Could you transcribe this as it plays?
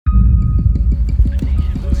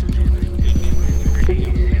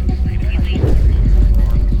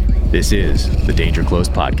This is the Danger Close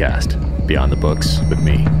podcast, Beyond the Books with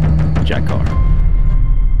me, Jack Carr.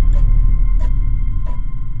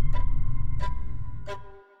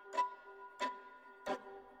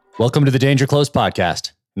 Welcome to the Danger Close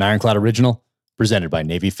podcast, an Ironclad original presented by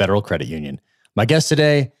Navy Federal Credit Union. My guest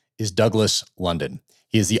today is Douglas London.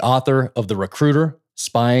 He is the author of The Recruiter,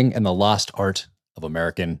 Spying and the Lost Art of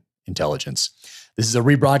American Intelligence. This is a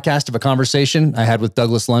rebroadcast of a conversation I had with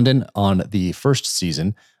Douglas London on the first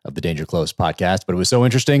season of the Danger Close podcast, but it was so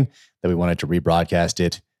interesting that we wanted to rebroadcast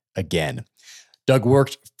it again. Doug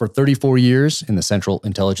worked for 34 years in the Central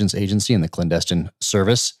Intelligence Agency in the clandestine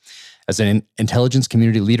service. As an intelligence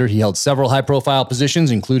community leader, he held several high-profile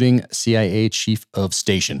positions, including CIA Chief of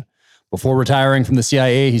Station. Before retiring from the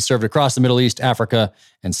CIA, he served across the Middle East, Africa,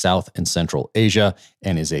 and South and Central Asia,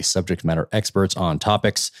 and is a subject matter expert on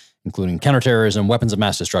topics including counterterrorism, weapons of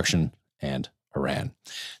mass destruction, and Iran.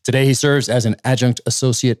 Today, he serves as an adjunct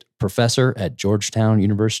associate professor at Georgetown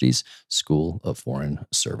University's School of Foreign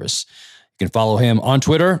Service. You can follow him on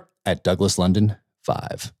Twitter at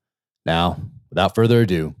DouglasLondon5. Now, without further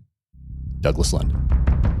ado, Douglas London.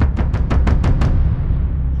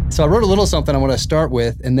 So I wrote a little something I want to start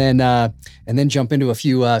with, and then jump into a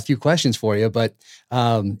few questions for you. But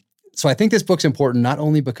so I think this book's important not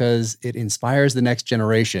only because it inspires the next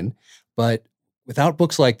generation, but without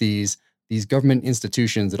books like these government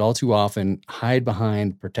institutions that all too often hide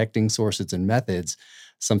behind protecting sources and methods,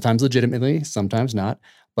 sometimes legitimately, sometimes not,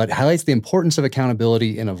 but highlights the importance of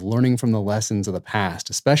accountability and of learning from the lessons of the past,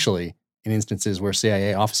 especially in instances where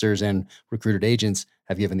CIA officers and recruited agents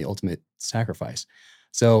have given the ultimate sacrifice.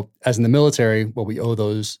 So as in the military, what we owe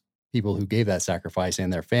those people who gave that sacrifice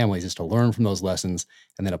and their families is to learn from those lessons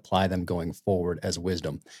and then apply them going forward as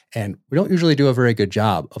wisdom. And we don't usually do a very good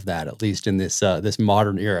job of that, at least in this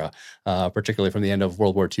modern era, particularly from the end of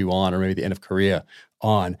World War II on, or maybe the end of Korea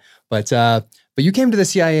on. But you came to the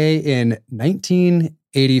CIA in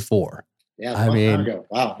 1984. Yeah, a long time ago.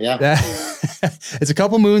 Wow, yeah. It's a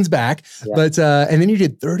couple moons back, yeah. But and then you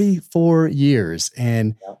did 34 years.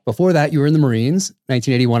 And before that, you were in the Marines,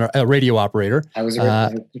 1981, a radio operator. I was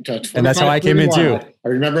and that's how I came in too. I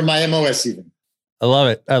remember my MOS even. I love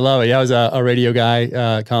it. Yeah, I was a radio guy,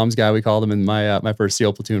 comms guy, we called him in my first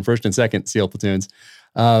SEAL platoon, first and second SEAL platoons.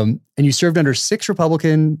 And you served under 6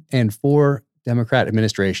 Republican and 4 Democrat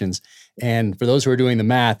administrations. And for those who are doing the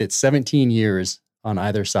math, it's 17 years on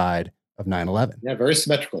either side of 9/11. Yeah, very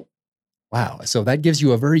symmetrical. Wow. So that gives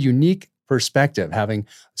you a very unique perspective, having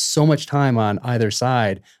so much time on either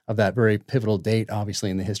side of that very pivotal date,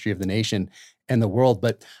 obviously in the history of the nation and the world.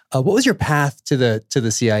 But what was your path to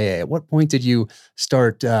the CIA? At what point did you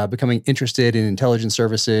start becoming interested in intelligence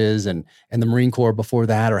services and the Marine Corps before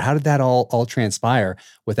that? Or how did that all transpire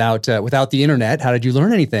without the internet? How did you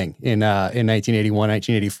learn anything in 1981,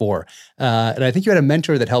 1984? And I think you had a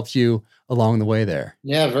mentor that helped you along the way there.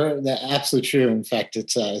 Yeah, absolutely true. In fact,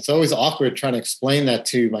 it's always awkward trying to explain that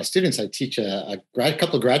to my students. I teach a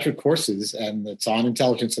couple of graduate courses, and it's on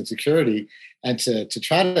intelligence and security. And to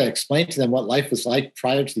try to explain to them what life was like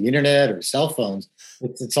prior to the internet or cell phones,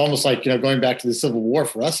 it's almost like going back to the Civil War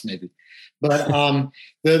for us, maybe. But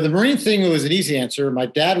the Marine thing was an easy answer. My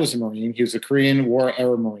dad was a Marine. He was a Korean War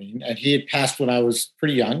era Marine, and he had passed when I was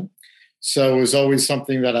pretty young. So it was always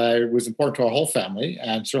something that was important to our whole family,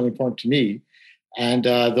 and certainly important to me. And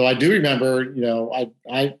though I do remember,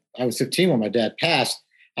 I was 15 when my dad passed.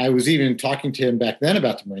 I was even talking to him back then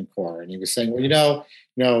about the Marine Corps, and he was saying, well,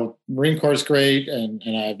 Marine Corps is great, and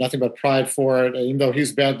I have nothing but pride for it, even though he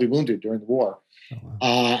was badly wounded during the war. Oh,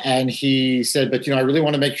 wow. And he said, but I really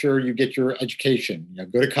want to make sure you get your education.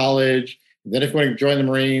 Go to college. Then if you want to join the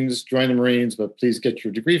Marines, but please get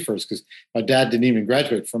your degree first, because my dad didn't even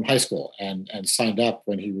graduate from high school and signed up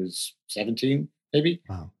when he was 17, maybe,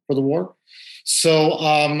 wow, for the war. So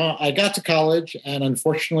I got to college, and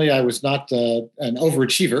unfortunately, I was not an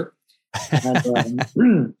overachiever.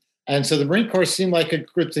 And so the Marine Corps seemed like a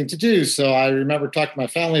good thing to do. So I remember talking to my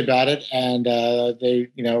family about it, and they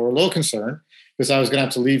were a little concerned, because I was going to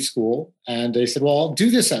have to leave school. And they said, well, do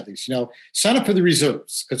this at least, sign up for the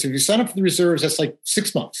reserves. Because if you sign up for the reserves, that's like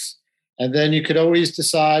 6 months. And then you could always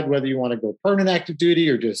decide whether you want to go permanent active duty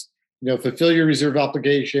or just, fulfill your reserve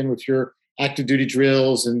obligation with your active duty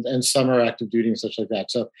drills and summer active duty and such like that.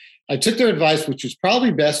 So I took their advice, which was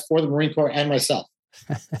probably best for the Marine Corps and myself.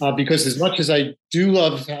 Because as much as I do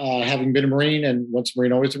love having been a Marine, and once a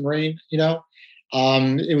Marine, always a Marine,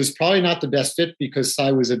 it was probably not the best fit, because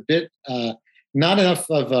I was a bit... not enough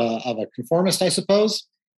of a conformist, I suppose,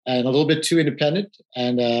 and a little bit too independent.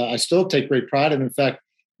 And I still take great pride. And in fact,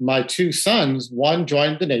 my 2 sons, one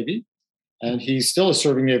joined the Navy, and he's still a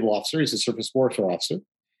serving naval officer. He's a surface warfare officer.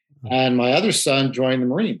 And my other son joined the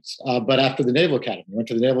Marines, but after the Naval Academy, went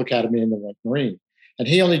to the Naval Academy and then went Marine. And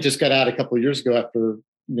he only just got out a couple of years ago after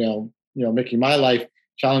making my life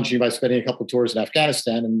challenging by spending a couple of tours in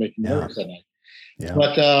Afghanistan and making movies that night. Yeah.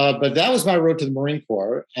 But that was my road to the Marine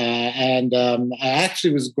Corps, and I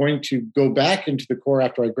actually was going to go back into the Corps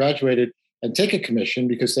after I graduated and take a commission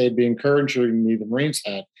because they had been encouraging me, the Marines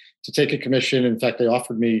had, to take a commission. In fact, they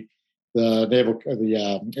offered me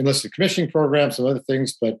the enlisted commissioning program, some other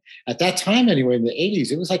things. But at that time, anyway, in the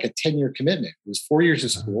 80s, it was like a 10-year commitment. It was 4 years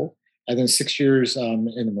of school and then 6 years in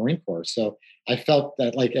the Marine Corps. So I felt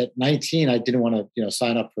that like at 19, I didn't want to,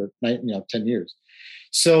 sign up for 10 years.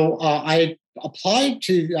 So I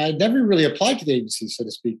never really applied to the agency, so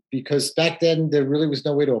to speak, because back then there really was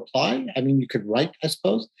no way to apply. I mean, you could write, I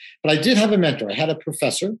suppose, but I did have a mentor. I had a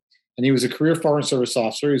professor, and he was a career Foreign Service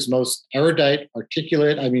officer. He was most erudite,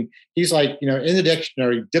 articulate. I mean, he's like, in the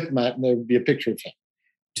dictionary, diplomat, and there would be a picture of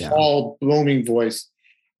him. Tall, booming voice.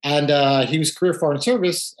 And he was career Foreign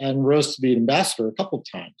Service and rose to be an ambassador a couple of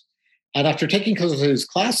times. And after taking his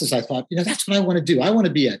classes, I thought, that's what I want to do. I want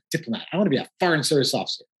to be a diplomat. I want to be a Foreign Service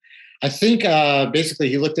officer. I think basically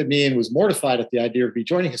he looked at me and was mortified at the idea of me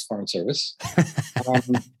joining his Foreign Service.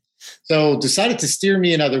 So decided to steer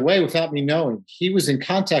me another way without me knowing. He was in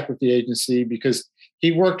contact with the agency because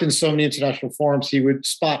he worked in so many international forums. He would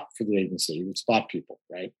spot for the agency. He would spot people,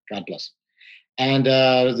 right? God bless him. And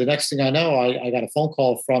the next thing I know, I got a phone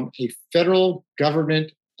call from a federal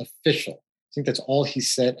government official. I think that's all he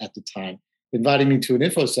said at the time, inviting me to an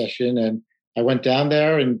info session. And I went down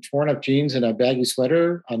there in torn up jeans and a baggy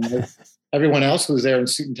sweater. Everyone else was there in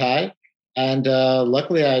suit and tie. And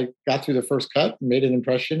luckily I got through the first cut, made an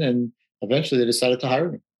impression, and eventually they decided to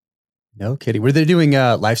hire me. No kidding. Were they doing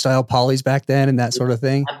lifestyle polys back then and that sort of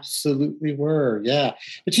thing? Absolutely were, yeah.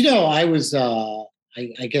 But I was,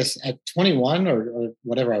 I guess at 21 or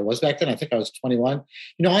whatever I was back then, I think I was 21.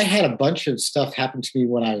 I had a bunch of stuff happen to me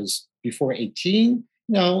when I was before 18,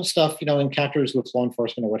 encounters with law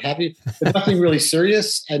enforcement or what have you, but nothing really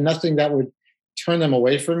serious and nothing that would turn them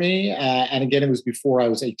away from me. And again, it was before I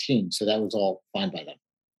was 18. So that was all fine by then.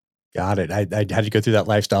 Got it. I had to go through that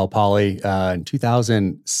lifestyle poly in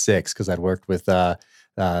 2006 because I'd worked with the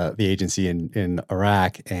agency in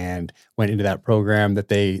Iraq and went into that program that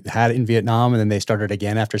they had in Vietnam. And then they started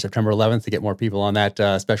again after September 11th to get more people on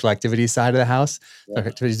that special activities side of the house,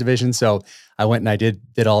 activities division. So I went and I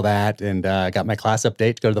did all that and got my class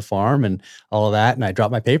update to go to the farm and all of that. And I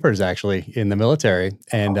dropped my papers actually in the military.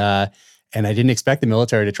 And I didn't expect the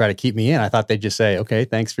military to try to keep me in. I thought they'd just say, okay,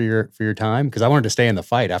 thanks for your time. Because I wanted to stay in the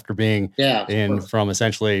fight after being from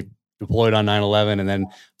essentially deployed on 9/11 and then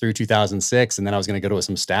through 2006. And then I was going to go to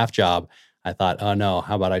some staff job. I thought, oh no,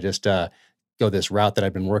 how about I just go this route that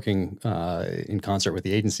I've been working in concert with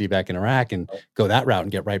the agency back in Iraq and go that route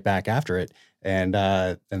and get right back after it. And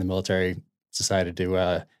then the military decided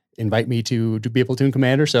to invite me to be a platoon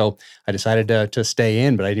commander. So I decided to stay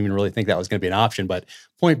in, but I didn't even really think that was going to be an option. But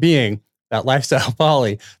point being, that lifestyle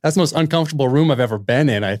poly, that's the most uncomfortable room I've ever been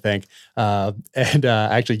in, I think. And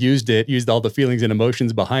I actually used all the feelings and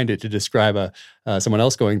emotions behind it to describe someone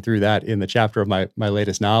else going through that in the chapter of my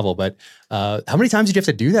latest novel. But how many times did you have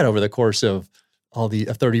to do that over the course of all the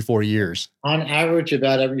 34 years? On average,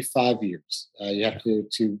 about every 5 years, you have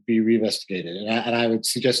to be reinvestigated. And I would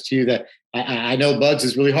suggest to you that I know BUD/S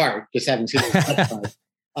is really hard, just having seen it.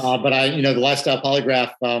 But the lifestyle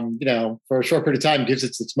polygraph, for a short period of time gives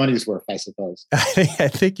its money's worth, I suppose. I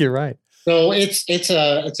think you're right. So it's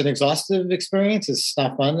an exhaustive experience. It's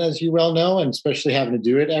not fun, as you well know, and especially having to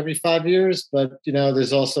do it every 5 years. But,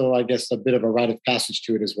 there's also, I guess, a bit of a rite of passage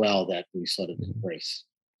to it as well that we sort of embrace.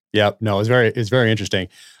 Yeah, no, it's very interesting.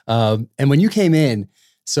 And when you came in,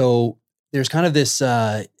 so there's kind of this,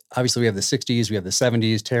 obviously we have the 60s, we have the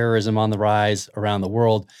 70s, terrorism on the rise around the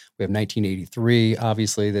world. We have 1983,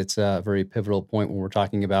 obviously, that's a very pivotal point when we're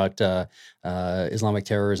talking about Islamic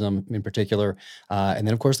terrorism in particular. And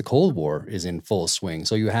then, of course, the Cold War is in full swing.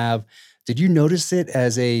 So did you notice it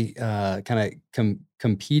as a kind of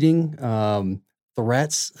competing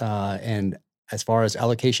threats and as far as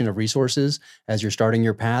allocation of resources as you're starting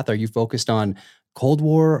your path? Are you focused on Cold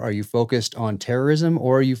War? Are you focused on terrorism,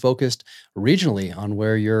 or are you focused regionally on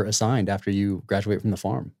where you're assigned after you graduate from the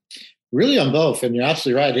farm? Really on both. And you're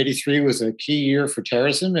absolutely right. 83 was a key year for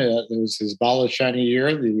terrorism. It was Hezbollah's shiny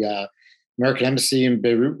year. The American embassy in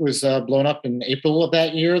Beirut was blown up in April of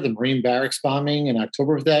that year. The Marine barracks bombing in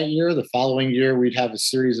October of that year. The following year, we'd have a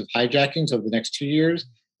series of hijackings over the next 2 years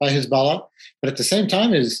by Hezbollah. But at the same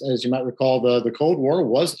time, as you might recall, the Cold War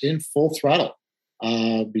was in full throttle.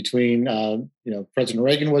 Between President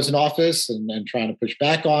Reagan was in office and trying to push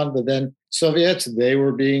back on, but then Soviets, they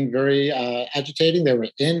were being very agitating. They were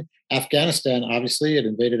in Afghanistan, obviously. It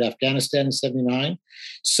invaded Afghanistan in 79.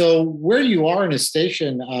 So where you are in a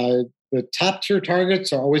station, the top tier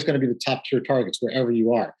targets are always going to be the top tier targets wherever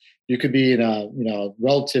you are. You could be in a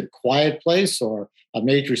relative quiet place or a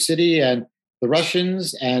major city, and the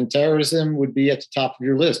Russians and terrorism would be at the top of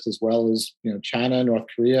your list, as well as China, North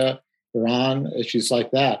Korea, Iran, issues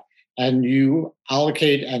like that. And you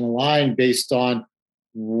allocate and align based on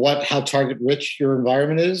how target rich your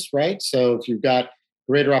environment is, right? So if you've got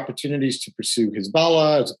greater opportunities to pursue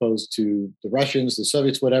Hezbollah as opposed to the Russians, the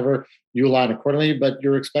Soviets, whatever, you align accordingly, but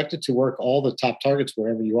you're expected to work all the top targets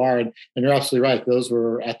wherever you are. And you're absolutely right. Those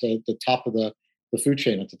were at the top of the food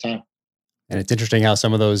chain at the time. And it's interesting how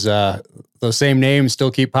some of those same names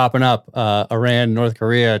still keep popping up. Iran, North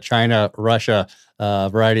Korea, China, Russia, a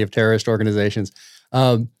variety of terrorist organizations.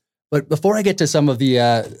 But before I get to some of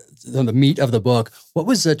the meat of the book, what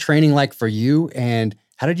was the training like for you, and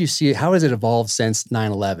how did you see it? How has it evolved since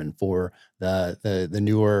 9/11 for the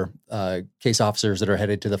newer case officers that are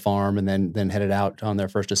headed to the farm and then headed out on their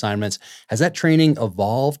first assignments? Has that training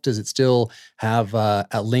evolved? Does it still have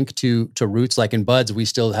a link to roots? Like in BUD/S, we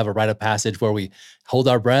still have a rite of passage where we hold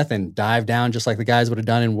our breath and dive down just like the guys would have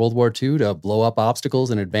done in World War II to blow up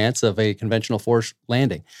obstacles in advance of a conventional force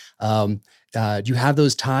landing. Do you have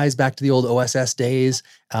those ties back to the old OSS days?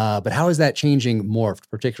 But how is that changing, morphed,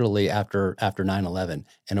 particularly after 9/11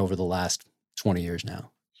 and over the last 20 years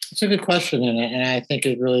now? It's a good question. And I think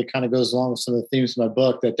it really kind of goes along with some of the themes of my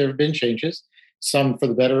book, that there have been changes, some for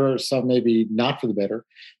the better, or some maybe not for the better.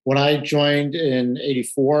 When I joined in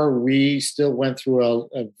 84, we still went through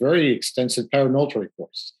a very extensive paramilitary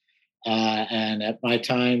course. And at my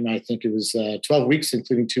time, I think it was 12 weeks,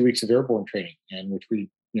 including 2 weeks of airborne training, in which we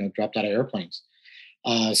dropped out of airplanes.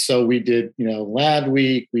 So we did, land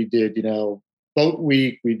week, we did, boat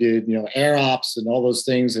week, we did, air ops and all those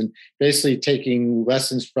things, and basically taking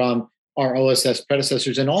lessons from our OSS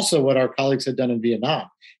predecessors and also what our colleagues had done in Vietnam.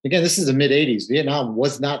 Again, this is the mid 80s. Vietnam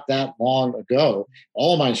was not that long ago.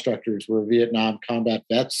 All of my instructors were Vietnam combat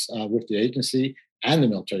vets with the agency and the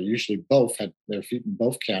military. Usually both had their feet in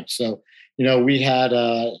both camps. So, we had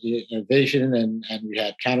invasion and we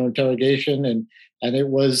had counterinterrogation, and it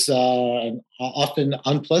was an often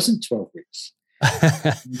unpleasant 12 weeks.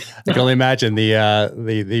 I can only imagine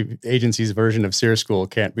the agency's version of SEER school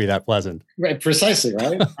can't be that pleasant. Right, precisely,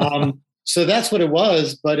 right? So that's what it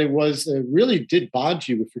was, but it really did bond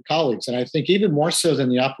you with your colleagues. And I think even more so than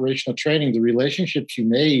the operational training, the relationships you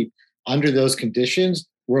made under those conditions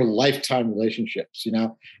were lifetime relationships.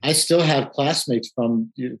 I still have classmates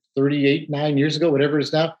from 9 years ago, whatever it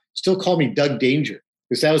is now, still call me Doug Danger,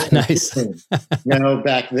 because that was nice. Nickname,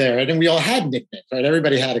 back there. And then we all had nicknames, right?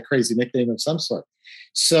 Everybody had a crazy nickname of some sort.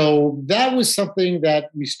 So that was something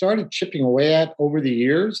that we started chipping away at over the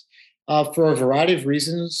years for a variety of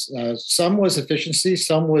reasons. Some was efficiency,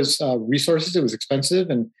 some was resources. It was expensive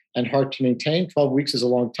and hard to maintain. 12 weeks is a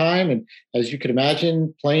long time. And as you can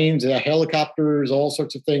imagine, planes, helicopters, all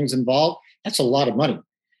sorts of things involved. That's a lot of money.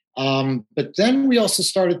 But then we also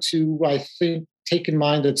started to, I think, take in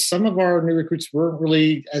mind that some of our new recruits weren't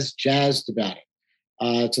really as jazzed about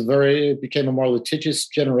it. It became a more litigious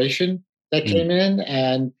generation that came in,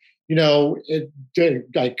 and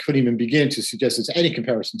I couldn't even begin to suggest it's any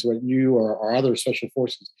comparison to what you or other special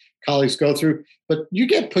forces colleagues go through. But you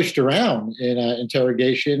get pushed around in an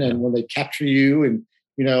interrogation, and when they capture you and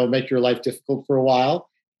make your life difficult for a while,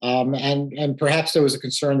 and perhaps there was a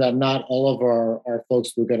concern that not all of our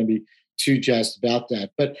folks were going to be too jazzed about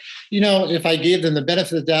that. But if I gave them the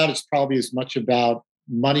benefit of the doubt, it's probably as much about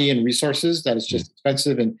money and resources, that it's just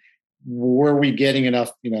expensive, and were we getting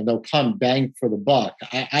enough, no pun, bang for the buck?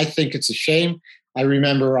 I think it's a shame. I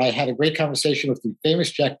remember I had a great conversation with the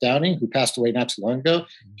famous Jack Downing, who passed away not too long ago.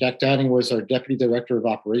 Jack Downing was our Deputy Director of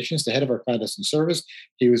Operations, the head of our clandestine service.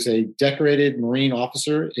 He was a decorated Marine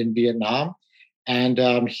officer in Vietnam. And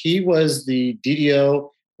he was the DDO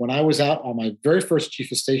when I was out on my very first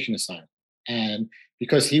chief of station assignment. And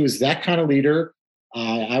because he was that kind of leader,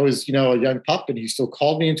 I was, a young pup, and he still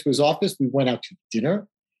called me into his office. We went out to dinner,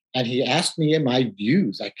 and he asked me my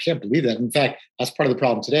views. I can't believe that. In fact, that's part of the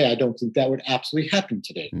problem today. I don't think that would absolutely happen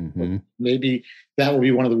today. Mm-hmm. Maybe that will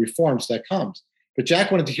be one of the reforms that comes. But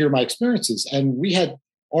Jack wanted to hear my experiences, and we had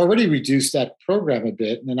already reduced that program a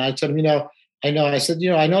bit. And then I told him, I said,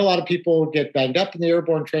 I know a lot of people get banged up in the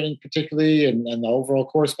airborne training, particularly, and the overall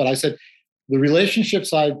course. But I said, the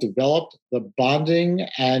relationships I developed, the bonding,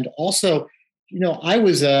 and also, I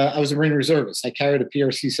was a Marine reservist. I carried a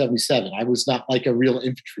PRC-77. I was not like a real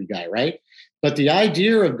infantry guy, right? But the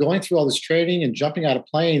idea of going through all this training and jumping out of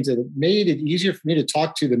planes, it made it easier for me to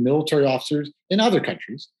talk to the military officers in other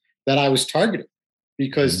countries that I was targeting.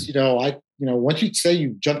 Because, once you say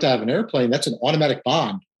you jumped out of an airplane, that's an automatic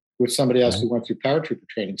bond with somebody else who went through paratrooper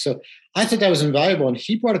training. So I thought that was invaluable. And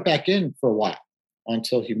he brought it back in for a while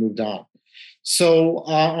until he moved on. So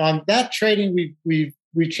on that training,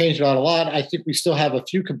 we changed it out a lot. I think we still have a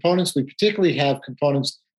few components. We particularly have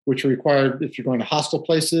components which are required if you're going to hostile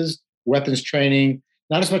places, weapons training,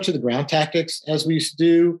 not as much of the ground tactics as we used to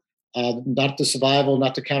do, not the survival,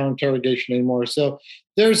 not the counter-interrogation anymore. So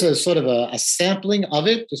there's a sort of a sampling of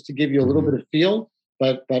it just to give you a little bit of feel,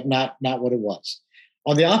 but not what it was.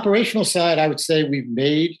 On the operational side, I would say we've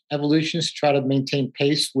made evolutions to try to maintain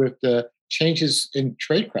pace with the changes in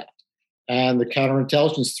tradecraft and the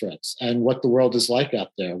counterintelligence threats and what the world is like out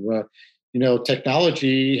there, where,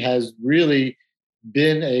 technology has really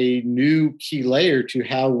been a new key layer to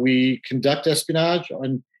how we conduct espionage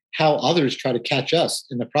and how others try to catch us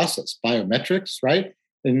in the process. Biometrics, right?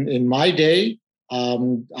 In my day,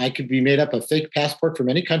 I could be made up a fake passport from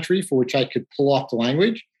any country for which I could pull off the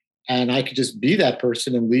language, and I could just be that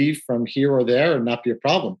person and leave from here or there and not be a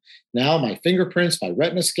problem. Now my fingerprints, my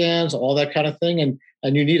retina scans, all that kind of thing,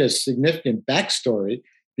 and you need a significant backstory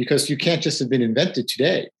because you can't just have been invented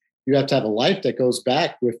today. You have to have a life that goes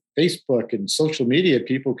back. With Facebook and social media,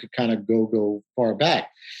 people could kind of go far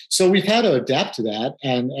back. So we've had to adapt to that,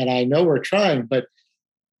 and I know we're trying. But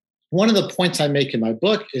one of the points I make in my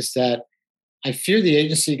book is that I fear the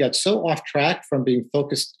agency got so off track from being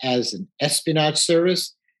focused as an espionage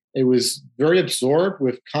service. It was very absorbed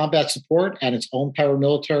with combat support and its own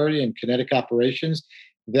paramilitary and kinetic operations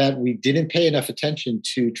that we didn't pay enough attention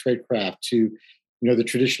to tradecraft, to the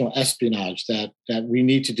traditional espionage that we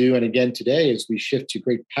need to do. And again, today, as we shift to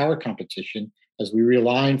great power competition, as we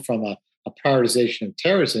realign from a prioritization of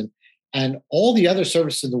terrorism, and all the other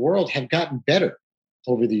services in the world have gotten better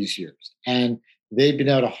over these years. And they've been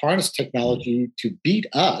able to harness technology to beat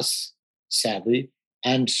us, sadly,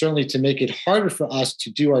 and certainly to make it harder for us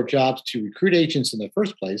to do our jobs, to recruit agents in the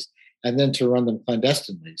first place, and then to run them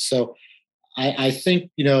clandestinely. So I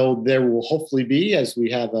think, there will hopefully be, as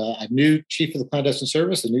we have a new chief of the clandestine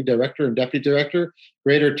service, a new director and deputy director,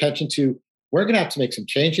 greater attention to, we're going to have to make some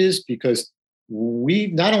changes because we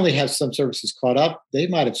not only have some services caught up, they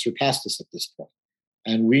might have surpassed us at this point.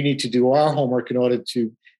 And we need to do our homework in order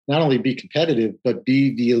to not only be competitive, but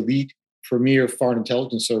be the elite premier foreign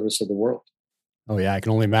intelligence service of the world. Oh, yeah. I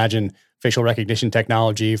can only imagine facial recognition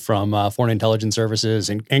technology from foreign intelligence services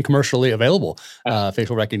and commercially available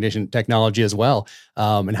facial recognition technology as well,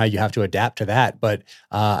 and how you have to adapt to that. But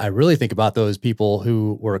I really think about those people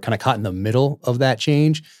who were kind of caught in the middle of that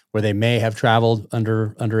change, where they may have traveled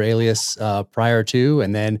under alias prior to,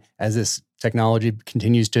 and then as this technology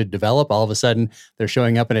continues to develop, all of a sudden they're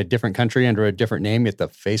showing up in a different country under a different name, yet the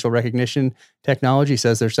facial recognition technology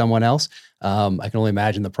says they're someone else. I can only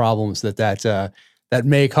imagine the problems that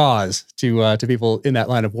may cause to people in that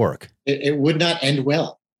line of work. It would not end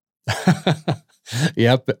well.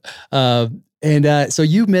 Yep. So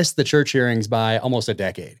you missed the church hearings by almost a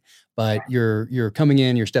decade, but you're coming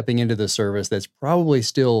in, you're stepping into the service that's probably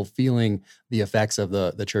still feeling the effects of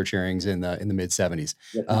the church hearings in the mid 70s.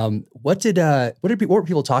 Yep. What were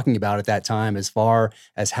people talking about at that time as far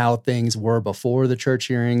as how things were before the church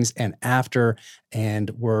hearings and after, and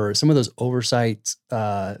were some of those oversights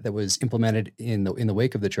that was implemented in the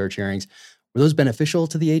wake of the church hearings, were those beneficial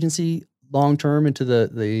to the agency long term and to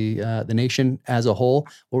the nation as a whole?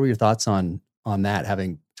 What were your thoughts on that,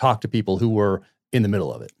 having talked to people who were in the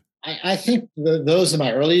middle of it? I think those in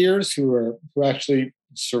my early years who actually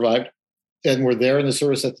survived and were there in the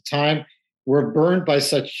service at the time were burned by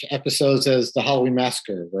such episodes as the Halloween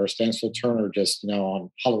Massacre, where Stansfield Turner just,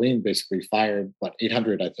 on Halloween basically fired,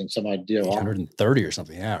 800, I think, some idea. 830 or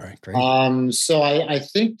something. Yeah, right. Great. So I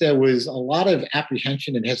think there was a lot of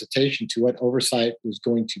apprehension and hesitation to what oversight was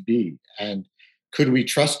going to be. And could we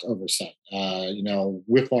trust oversight,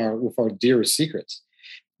 with our dearest secrets?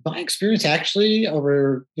 My experience actually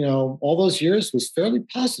over, all those years was fairly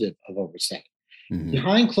positive of oversight. Mm-hmm.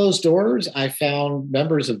 Behind closed doors, I found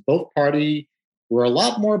members of both parties were a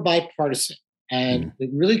lot more bipartisan. And it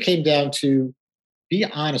really came down to be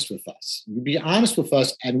honest with us. You be honest with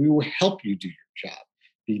us and we will help you do your job.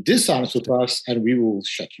 Be dishonest with us and we will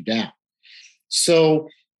shut you down. So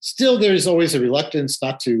still, there's always a reluctance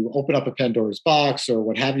not to open up a Pandora's box or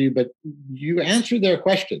what have you, but you answer their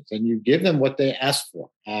questions and you give them what they ask for.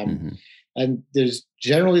 And there's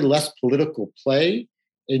generally less political play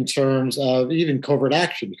in terms of even covert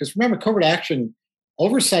action. Because remember, covert action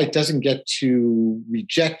oversight doesn't get to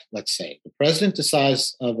reject, let's say, the president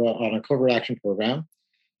decides on a covert action program.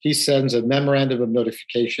 He sends a memorandum of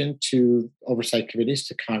notification to oversight committees,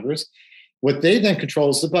 to Congress. What they then control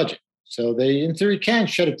is the budget. So they, in theory, can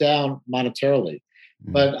shut it down monetarily.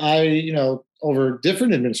 But over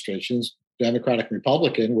different administrations, Democratic and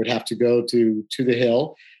Republican, would have to go to the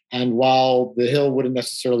Hill. And while the Hill wouldn't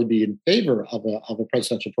necessarily be in favor of a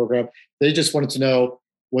presidential program, they just wanted to know,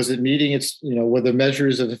 was it meeting its, were the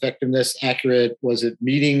measures of effectiveness accurate? Was it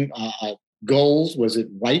meeting goals? Was it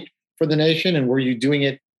right for the nation? And were you doing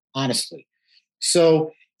it honestly?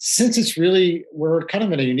 So since we're kind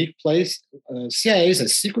of in a unique place, CIA is a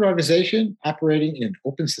secret organization operating in an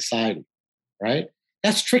open society, right?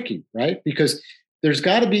 That's tricky, right? Because there's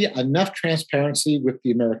got to be enough transparency with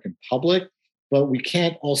the American public, but we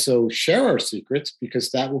can't also share our secrets because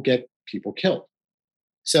that will get people killed.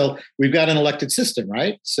 So we've got an elected system,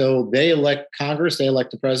 right? So they elect Congress, they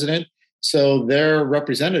elect the president. So their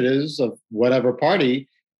representatives of whatever party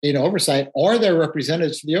in oversight are their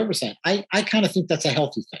representatives for the oversight. I kind of think that's a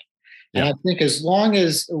healthy thing. Yeah. And I think as long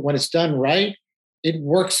as when it's done right, it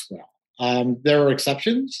works well. There are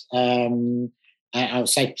exceptions. I'll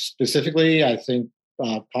cite specifically, I think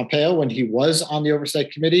Pompeo, when he was on the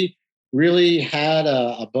oversight committee, really had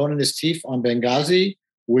a bone in his teeth on Benghazi,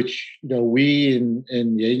 which we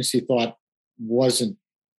in the agency thought wasn't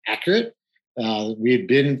accurate. We had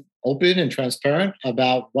been open and transparent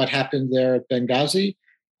about what happened there at Benghazi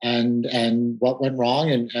and what went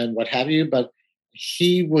wrong and what have you. But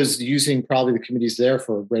he was using probably the committees there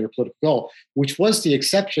for a greater political goal, which was the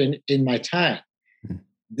exception in my time.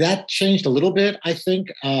 That changed a little bit, I think,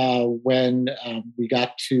 when we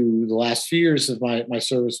got to the last few years of my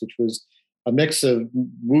service, which was a mix of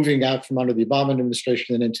moving out from under the Obama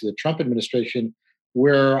administration and into the Trump administration,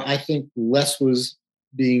 where I think less was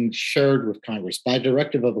being shared with Congress by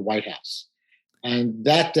directive of the White House. And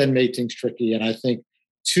that then made things tricky. And I think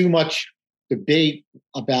too much debate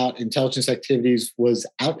about intelligence activities was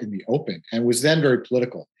out in the open and was then very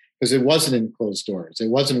political because it wasn't in closed doors. It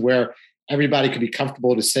wasn't where everybody could be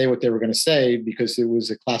comfortable to say what they were going to say because it was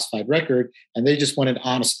a classified record, and they just wanted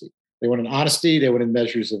honesty. They wanted honesty. They wanted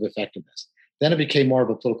measures of effectiveness. Then it became more of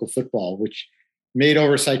a political football, which made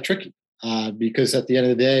oversight tricky because at the end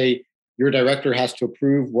of the day, your director has to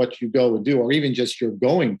approve what you go and do, or even just you're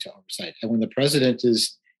going to oversight. And when the president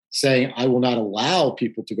is saying, I will not allow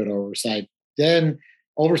people to go to oversight, then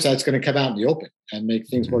oversight's going to come out in the open and make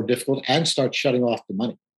things more difficult and start shutting off the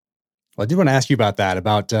money. Well, I did want to ask you about that,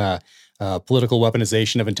 about political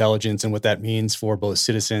weaponization of intelligence and what that means for both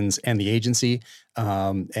citizens and the agency.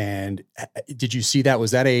 And did you see that?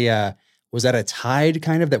 Was that a tide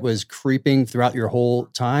kind of that was creeping throughout your whole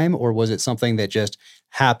time, or was it something that just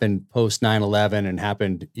happened post 9/11 and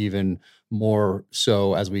happened even more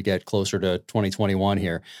so as we get closer to 2021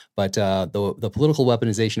 here? But the political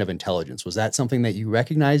weaponization of intelligence, was that something that you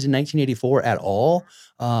recognized in 1984 at all,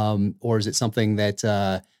 or is it something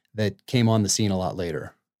that came on the scene a lot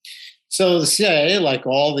later? So the CIA, like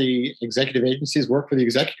all the executive agencies, work for the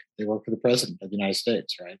executive. They work for the president of the United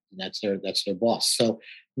States, right? And that's their boss. So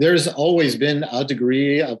there's always been a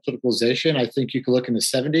degree of politicalization. I think you could look in the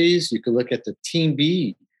 70s. You could look at the Team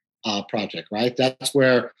B project, right? That's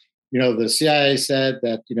where, the CIA said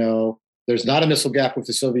that, there's not a missile gap with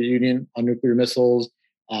the Soviet Union on nuclear missiles.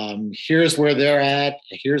 Here's where they're at.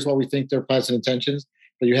 Here's what we think their plans and intentions.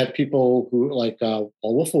 But you had people who, like Paul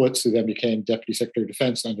Wolfowitz, who then became Deputy Secretary of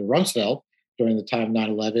Defense under Rumsfeld during the time of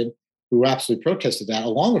 9/11, who absolutely protested that,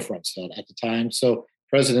 along with Rumsfeld at the time. So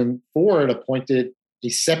President Ford appointed a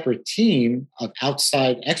separate team of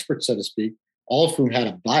outside experts, so to speak, all of whom had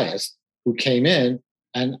a bias, who came in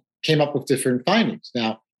and came up with different findings.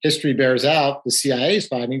 Now, history bears out the CIA's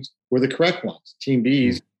findings were the correct ones. Team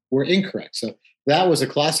B's were incorrect. So that was a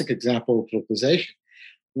classic example of politicalization.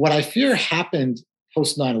 What I fear happened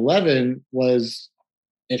post 9/11 was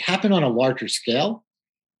it happened on a larger scale,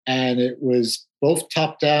 and it was both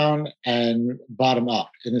top down and bottom up,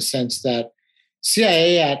 in the sense that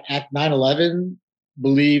CIA at 9/11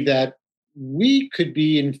 believed that we could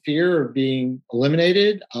be in fear of being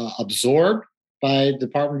eliminated, absorbed by the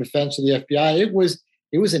Department of Defense or the FBI. It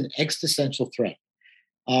was an existential threat.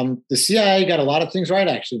 The CIA got a lot of things right,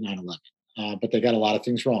 actually, 9/11. But they got a lot of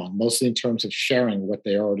things wrong, mostly in terms of sharing what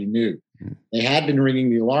they already knew. They had been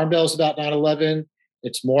ringing the alarm bells about 9/11.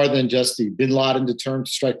 It's more than just the bin Laden determined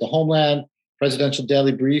to strike the homeland presidential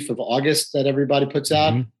daily brief of August that everybody puts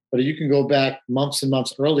out. But you can go back months and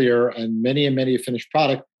months earlier, and many a finished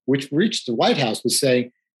product, which reached the White House, was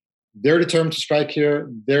saying, they're determined to strike here.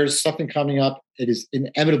 There's something coming up. It is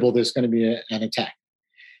inevitable there's going to be an attack.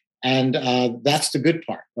 And that's the good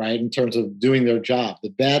part, right, in terms of doing their job. The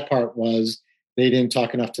bad part was they didn't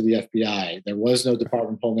talk enough to the FBI. There was no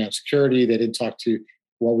Department of Homeland Security. They didn't talk to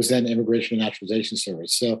what was then Immigration and Naturalization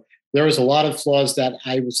Service. So there was a lot of flaws that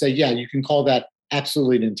I would say, yeah, you can call that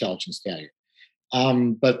absolutely an intelligence failure.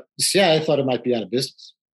 But the CIA thought it might be out of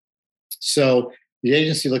business. So the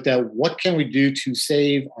agency looked at what can we do to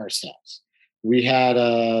save ourselves. We had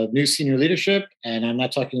a new senior leadership, and I'm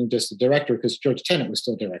not talking just the director because George Tenet was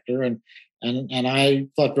still director, and I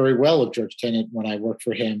thought very well of George Tenet when I worked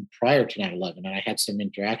for him prior to 9/11, and I had some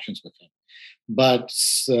interactions with him. But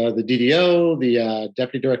the DDO, the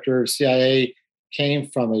deputy director of CIA, came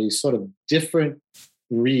from a sort of different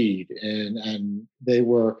breed, and they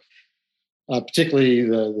were particularly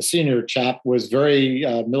the senior chap was very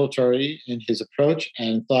military in his approach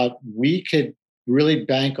and thought we could really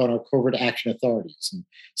bank on our covert action authorities. And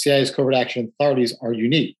CIA's covert action authorities are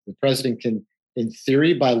unique. The president can, in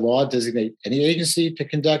theory, by law, designate any agency to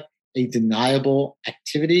conduct a deniable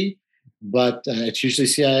activity, but it's usually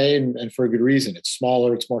CIA, and for a good reason. It's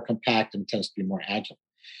smaller, it's more compact, and tends to be more agile.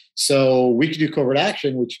 So we could do covert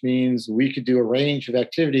action, which means we could do a range of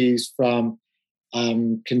activities from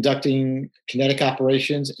conducting kinetic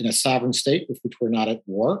operations in a sovereign state with which we're not at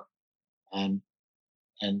war.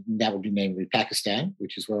 And that would be namely Pakistan,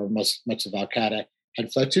 which is where much of Al Qaeda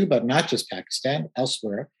had fled to, but not just Pakistan,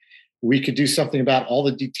 elsewhere. We could do something about all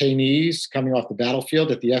the detainees coming off the battlefield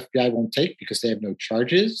that the FBI won't take because they have no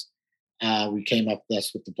charges. We came up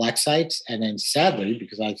with the black sites. And then sadly,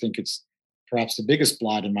 because I think it's perhaps the biggest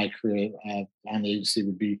blot in my career on the agency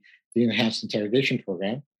would be the enhanced interrogation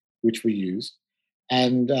program, which we used.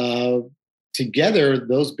 And together,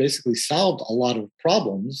 those basically solved a lot of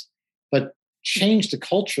problems, but changed the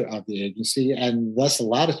culture of the agency and thus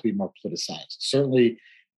allowed it to be more politicized. Certainly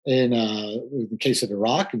in the case of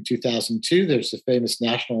Iraq in 2002, there's the famous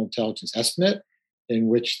National Intelligence Estimate in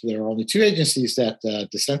which there are only two agencies that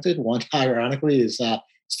dissented. One, ironically, is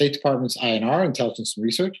State Department's INR, Intelligence and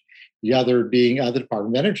Research, the other being the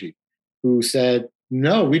Department of Energy, who said,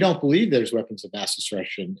 no, we don't believe there's weapons of mass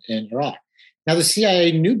destruction in Iraq. Now, the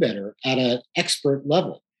CIA knew better at an expert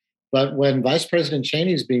level. But when Vice President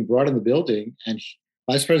Cheney is being brought in the building and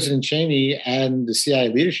Vice President Cheney and the CIA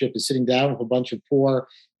leadership is sitting down with a bunch of poor,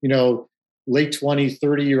 late 20,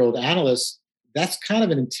 30-year-old analysts, that's kind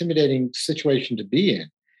of an intimidating situation to be in.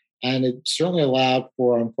 And it certainly allowed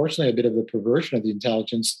for, unfortunately, a bit of the perversion of the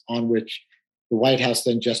intelligence on which the White House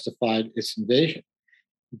then justified its invasion.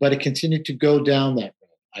 But it continued to go down that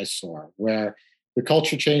road, I saw, where the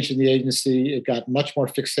culture changed in the agency. It got much more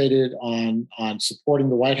fixated on supporting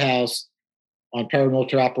the White House, on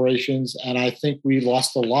paramilitary operations. And I think we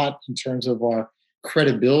lost a lot in terms of our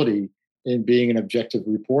credibility in being an objective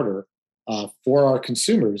reporter for our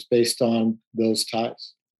consumers based on those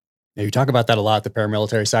ties. Now, you talk about that a lot, the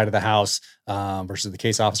paramilitary side of the house versus the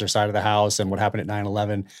case officer side of the house and what happened at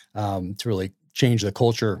 9/11 to really change the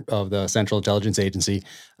culture of the Central Intelligence Agency.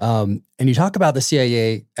 And you talk about the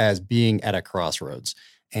CIA as being at a crossroads.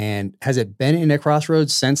 And has it been in a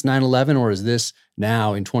crossroads since 9/11, or is this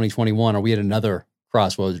now in 2021? Are we at another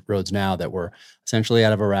crossroads now that we're essentially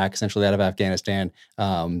out of Iraq, essentially out of Afghanistan,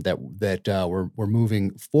 that we're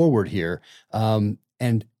moving forward here?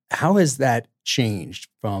 And how has that changed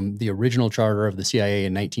from the original charter of the CIA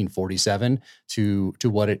in 1947 to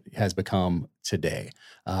what it has become today?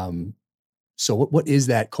 So what is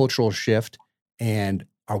that cultural shift, and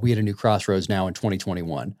are we at a new crossroads now in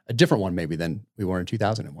 2021? A different one maybe than we were in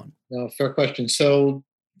 2001. No, fair question. So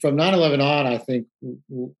from 9/11 on, I think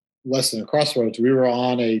less than a crossroads, we were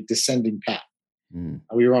on a descending path.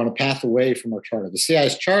 We were on a path away from our charter. The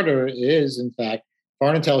CIA's charter is, in fact,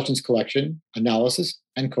 foreign intelligence collection, analysis,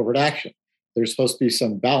 and covert action. There's supposed to be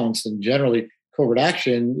some balance, and generally, covert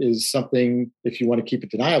action is something, if you want to keep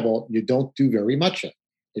it deniable, you don't do very much of.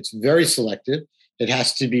 It's very selective. It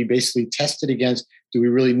has to be basically tested against, do we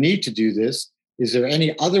really need to do this? Is there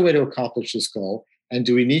any other way to accomplish this goal? And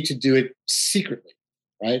do we need to do it secretly,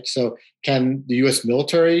 right? So can the US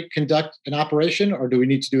military conduct an operation, or do we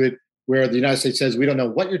need to do it where the United States says, we don't know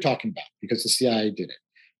what you're talking about because the CIA did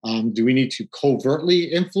it? Do we need to covertly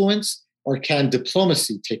influence, or can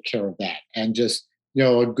diplomacy take care of that and just,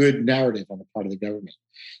 a good narrative on the part of the government?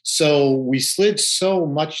 So we slid so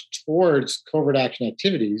much towards covert action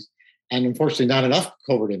activities, and unfortunately not enough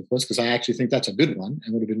covert influence, because I actually think that's a good one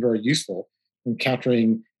and would have been very useful in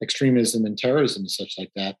countering extremism and terrorism and such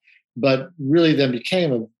like that. But really then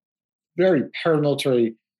became a very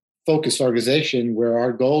paramilitary focused organization where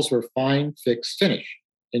our goals were find, fix, finish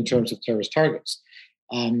in terms of terrorist targets.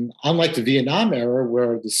 Unlike the Vietnam era,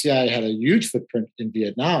 where the CIA had a huge footprint in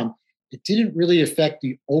Vietnam, it didn't really affect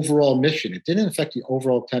the overall mission. It didn't affect the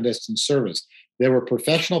overall clandestine service. There were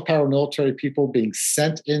professional paramilitary people being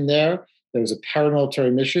sent in there. There was a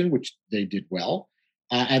paramilitary mission, which they did well.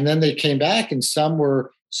 And then they came back, and some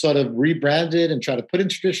were sort of rebranded and tried to put in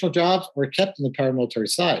traditional jobs or kept in the paramilitary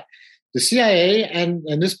side. The CIA, and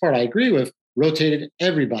this part I agree with, rotated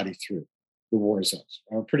everybody through the war zones,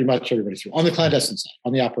 or pretty much everybody through, on the clandestine side,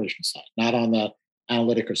 on the operations side, not on the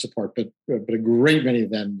analytic or support, but a great many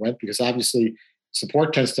of them went, because obviously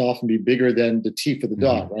support tends to often be bigger than the teeth of the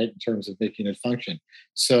dog, right, in terms of making it function.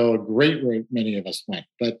 So a great many of us went.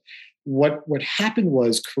 But what happened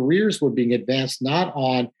was careers were being advanced not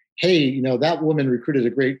on, hey, that woman recruited a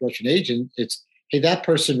great Russian agent. It's, hey, that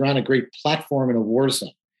person ran a great platform in a war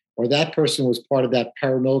zone, or that person was part of that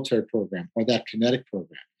paramilitary program or that kinetic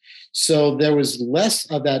program. So there was less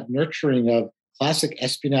of that nurturing of classic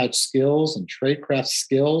espionage skills and tradecraft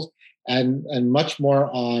skills, and much more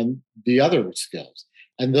on the other skills.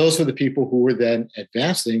 And those were the people who were then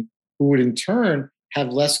advancing, who would in turn have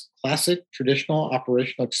less classic traditional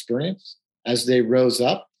operational experience as they rose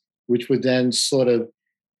up, which would then sort of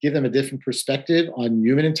give them a different perspective on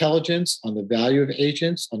human intelligence, on the value of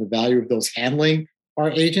agents, on the value of those handling our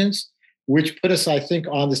agents, which put us, I think,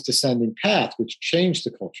 on this descending path, which changed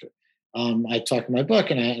the culture. I talk in my book,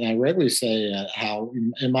 and I regularly say how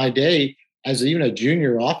in my day, as even a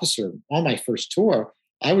junior officer on my first tour,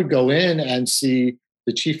 I would go in and see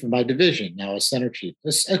the chief of my division, now a center chief,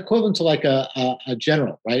 it's equivalent to like a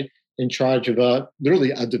general, right, in charge of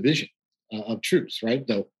literally a division of troops, right,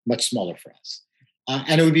 though much smaller for us.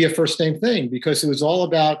 And it would be a first name thing, because it was all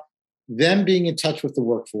about them being in touch with the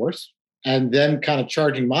workforce and them kind of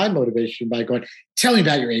charging my motivation by going, tell me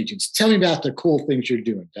about your agents, tell me about the cool things you're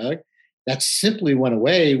doing, Doug. That simply went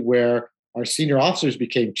away, where our senior officers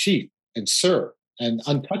became chief and sir and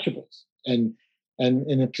untouchables, and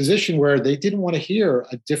in a position where they didn't want to hear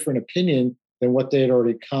a different opinion than what they had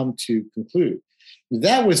already come to conclude.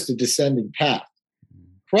 That was the descending path.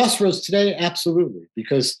 Crossroads today, absolutely,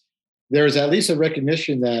 because there is at least a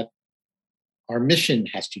recognition that our mission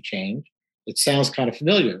has to change. It sounds kind of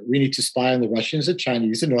familiar. We need to spy on the Russians, the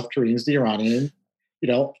Chinese, the North Koreans, the Iranians.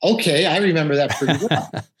 Okay, I remember that pretty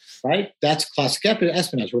well. Right? That's classic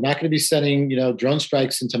espionage. We're not going to be sending, drone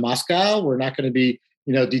strikes into Moscow. We're not going to be,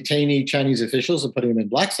 detaining Chinese officials and putting them in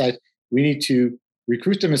black sites. We need to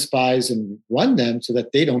recruit them as spies and run them so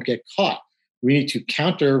that they don't get caught. We need to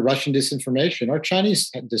counter Russian disinformation or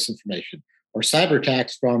Chinese disinformation or cyber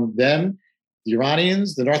attacks from them, the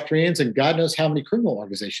Iranians, the North Koreans, and God knows how many criminal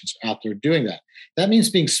organizations are out there doing that. That means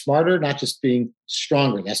being smarter, not just being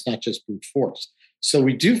stronger. That's not just brute force. So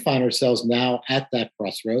we do find ourselves now at that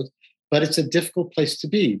crossroads, but it's a difficult place to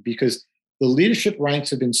be, because the leadership ranks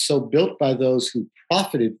have been so built by those who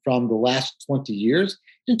profited from the last 20 years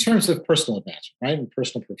in terms of personal advancement, right, and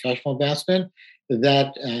personal professional advancement,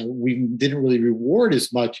 that we didn't really reward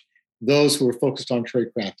as much those who were focused on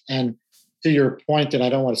tradecraft. And to your point, and I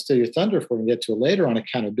don't want to steal your thunder if we're going to get to it later on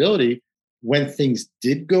accountability, when things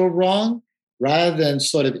did go wrong, rather than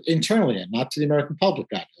sort of internally, and not to the American public,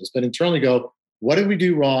 God knows, but internally go, what did we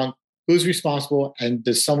do wrong? Who's responsible? And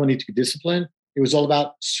does someone need to be disciplined? It was all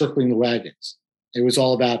about circling the wagons. It was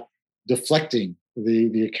all about deflecting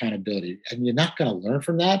the accountability. And you're not going to learn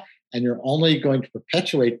from that. And you're only going to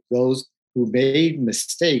perpetuate those who made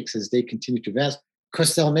mistakes as they continue to advance,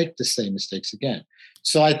 because they'll make the same mistakes again.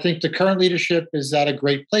 So I think the current leadership is at a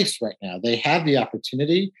great place right now. They have the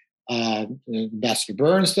opportunity. Ambassador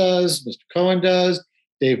Burns does, Mr. Cohen does,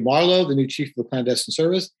 Dave Marlowe, the new chief of the clandestine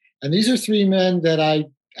service. And these are three men that I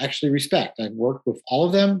actually respect. I've worked with all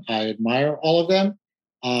of them. I admire all of them.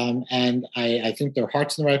 And I think their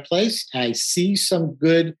heart's in the right place. I see some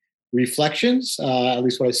good reflections, at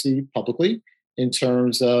least what I see publicly, in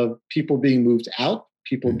terms of people being moved out,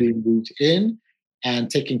 people being moved in,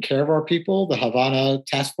 and taking care of our people. The Havana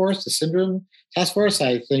Task Force, the Syndrome Task Force,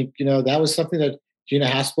 I think, that was something that Gina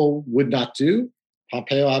Haspel would not do.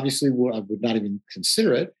 Pompeo obviously would not even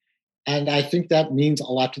consider it. And I think that means a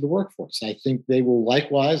lot to the workforce. I think they will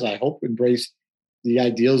likewise, I hope, embrace the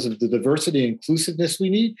ideals of the diversity and inclusiveness we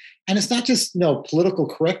need. And it's not just, political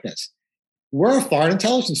correctness. We're a foreign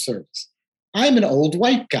intelligence service. I'm an old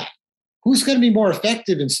white guy. Who's going to be more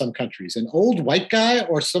effective in some countries? An old white guy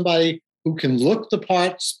or somebody who can look the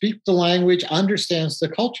part, speak the language, understands the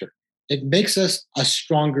culture? It makes us a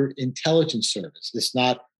stronger intelligence service. It's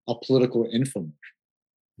not a political infomercial.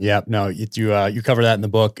 Yeah, no, you cover that in the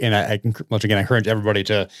book, and I once again I encourage everybody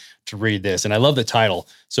to read this. And I love the title.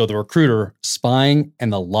 So, The Recruiter: Spying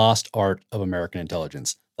and the Lost Art of American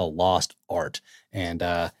Intelligence. The Lost Art, and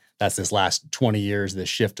that's this last 20 years, this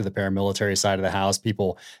shift to the paramilitary side of the house.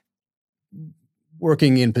 People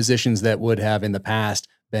working in positions that would have in the past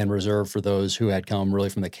been reserved for those who had come really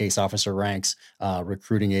from the case officer ranks,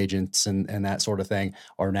 recruiting agents and that sort of thing,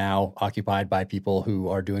 are now occupied by people who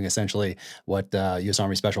are doing essentially what U.S.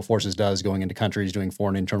 Army Special Forces does, going into countries, doing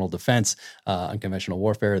foreign internal defense, unconventional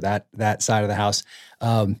warfare, that side of the house.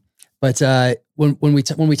 But when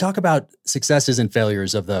we talk about successes and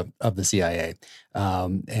failures of the CIA,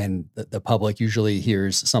 and the public usually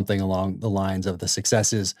hears something along the lines of the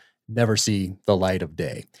successes never see the light of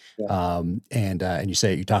day. Yeah. And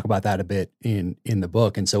you talk about that a bit in the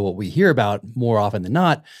book. And so what we hear about more often than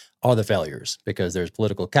not are the failures, because there's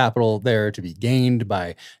political capital there to be gained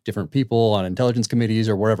by different people on intelligence committees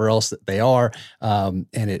or wherever else that they are. And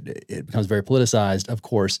it becomes very politicized, of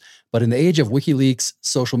course. But in the age of WikiLeaks,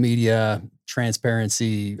 social media,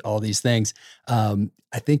 transparency, all these things,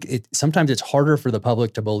 I think sometimes it's harder for the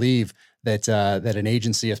public to believe that an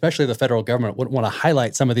agency, especially the federal government, wouldn't want to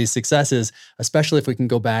highlight some of these successes, especially if we can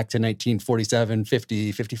go back to 1947,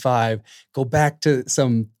 50, 55, go back to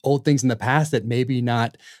some old things in the past that maybe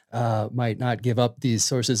might not give up these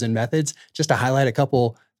sources and methods, just to highlight a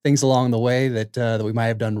couple things along the way that we may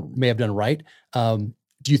have done right.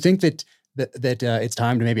 Do you think that it's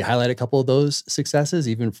time to maybe highlight a couple of those successes,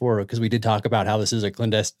 even because we did talk about how this is a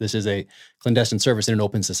clandestine service in an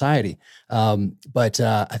open society. But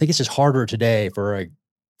I think it's just harder today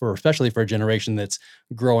especially for a generation that's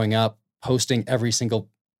growing up posting every single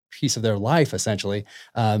piece of their life, essentially,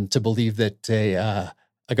 to believe that a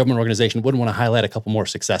government organization wouldn't want to highlight a couple more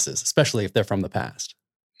successes, especially if they're from the past.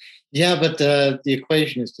 Yeah, but the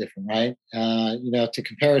equation is different, right? To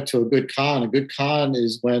compare it to a good con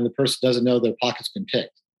is when the person doesn't know their pocket's been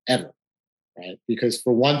picked, ever, right? Because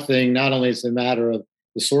for one thing, not only is it a matter of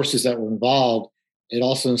the sources that were involved, it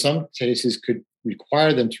also in some cases could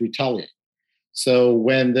require them to retaliate. So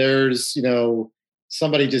when there's,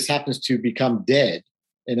 somebody just happens to become dead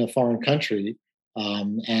in a foreign country,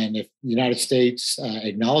 and if the United States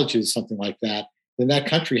acknowledges something like that, then that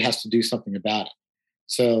country has to do something about it.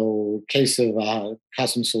 So case of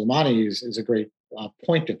Qasem Soleimani is a great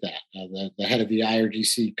point of that. The head of the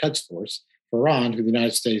IRGC Quds Force for Iran, who the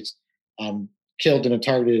United States killed in a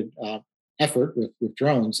targeted effort with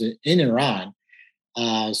drones in Iran.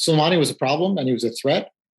 Soleimani was a problem and he was a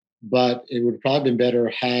threat, but it would have probably been better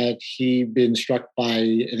had he been struck by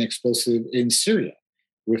an explosive in Syria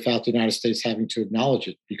without the United States having to acknowledge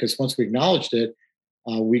it. Because once we acknowledged it,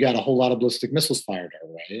 we got a whole lot of ballistic missiles fired our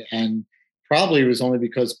way. And probably it was only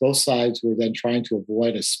because both sides were then trying to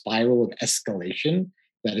avoid a spiral of escalation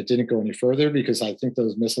that it didn't go any further, because I think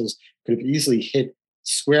those missiles could have easily hit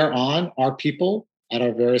square on our people at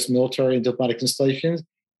our various military and diplomatic installations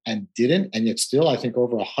and didn't. And yet still, I think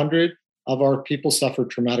over 100 of our people suffered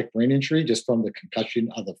traumatic brain injury just from the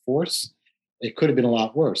concussion of the force. It could have been a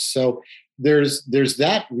lot worse. So there's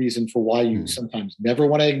that reason for why you sometimes never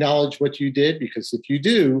want to acknowledge what you did, because if you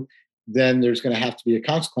do, then there's going to have to be a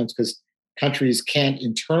consequence, because countries can't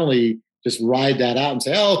internally just ride that out and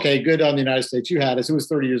say, oh, okay, good on the United States. You had us. It was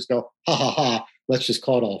 30 years ago. Ha, ha, ha. Let's just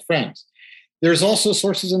call it all friends. There's also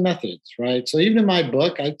sources and methods, right? So even in my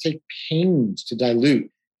book, I take pains to dilute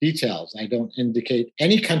details. I don't indicate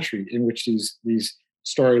any country in which these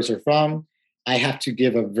stories are from. I have to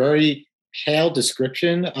give a very pale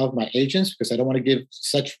description of my agents, because I don't want to give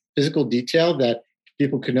such physical detail that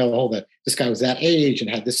people could know, oh, that this guy was that age and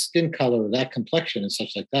had this skin color or that complexion and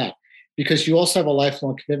such like that. Because you also have a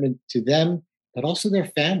lifelong commitment to them, but also their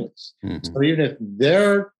families. Mm-hmm. So even if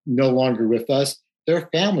they're no longer with us, their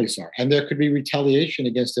families are. And there could be retaliation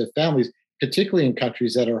against their families, particularly in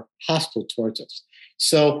countries that are hostile towards us.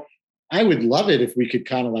 So I would love it if we could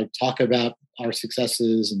kind of like talk about our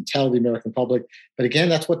successes and tell the American public. But again,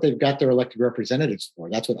 that's what they've got their elected representatives for.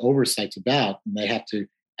 That's what oversight's about. And they have to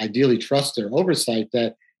ideally trust their oversight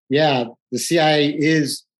that, yeah, the CIA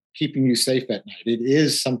is keeping you safe at night. It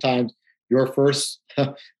is sometimes your first,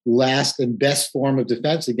 last, and best form of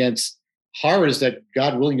defense against horrors that,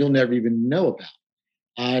 God willing, you'll never even know about.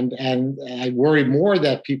 And I worry more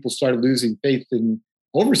that people start losing faith in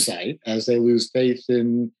oversight as they lose faith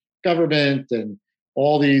in government and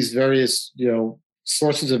all these various,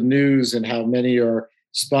 sources of news, and how many are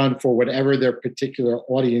spun for whatever their particular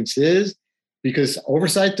audience is, because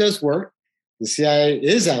oversight does work. The CIA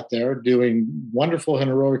is out there doing wonderful and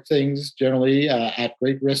heroic things, generally at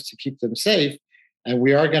great risk to keep them safe. And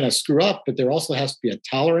we are going to screw up, but there also has to be a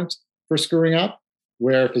tolerance for screwing up,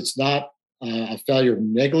 where if it's not a failure of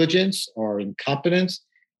negligence or incompetence,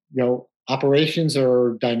 operations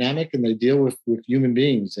are dynamic and they deal with human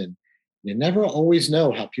beings. And you never always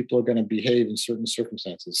know how people are going to behave in certain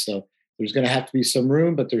circumstances. So there's going to have to be some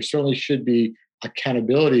room, but there certainly should be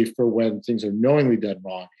accountability for when things are knowingly done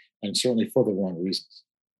wrong, and certainly for the wrong reasons.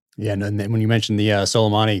 Yeah, and then when you mentioned the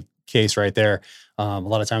Soleimani case right there, a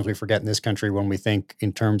lot of times we forget in this country when we think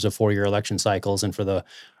in terms of 4-year election cycles, and for the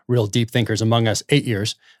real deep thinkers among us, 8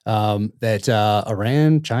 years, that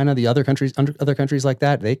Iran, China, the other countries like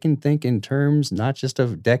that, they can think in terms not just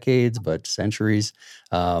of decades, but centuries.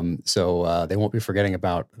 So they won't be forgetting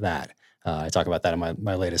about that. I talk about that in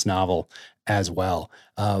my latest novel as well.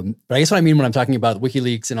 But I guess what I mean when I'm talking about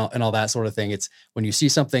WikiLeaks and all that sort of thing, it's when you see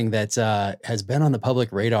something that has been on the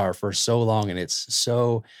public radar for so long and it's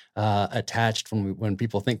so attached from when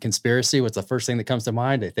people think conspiracy, what's the first thing that comes to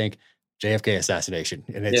mind? They think JFK assassination.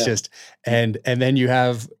 And it's just, and then you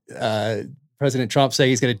have President Trump say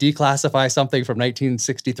he's going to declassify something from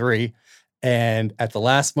 1963. And at the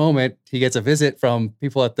last moment, he gets a visit from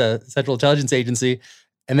people at the Central Intelligence Agency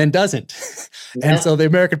and then doesn't. And so the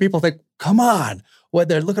American people think, come on,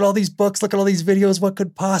 look at all these books, look at all these videos, what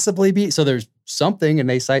could possibly be? So there's something, and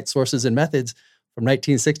they cite sources and methods from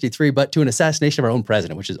 1963, but to an assassination of our own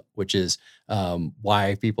president, which is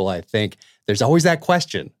why people, I think, there's always that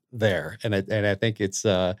question there. And I think it's,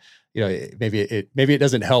 maybe it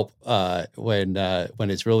doesn't help when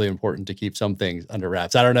it's really important to keep some things under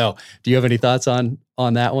wraps. I don't know. Do you have any thoughts on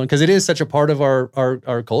that one? Because it is such a part of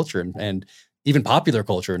our culture and even popular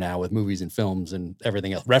culture now with movies and films and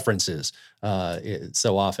everything else, references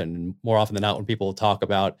so often, more often than not, when people talk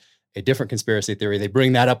about a different conspiracy theory, they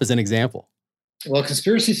bring that up as an example. Well,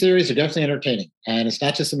 conspiracy theories are definitely entertaining, and it's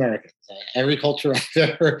not just Americans. Every culture I've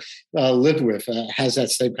ever lived with has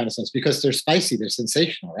that same kind of sense because they're spicy, they're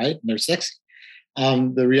sensational, right? And they're sexy.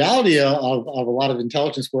 The reality of a lot of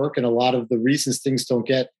intelligence work and a lot of the reasons things don't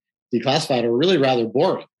get declassified are really rather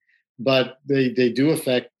boring. But they do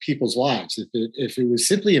affect people's lives. If it was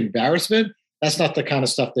simply embarrassment, that's not the kind of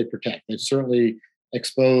stuff they protect. They certainly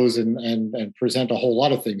expose and present a whole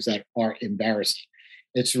lot of things that are embarrassing.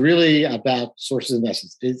 It's really about sources and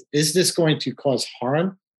methods. Is this going to cause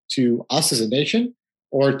harm to us as a nation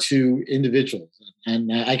or to individuals?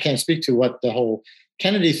 And I can't speak to what the whole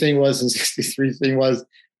Kennedy thing was and 63 thing was,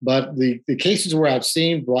 but the cases where I've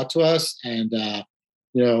seen brought to us and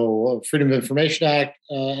Freedom of Information Act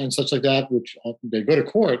and such like that, which they go to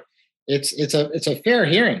court. It's a fair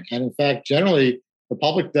hearing, and in fact, generally the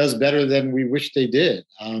public does better than we wish they did.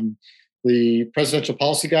 The Presidential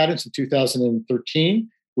Policy Guidance of 2013,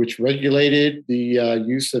 which regulated the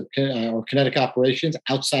use of or kinetic operations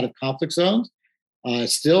outside of conflict zones,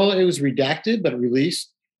 still it was redacted but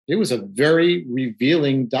released. It was a very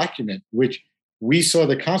revealing document, which we saw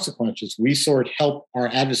the consequences. We saw it help our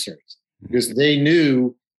adversaries, because they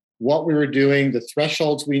knew what we were doing, the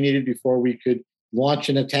thresholds we needed before we could launch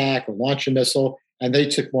an attack or launch a missile, and they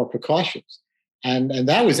took more precautions. And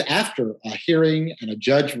that was after a hearing and a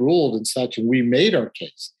judge ruled and such, and we made our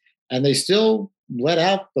case. And they still let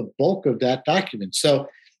out the bulk of that document. So,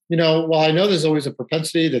 while I know there's always a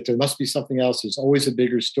propensity that there must be something else, there's always a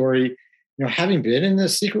bigger story. Having been in the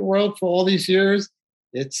secret world for all these years,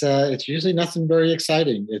 it's usually nothing very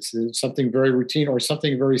exciting. It's something very routine or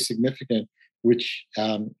something very significant, which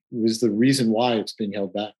was the reason why it's being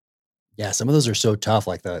held back. Yeah, some of those are so tough,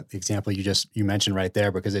 like the example you mentioned right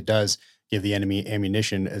there, because it does give the enemy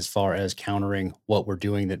ammunition as far as countering what we're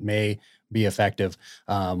doing that may be effective.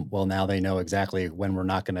 Well, now they know exactly when we're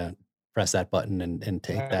not going to press that button and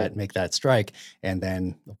take that, make that strike. And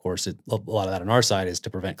then, of course, a lot of that on our side is to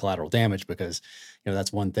prevent collateral damage, because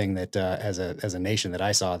that's one thing that as a nation that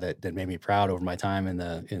I saw that made me proud over my time in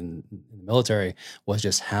the military was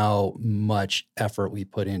just how much effort we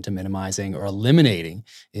put into minimizing or eliminating,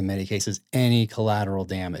 in many cases, any collateral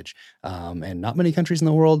damage. And not many countries in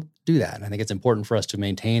the world do that. And I think it's important for us to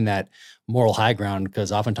maintain that moral high ground,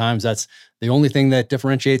 because oftentimes that's the only thing that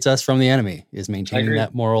differentiates us from the enemy is maintaining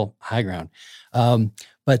that moral high ground.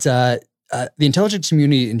 But the intelligence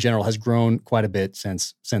community in general has grown quite a bit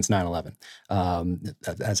since 9/11,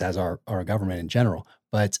 as has our government in general.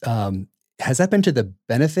 But has that been to the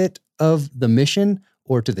benefit of the mission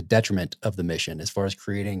or to the detriment of the mission, as far as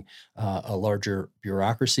creating a larger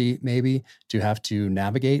bureaucracy, maybe, to have to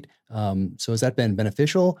navigate? So has that been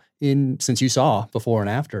beneficial since you saw before and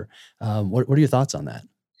after? What are your thoughts on that?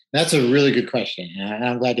 That's a really good question. And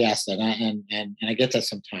I'm glad you asked that. And I get that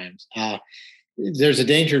sometimes. There's a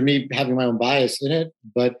danger of me having my own bias in it,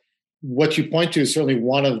 but what you point to is certainly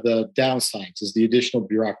one of the downsides, is the additional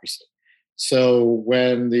bureaucracy. So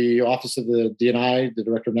when the Office of the DNI, the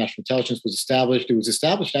Director of National Intelligence, was established, it was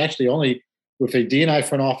established actually only with a DNI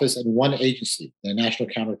front office and one agency, the National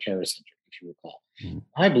Counterterrorist Center, if you recall. Mm-hmm.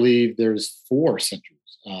 I believe there's 4 centers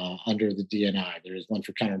under the DNI. There's one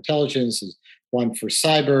for counterintelligence, there's one for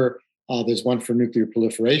cyber, There's one for nuclear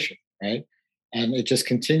proliferation, right? And it just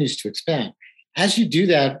continues to expand. As you do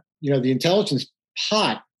that, the intelligence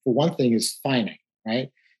pot, for one thing, is finite, right?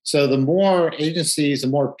 So the more agencies, the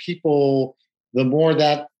more people, the more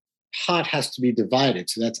that pot has to be divided.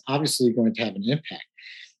 So that's obviously going to have an impact.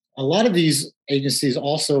 A lot of these agencies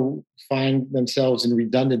also find themselves in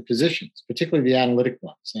redundant positions, particularly the analytic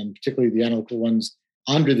ones, and particularly the analytical ones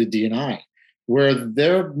under the DNI, where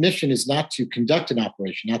their mission is not to conduct an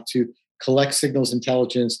operation, not to collect signals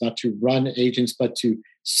intelligence, not to run agents, but to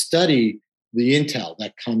study the intel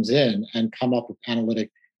that comes in and come up with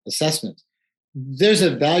analytic assessments. There's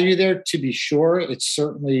a value there, to be sure. It's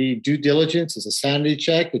certainly due diligence, it's a sanity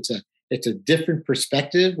check, it's a different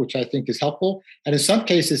perspective, which I think is helpful. And in some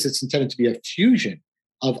cases, it's intended to be a fusion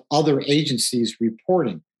of other agencies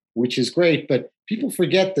reporting, which is great. But people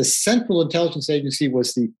forget the Central Intelligence Agency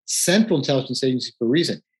was the Central Intelligence Agency for a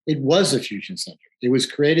reason. It was a fusion center. It was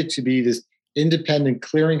created to be this independent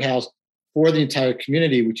clearinghouse for the entire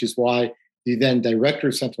community, which is why the then Director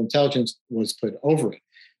of Central Intelligence was put over it.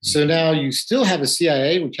 So now you still have a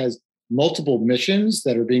CIA, which has multiple missions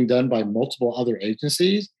that are being done by multiple other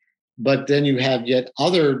agencies. But then you have yet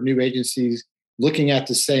other new agencies looking at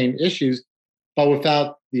the same issues, but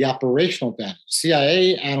without the operational advantage.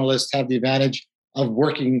 CIA analysts have the advantage of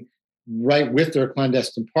working right with their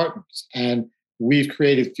clandestine partners. And we've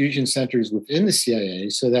created fusion centers within the CIA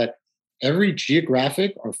so that every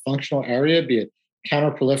geographic or functional area, be it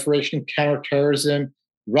counterproliferation, counterterrorism,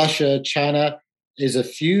 Russia, China, is a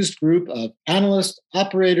fused group of analysts,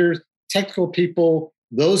 operators, technical people,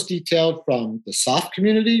 those detailed from the soft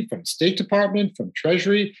community, from State Department, from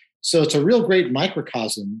Treasury. So it's a real great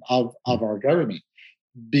microcosm of our government.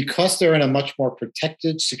 Because they're in a much more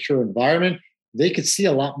protected, secure environment, they could see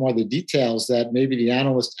a lot more of the details that maybe the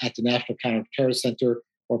analysts at the National Counterterrorist Center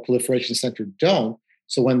or Proliferation Center don't.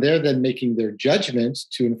 So when they're then making their judgments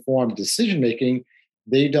to inform decision-making,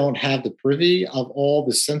 they don't have the privy of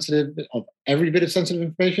every bit of sensitive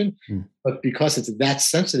information, but because it's that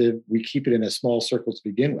sensitive, we keep it in a small circle to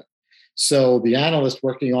begin with. So the analyst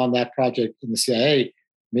working on that project in the CIA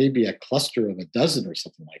may be a cluster of a dozen or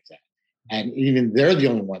something like that. And even they're the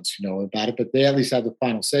only ones who know about it, but they at least have the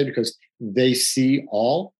final say because they see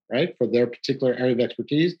all, right, for their particular area of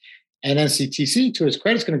expertise. And NCTC, to its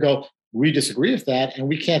credit, is going to go, we disagree with that. And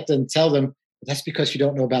we can't then tell them, that's because you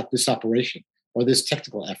don't know about this operation or this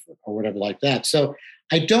technical effort or whatever like that. So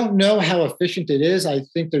I don't know how efficient it is. I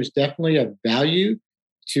think there's definitely a value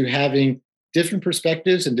to having different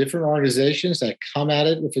perspectives and different organizations that come at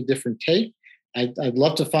it with a different take. I'd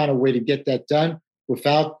love to find a way to get that done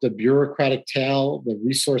without the bureaucratic tail, the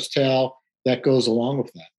resource tail that goes along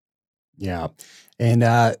with that. Yeah. And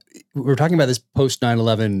we were talking about this post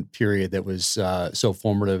 9/11 period that was so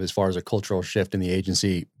formative as far as a cultural shift in the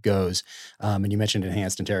agency goes. And you mentioned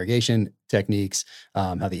enhanced interrogation techniques,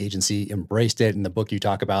 how the agency embraced it. In the book, you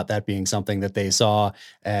talk about that being something that they saw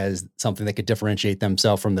as something that could differentiate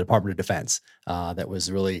themselves from the Department of Defense. That was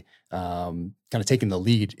really kind of taking the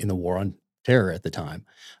lead in the war on terror at the time.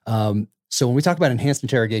 So when we talk about enhanced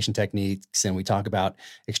interrogation techniques and we talk about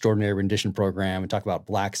extraordinary rendition program and talk about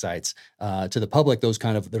black sites, to the public, those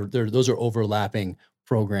are overlapping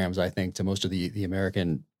programs, I think, to most of the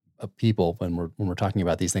American people when we're talking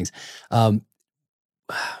about these things. I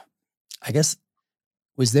guess,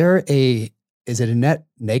 is it a net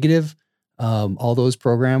negative, all those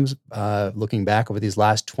programs, looking back over these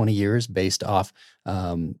last 20 years based off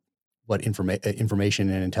what information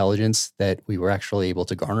and intelligence that we were actually able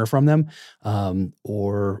to garner from them,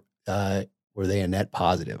 or were they a net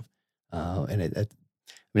positive? And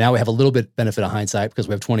now we have a little bit benefit of hindsight because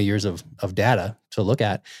we have 20 years of data to look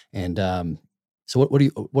at. And so, what do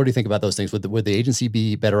you think about those things? Would the agency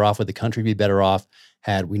be better off? Would the country be better off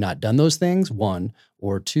had we not done those things? One,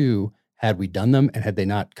 or two, had we done them and had they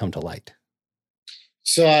not come to light?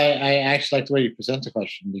 So I actually like the way you present the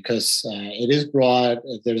question because it is broad.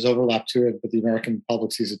 There's overlap to it, but the American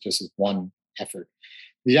public sees it just as one effort.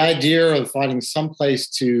 The idea of finding some place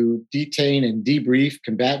to detain and debrief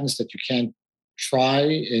combatants that you can't try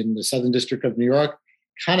in the Southern District of New York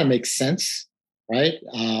kind of makes sense, right?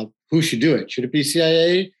 Who should do it? Should it be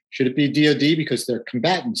CIA? Should it be DOD? Because they're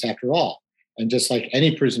combatants after all. And just like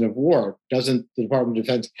any prisoner of war, doesn't the Department of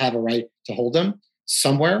Defense have a right to hold them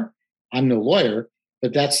somewhere? I'm no lawyer.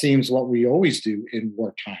 But that seems what we always do in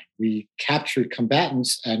wartime. We capture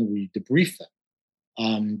combatants and we debrief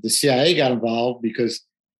them. The CIA got involved because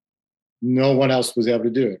no one else was able to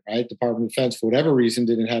do it, right? Department of Defense, for whatever reason,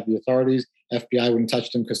 didn't have the authorities. FBI wouldn't touch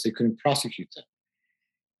them because they couldn't prosecute them.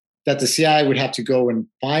 That the CIA would have to go and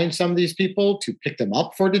find some of these people to pick them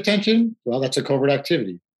up for detention, well, that's a covert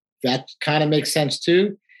activity. that kind of makes sense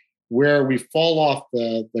too. Where we fall off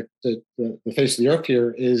the face of the earth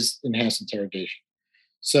here is enhanced interrogation.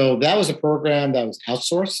 So that was a program that was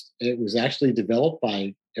outsourced. It was actually developed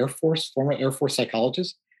by former Air Force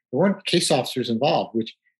psychologists. There weren't case officers involved,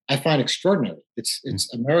 which I find extraordinary.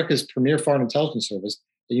 It's America's premier foreign intelligence service,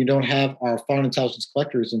 and you don't have our foreign intelligence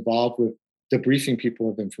collectors involved with debriefing people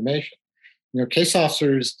of information. Case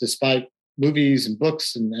officers, despite movies and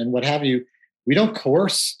books and what have you, we don't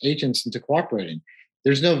coerce agents into cooperating.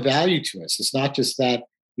 There's no value to us. It's not just that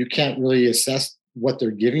you can't really assess what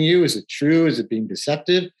they're giving you. Is it true? Is it being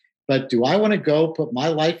deceptive? But do I want to go put my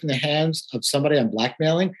life in the hands of somebody I'm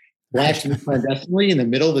blackmailing who I have to meet clandestinely in the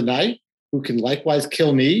middle of the night, who can likewise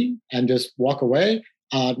kill me and just walk away?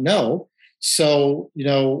 No. So,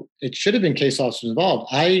 it should have been case officers involved.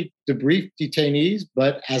 I debriefed detainees,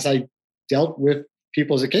 but as I dealt with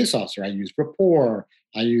people as a case officer, I used rapport,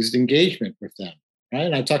 I used engagement with them, right?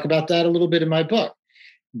 And I talk about that a little bit in my book.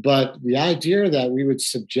 But the idea that we would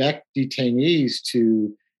subject detainees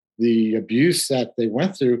to the abuse that they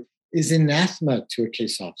went through is anathema to a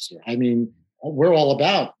case officer. I mean, we're all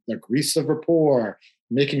about the grease of rapport,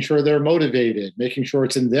 making sure they're motivated, making sure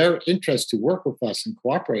it's in their interest to work with us and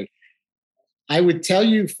cooperate. I would tell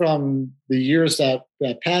you from the years that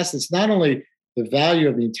passed, it's not only the value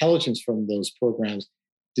of the intelligence from those programs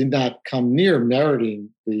did not come near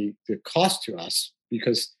meriting the cost to us,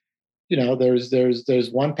 because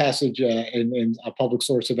there's one passage in a public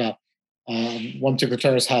source about one particular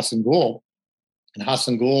terrorist, Hassan Ghul. And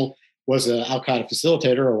Hassan Ghul was an Al Qaeda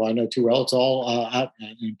facilitator, or I know too well. It's all out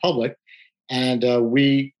in public. And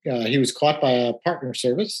he was caught by a partner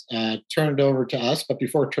service, turned over to us. But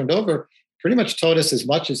before it turned over, pretty much told us as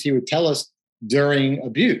much as he would tell us during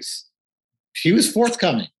abuse. He was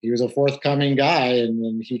forthcoming. He was a forthcoming guy,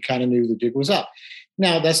 and he kind of knew the jig was up.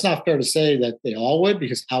 Now, that's not fair to say that they all would,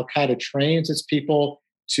 because Al Qaeda trains its people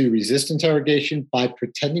to resist interrogation by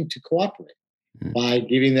pretending to cooperate, by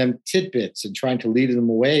giving them tidbits and trying to lead them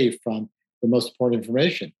away from the most important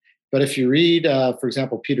information. But if you read, for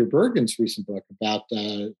example, Peter Bergen's recent book about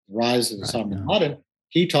the rise of Osama bin Laden,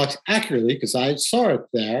 he talks accurately, because I saw it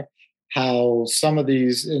there, how some of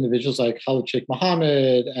these individuals like Khalid Sheikh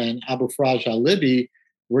Mohammed and Abu Faraj al-Libi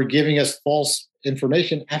were giving us false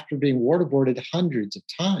information after being waterboarded hundreds of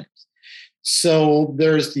times. So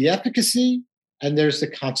there's the efficacy and there's the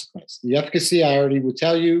consequence. The efficacy, I already would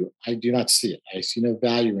tell you, I do not see it. I see no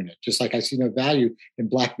value in it, just like I see no value in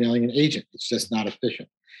blackmailing an agent. It's just not efficient.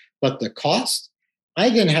 But the cost, I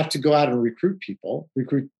then have to go out and recruit people,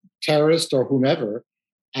 recruit terrorists or whomever,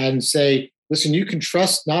 and say, listen, you can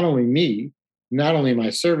trust not only me, not only my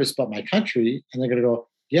service, but my country. And they're going to go,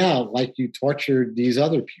 yeah, like you tortured these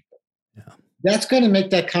other people. Yeah. That's going to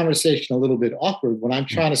make that conversation a little bit awkward when I'm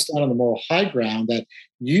trying to stand on the moral high ground that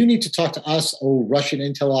you need to talk to us, oh, Russian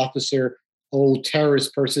intel officer, oh,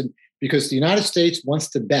 terrorist person, because the United States wants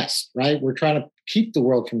the best, right? We're trying to keep the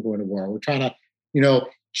world from going to war. We're trying to,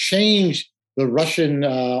 change the Russian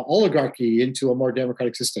oligarchy into a more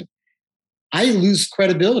democratic system. I lose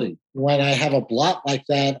credibility when I have a blot like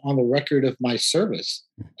that on the record of my service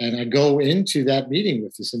and I go into that meeting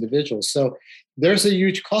with this individual. So there's a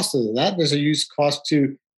huge cost to that. There's a huge cost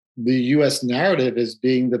to the U.S. narrative as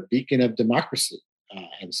being the beacon of democracy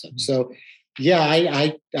and such. So, yeah,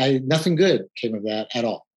 I nothing good came of that at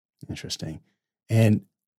all. Interesting. And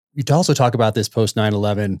you also talk about this post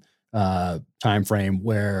 9/11 timeframe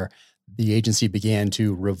where the agency began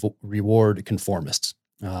to reward conformists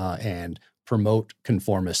and promote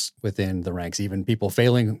conformists within the ranks, even people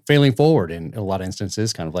failing forward in a lot of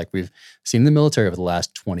instances, kind of like we've seen in the military over the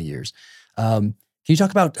last 20 years. Can you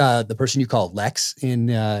talk about the person you call Lex in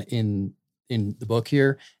the book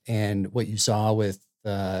here, and what you saw with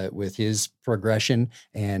his progression?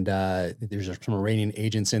 And there's some Iranian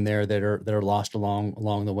agents in there that are lost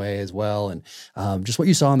along the way as well, and just what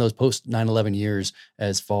you saw in those post 9/11 years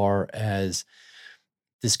as far as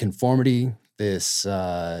this conformity, this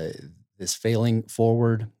failing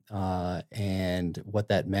forward, and what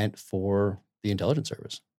that meant for the intelligence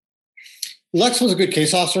service. Lex was a good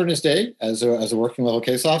case officer in his day as a working level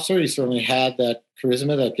case officer. He certainly had that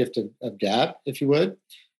charisma, that gift of gab, if you would.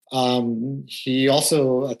 He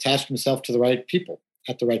also attached himself to the right people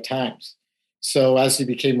at the right times. So as he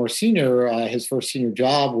became more senior, his first senior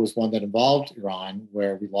job was one that involved Iran,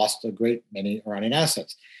 where we lost a great many Iranian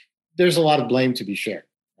assets. There's a lot of blame to be shared,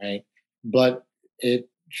 right? But it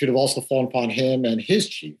should have also fallen upon him and his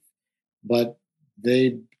chief. But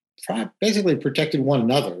they basically protected one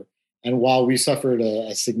another. And while we suffered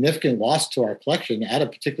a significant loss to our collection at a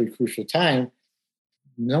particularly crucial time,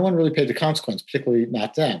 no one really paid the consequence, particularly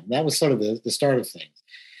not them. That was sort of the start of things.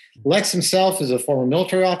 Lex himself is a former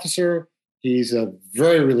military officer. He's a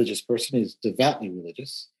very religious person. He's devoutly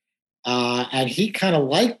religious. And he kind of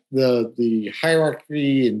liked the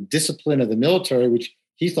hierarchy and discipline of the military, which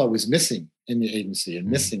he thought was missing in the agency and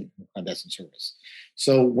missing in the clandestine service.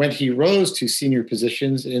 So when he rose to senior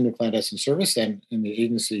positions in the clandestine service and in the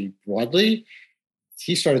agency broadly,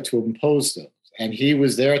 he started to impose those. And he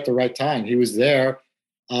was there at the right time. He was there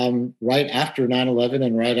right after 9/11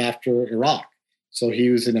 and right after Iraq. So he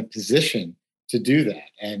was in a position to do that.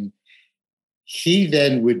 And he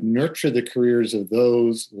then would nurture the careers of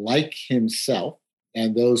those like himself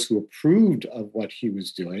and those who approved of what he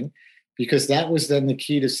was doing, because that was then the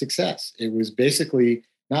key to success. It was basically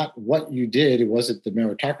not what you did, it wasn't the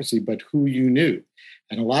meritocracy, but who you knew.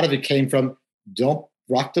 And a lot of it came from don't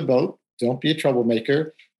rock the boat, don't be a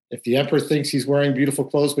troublemaker. If the emperor thinks he's wearing beautiful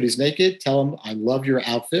clothes but he's naked, tell him, I love your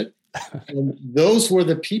outfit. And those were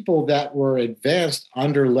the people that were advanced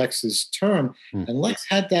under Lex's term. And Lex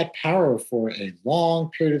had that power for a long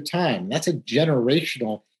period of time. That's a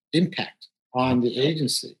generational impact on the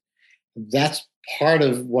agency. That's part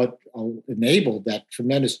of what enabled that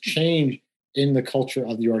tremendous change in the culture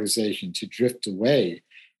of the organization to drift away.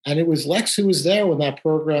 And it was Lex who was there when that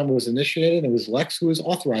program was initiated. It was Lex who was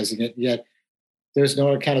authorizing it, yet there's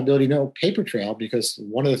no accountability, no paper trail, because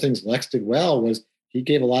one of the things Lex did well was he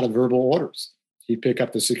gave a lot of verbal orders. He'd pick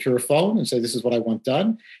up the secure phone and say, this is what I want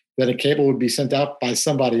done. Then a cable would be sent out by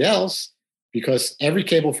somebody else, because every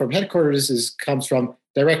cable from headquarters comes from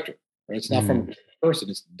director, right? It's not from a person,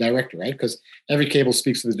 it's director, right? Because every cable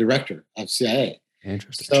speaks to the director of CIA.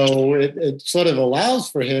 Interesting. So it sort of allows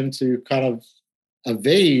for him to kind of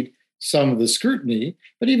evade some of the scrutiny.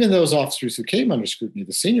 But even those officers who came under scrutiny,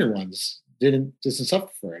 the senior ones, didn't suffer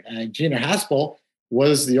for it. And Gina Haspel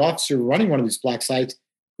was the officer running one of these black sites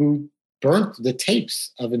who burnt the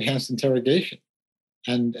tapes of enhanced interrogation.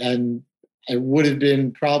 And it would have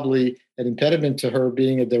been probably an impediment to her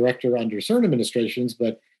being a director under certain administrations,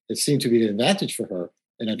 but it seemed to be an advantage for her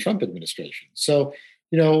in a Trump administration. So,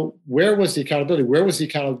 where was the accountability? Where was the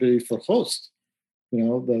accountability for Khost?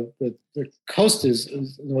 The Khost is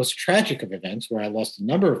the most tragic of events, where I lost a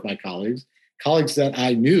number of my colleagues that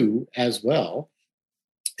I knew as well,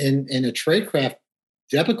 in a tradecraft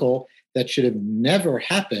debacle that should have never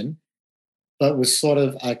happened, but was sort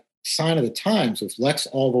of a sign of the times, with Lex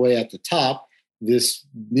all the way at the top, this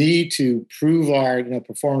need to prove our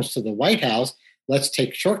performance to the White House. Let's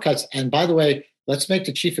take shortcuts. And by the way, let's make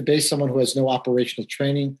the chief of base someone who has no operational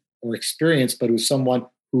training or experience, but who's someone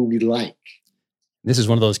who we like. This is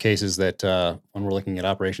one of those cases that when we're looking at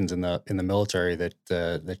operations in the military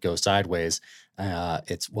that go sideways,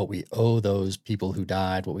 it's what we owe those people who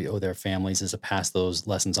died, what we owe their families, is to pass those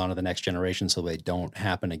lessons on to the next generation so they don't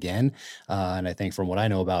happen again. And I think from what I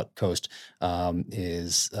know about Khost,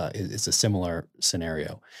 is a similar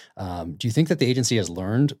scenario. Do you think that the agency has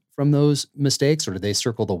learned from those mistakes, or did they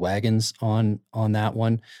circle the wagons on that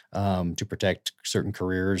one to protect certain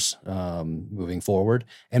careers moving forward?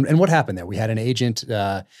 And what happened there? We had an agent.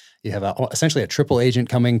 You have essentially a triple agent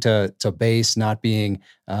coming to base, not being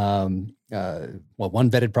one,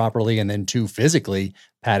 vetted properly, and then two, physically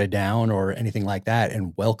patted down or anything like that,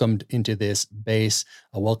 and welcomed into this base.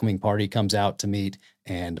 A welcoming party comes out to meet,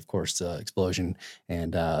 and of course, explosion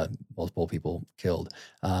and multiple people killed.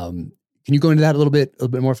 Can you go into that a little bit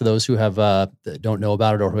more for those who have don't know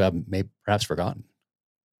about it, or who have perhaps forgotten?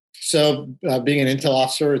 So being an intel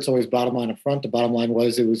officer, it's always bottom line up front. The bottom line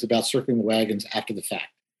was it was about circling the wagons after the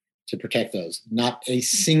fact to protect those. Not a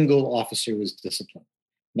single officer was disciplined.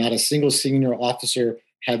 Not a single senior officer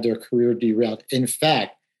had their career derailed. In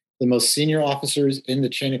fact, the most senior officers in the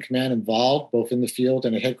chain of command involved, both in the field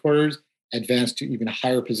and at headquarters, advanced to even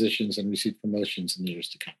higher positions and received promotions in the years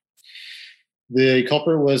to come. The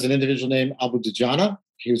culprit was an individual named Abu Dujana.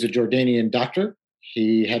 He was a Jordanian doctor.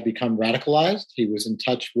 He had become radicalized. He was in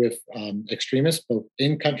touch with extremists, both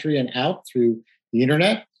in country and out through the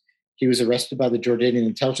internet. He was arrested by the Jordanian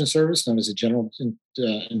Intelligence Service, known as the General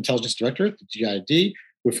Intelligence Directorate, the GID,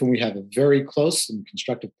 with whom we have a very close and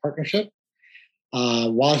constructive partnership.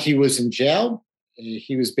 While he was in jail,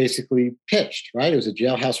 he was basically pitched, right? It was a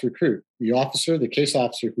jailhouse recruit. The case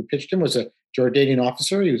officer who pitched him was a Jordanian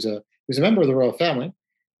officer. He was a member of the royal family,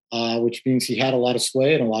 which means he had a lot of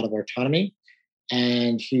sway and a lot of autonomy.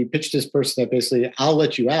 And he pitched this person that basically, I'll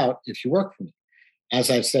let you out if you work for me.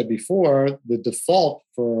 As I've said before, the default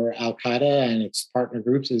for Al-Qaeda and its partner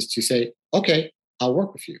groups is to say, okay, I'll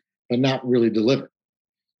work with you, but not really deliver.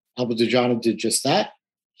 Abu Dujana did just that.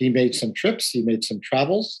 He made some trips. He made some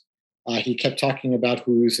travels. He kept talking about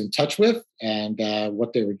who he was in touch with and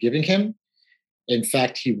what they were giving him. In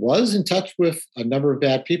fact, he was in touch with a number of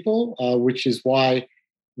bad people, which is why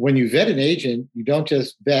when you vet an agent, you don't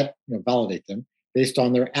just validate them based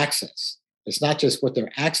on their access. It's not just what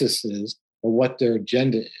their access is, but what their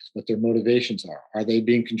agenda is, what their motivations are. Are they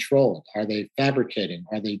being controlled? Are they fabricating?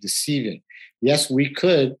 Are they deceiving? Yes, we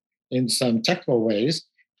could, in some technical ways,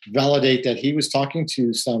 validate that he was talking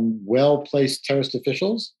to some well-placed terrorist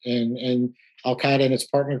officials in Al-Qaeda and its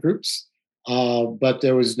partner groups, but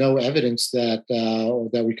there was no evidence that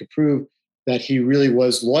we could prove that he really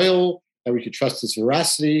was loyal, that we could trust his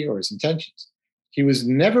veracity or his intentions. He was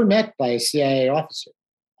never met by a CIA officer,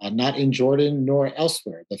 not in Jordan nor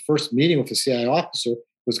elsewhere. The first meeting with a CIA officer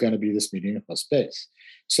was going to be this meeting at Post Base.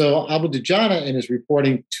 So Abu Dujana, in his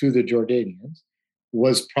reporting to the Jordanians,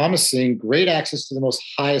 was promising great access to the most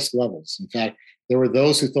highest levels. In fact, there were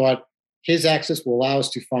those who thought his access will allow us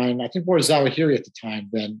to find, I think, more Zawahiri at the time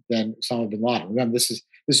than Osama bin Laden. Remember, this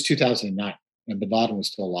is 2009, and bin Laden was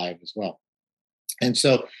still alive as well. And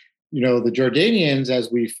so, the Jordanians, as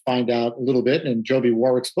we find out a little bit in Joby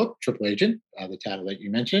Warwick's book, Triple Agent, the title that you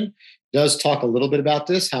mentioned, does talk a little bit about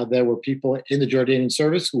this, how there were people in the Jordanian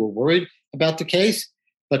service who were worried about the case.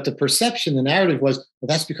 But the perception, the narrative was, well,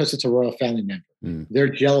 that's because it's a royal family member. They're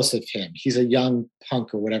jealous of him. He's a young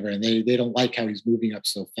punk or whatever, and they don't like how he's moving up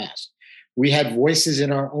so fast. We had voices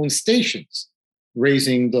in our own stations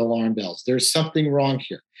raising the alarm bells. There's something wrong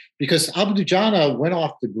here. Because Abu Dujana went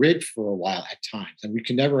off the grid for a while at times, and we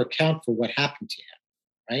can never account for what happened to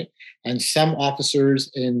him, right? And some officers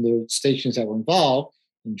in the stations that were involved,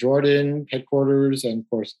 in Jordan, headquarters, and of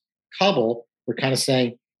course, Kabul, were kind of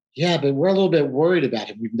saying, yeah, but we're a little bit worried about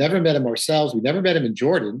him. We've never met him ourselves. We never met him in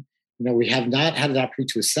Jordan. We have not had an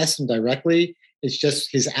opportunity to assess him directly. It's just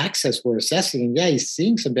his access we're assessing. And yeah, he's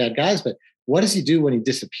seeing some bad guys, but what does he do when he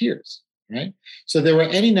disappears, right? So there were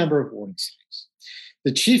any number of warning signs.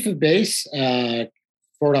 The chief of base,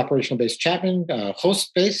 Forward Operational Base Chapman,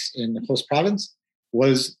 Host Base in Host Province,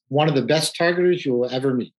 was one of the best targeters you will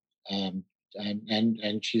ever meet. And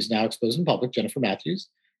she's now exposed in public, Jennifer Matthews.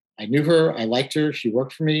 I knew her. I liked her. She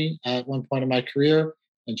worked for me at one point in my career,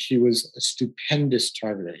 and she was a stupendous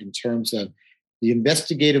targeter in terms of the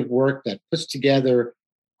investigative work that puts together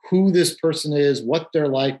who this person is, what they're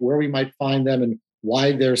like, where we might find them, and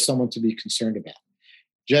why there's someone to be concerned about.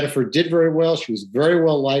 Jennifer did very well. She was very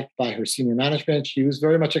well liked by her senior management. She was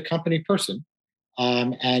very much a company person.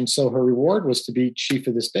 And so her reward was to be chief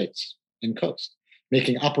of this base in Coast,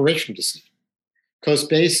 making operational decisions. Coast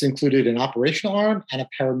Base included an operational arm and a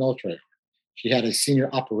paramilitary arm. She had a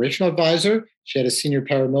senior operational advisor. She had a senior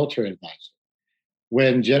paramilitary advisor.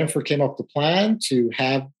 When Jennifer came up with the plan to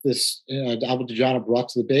have this Abu Dujana brought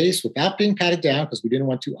to the base without being patted down, because we didn't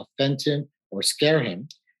want to offend him or scare him,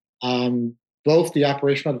 both the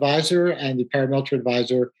operational advisor and the paramilitary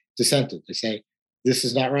advisor dissented. They say, this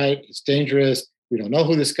is not right. It's dangerous. We don't know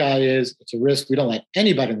who this guy is. It's a risk. We don't let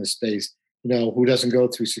anybody in this space, who doesn't go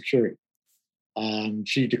through security.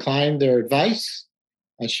 She declined their advice,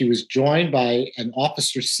 and she was joined by an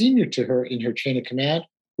officer senior to her in her chain of command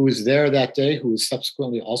who was there that day, who was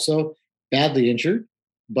subsequently also badly injured,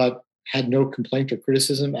 but had no complaint or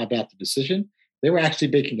criticism about the decision. They were actually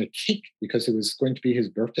baking a cake because it was going to be his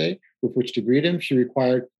birthday with which to greet him. She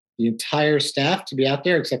required the entire staff to be out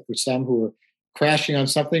there, except for some who were crashing on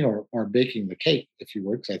something or baking the cake, if you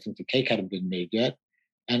would, because I think the cake hadn't been made yet.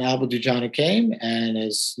 And Abu Dujana came, and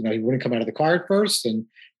as he wouldn't come out of the car at first, and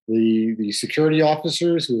the security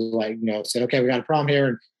officers who said, okay, we got a problem here,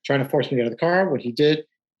 and trying to force me out of the car. What he did,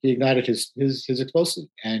 he ignited his explosive.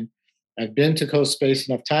 And I've been to Coast Base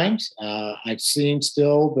enough times. I've seen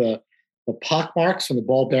still the pock marks from the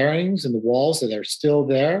ball bearings and the walls that are still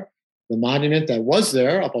there. The monument that was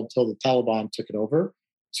there up until the Taliban took it over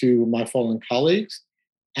to my fallen colleagues.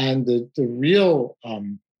 And the real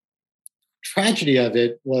tragedy of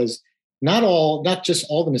it was not just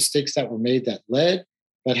all the mistakes that were made that led,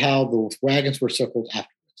 but how the wagons were circled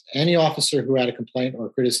afterwards. Any officer who had a complaint or a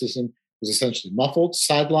criticism was essentially muffled,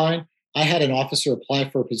 sidelined. I had an officer apply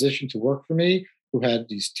for a position to work for me who had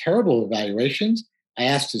these terrible evaluations. I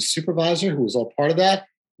asked his supervisor, who was all part of that,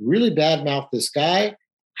 really badmouthed this guy.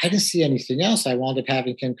 I didn't see anything else. I wound up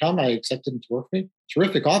having him come. I accepted him to work for me.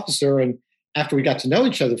 Terrific officer. And after we got to know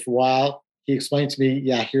each other for a while, he explained to me,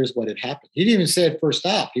 yeah, here's what had happened. He didn't even say it first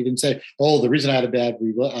off. He didn't say, oh, the reason I had a bad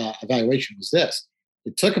evaluation was this.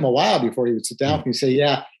 It took him a while before he would sit down and say,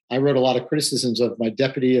 yeah, I wrote a lot of criticisms of my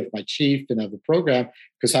deputy, of my chief, and of the program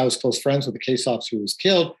because I was close friends with the case officer who was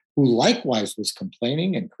killed, who likewise was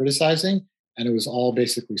complaining and criticizing, and it was all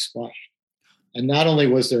basically squashed. And not only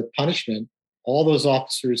was there punishment, all those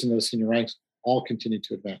officers in those senior ranks all continued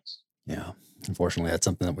to advance. Yeah. Unfortunately, that's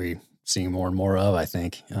something that we seeing more and more of, I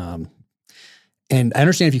think. And I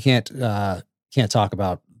understand if you can't talk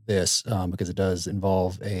about this because it does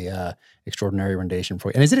involve a extraordinary rendition for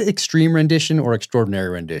you. And is it extreme rendition or extraordinary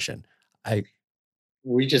rendition?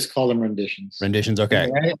 We just call them renditions. Renditions, okay.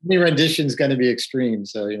 Any rendition is going to be extreme,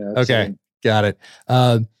 so Okay, got it.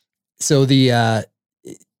 So this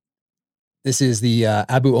is the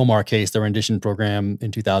Abu Omar case, the rendition program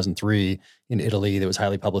in 2003 in Italy that was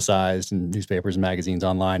highly publicized in newspapers and magazines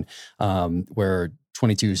online, where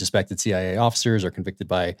 22 suspected CIA officers are convicted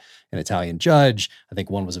by an Italian judge. I think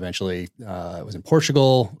one was eventually was in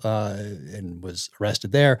Portugal and was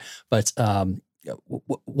arrested there. But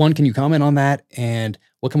one, can you comment on that? And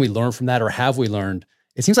what can we learn from that, or have we learned?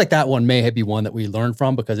 It seems like that one may be one that we learned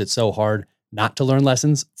from because it's so hard not to learn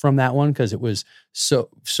lessons from that one because it was so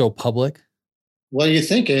public. Well, you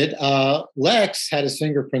think it. Lex had his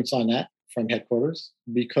fingerprints on that from headquarters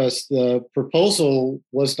because the proposal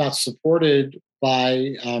was not supported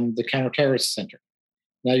by the Counterterrorist Center.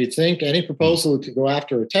 Now, you'd think any proposal to go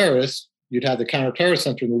after a terrorist, you'd have the Counterterrorist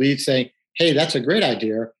Center in the lead saying, hey, that's a great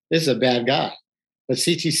idea. This is a bad guy. But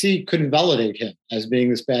CTC couldn't validate him as being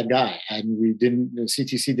this bad guy. And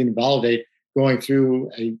CTC didn't validate going through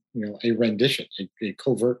a rendition, a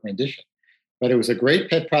covert rendition. But it was a great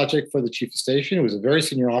pet project for the chief of station. It was a very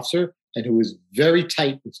senior officer and who was very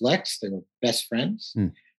tight with Lex. They were best friends.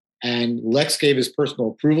 And Lex gave his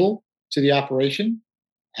personal approval to the operation.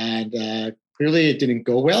 And clearly it didn't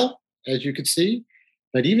go well, as you could see.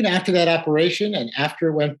 But even after that operation and after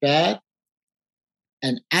it went bad,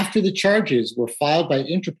 and after the charges were filed by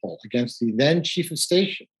Interpol against the then chief of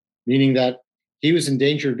station, meaning that he was in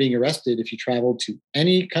danger of being arrested if he traveled to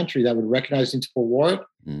any country that would recognize Interpol warrant,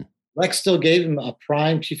 Lex still gave him a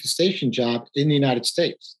prime chief of station job in the United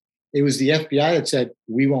States. It was the FBI that said,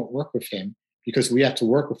 we won't work with him because we have to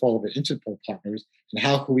work with all of our Interpol partners. And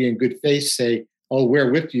how can we in good faith say, oh,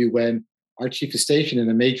 we're with you when our chief of station in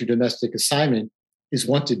a major domestic assignment is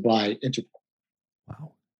wanted by Interpol?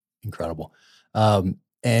 Wow. Incredible.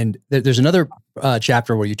 And there's another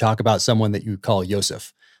chapter where you talk about someone that you call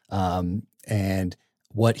Yosef and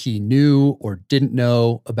what he knew or didn't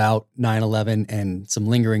know about 9/11 and some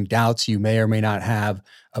lingering doubts you may or may not have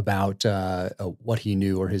about what he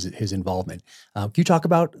knew or his involvement. Can you talk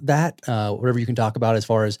about that? Whatever you can talk about as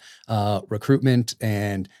far as recruitment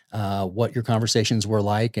and what your conversations were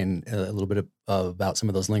like, and a little bit about some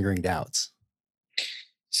of those lingering doubts.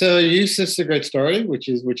 So Yusuf's a great story, which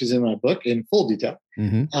is in my book in full detail.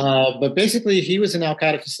 But basically, he was an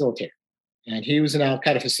Al-Qaeda facilitator. And he was an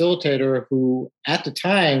Al-Qaeda facilitator who, at the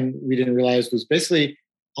time, we didn't realize was basically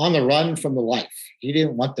on the run from the life. He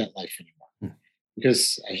didn't want that life anymore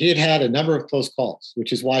because he had had a number of close calls,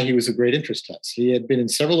 which is why he was of great interest to us. He had been in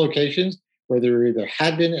several locations where there either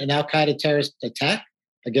had been an Al-Qaeda terrorist attack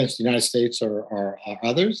against the United States or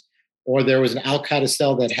others, or there was an Al-Qaeda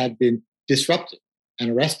cell that had been disrupted and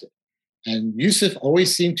arrested. And Yusuf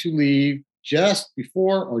always seemed to leave just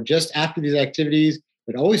before or just after these activities,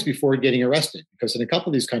 but always before getting arrested, because in a couple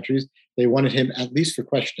of these countries, they wanted him at least for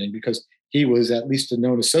questioning because he was at least a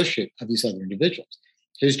known associate of these other individuals.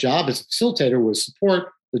 His job as a facilitator was support,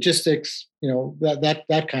 logistics,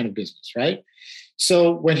 that kind of business, right?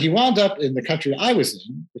 So when he wound up in the country I was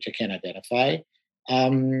in, which I can't identify,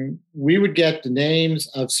 we would get the names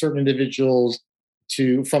of certain individuals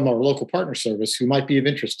from our local partner service who might be of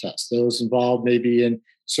interest to us. Those involved maybe in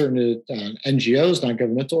certain NGOs,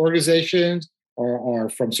 non-governmental organizations, or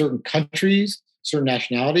from certain countries, certain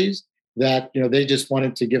nationalities that, they just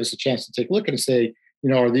wanted to give us a chance to take a look and say,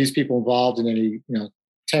 are these people involved in any,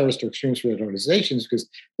 terrorist or extremist related organizations? Because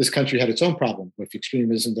this country had its own problem with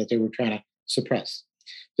extremism that they were trying to suppress.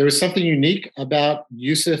 There was something unique about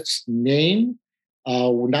Yusuf's name,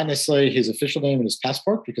 not necessarily his official name in his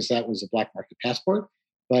passport, because that was a black market passport,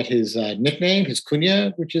 but his nickname, his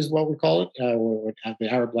kunya, which is what we call it, or the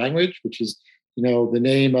Arab language, which is, the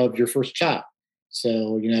name of your first child.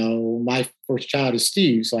 So, my first child is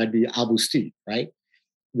Steve, so I'd be Abu Steve, right?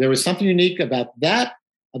 There was something unique about that,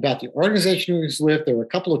 about the organization he was with. There were a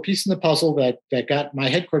couple of pieces in the puzzle that got my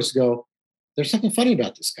headquarters to go, there's something funny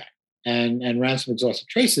about this guy, and ran some exhaustive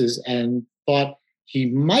traces and thought he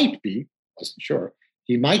might be, wasn't sure,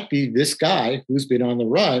 he might be this guy who's been on the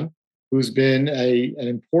run, who's been an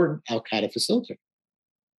important Al-Qaeda facilitator.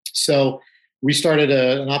 So we started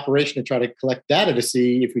an operation to try to collect data to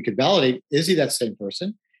see if we could validate, is he that same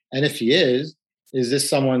person? And if he is this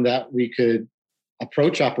someone that we could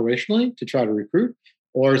approach operationally to try to recruit?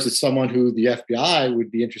 Or is it someone who the FBI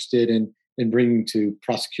would be interested in bringing to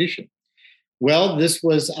prosecution? Well, this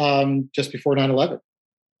was just before 9/11.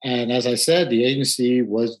 And as I said, the agency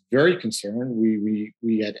was very concerned.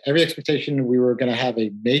 We had every expectation we were going to have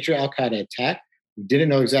a major Al Qaeda attack. We didn't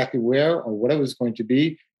know exactly where or what it was going to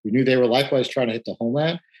be. We knew they were likewise trying to hit the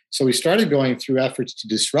homeland. So we started going through efforts to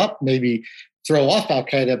disrupt, maybe throw off Al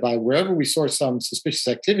Qaeda by wherever we saw some suspicious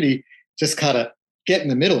activity, just kind of get in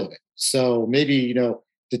the middle of it. So maybe,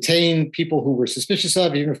 detain people who we're suspicious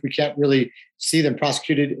of, even if we can't really see them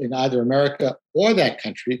prosecuted in either America or that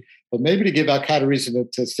country, but maybe to give Al Qaeda reason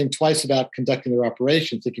to think twice about conducting their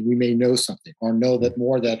operation, thinking we may know something or know that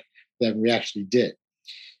more than we actually did.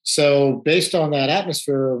 So based on that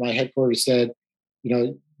atmosphere, my headquarters said,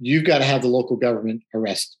 you've got to have the local government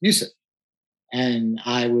arrest Yusuf. And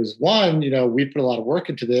I was we put a lot of work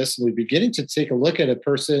into this, and we're beginning to take a look at a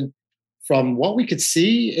person from what we could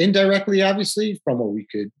see indirectly, obviously, from what we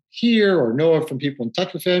could hear or know from people in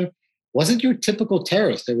touch with him. Wasn't your typical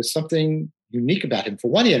terrorist. There was something unique about him. For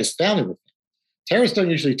one, he had his family with him. Terrorists don't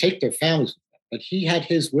usually take their families with them, but he had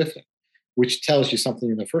his with him, which tells you something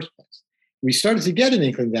in the first place. We started to get an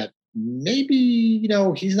inkling that maybe,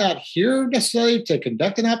 he's not here necessarily to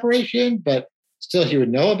conduct an operation, but still he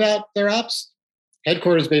would know about their ops.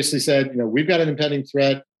 Headquarters basically said, we've got an impending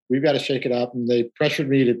threat. We've got to shake it up. And they pressured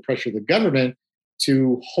me to pressure the government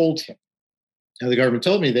to hold him. Now, the government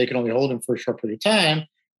told me they could only hold him for a short period of time,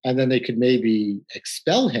 and then they could maybe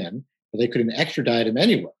expel him, but they couldn't extradite him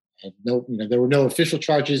anywhere. And there were no official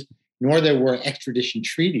charges, nor there were extradition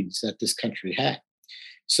treaties that this country had.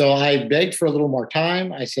 So I begged for a little more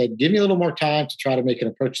time. I said, give me a little more time to try to make an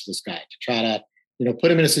approach to this guy, to try to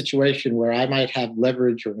put him in a situation where I might have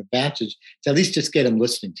leverage or an advantage to at least just get him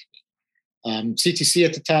listening to me. CTC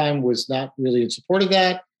at the time was not really in support of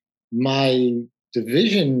that. My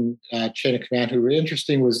division chain of command, who were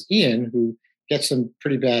interesting, was Ian, who gets some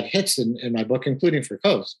pretty bad hits in my book, including for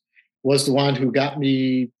Coast, was the one who got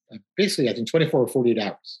me basically, I think, 24 or 48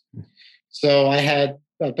 hours. So I had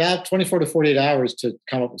about 24 to 48 hours to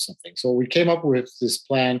come up with something. So we came up with this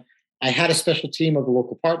plan. I had a special team of the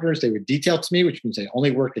local partners. They were detailed to me, which means they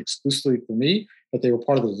only worked exclusively for me, but they were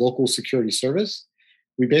part of the local security service.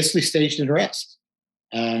 We basically staged an arrest.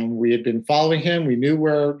 We had been following him. We knew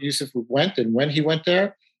where Yusuf went and when he went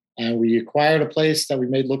there. And we acquired a place that we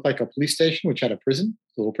made look like a police station, which had a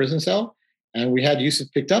little prison cell. And we had Yusuf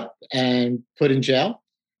picked up and put in jail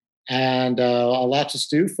and allowed to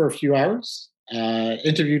stew for a few hours.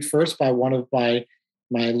 Interviewed first by one of my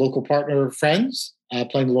local partner friends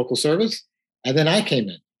playing the local service. And then I came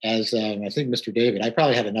in as, I think, Mr. David. I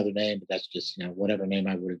probably had another name, but that's just, whatever name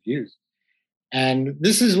I would have used. And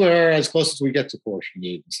this is where, as close as we get to coercion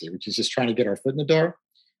the agency, which is just trying to get our foot in the door,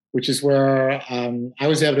 which is where I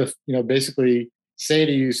was able to, basically say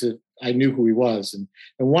to Yusuf, I knew who he was. And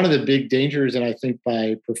one of the big dangers, and I think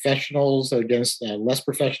by professionals against less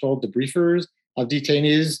professional debriefers of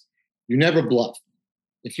detainees, you never bluff.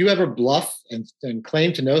 If you ever bluff and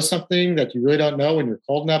claim to know something that you really don't know and you're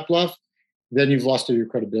called in that bluff, then you've lost all your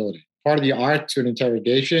credibility. Part of the art to an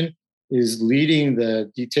interrogation is leading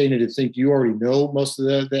the detainee to think you already know most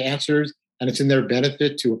of the answers, and it's in their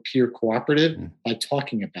benefit to appear cooperative by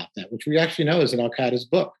talking about that, which we actually know is in Al-Qaeda's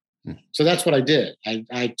book. So that's what I did.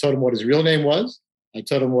 I told him what his real name was. I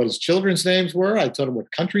told him what his children's names were. I told him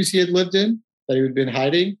what countries he had lived in, that he had been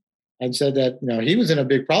hiding, and said that he was in a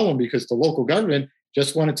big problem because the local government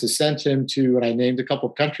just wanted to send him to, and I named a couple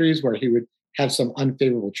of countries where he would have some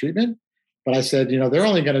unfavorable treatment. But I said, they're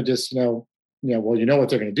only going to just, well, you know what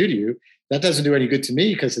they're going to do to you. That doesn't do any good to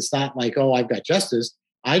me because it's not like, oh, I've got justice.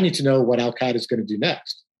 I need to know what Al-Qaeda is going to do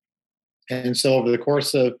next. And so over the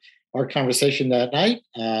course of our conversation that night,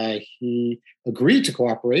 he agreed to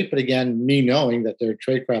cooperate. But again, me knowing that their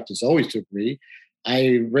tradecraft is always to agree,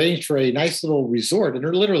 I arranged for a nice little resort, and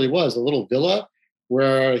it literally was a little villa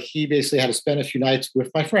where he basically had to spend a few nights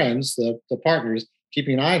with my friends, the partners,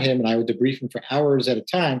 keeping an eye on him, and I would debrief him for hours at a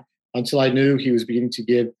time until I knew he was beginning to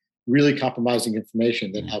give really compromising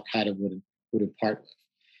information that Al-Qaeda would impart with.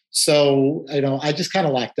 So, I just kind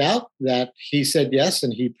of lacked out that he said yes,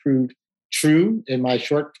 and he proved true in my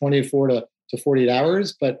short 24 to 48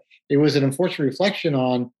 hours. But it was an unfortunate reflection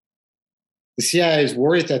on the CIA's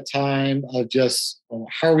worry at that time of just,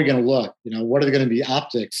 how are we going to look? What are going to be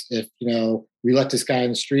optics if, we let this guy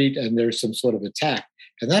in the street and there's some sort of attack?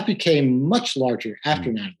 And that became much larger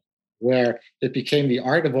after 9/11, where it became the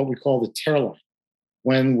art of what we call the terror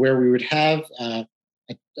line, where we would have a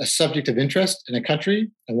subject of interest in a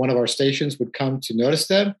country and one of our stations would come to notice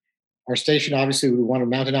them. Our station obviously would want to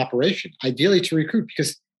mount an operation, ideally to recruit,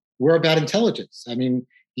 because we're about intelligence. I mean,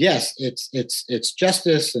 yes, it's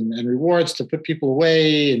justice and rewards to put people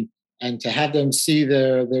away and to have them see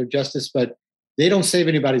their justice, but they don't save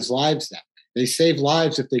anybody's lives that way. They save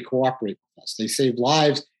lives if they cooperate with us. They save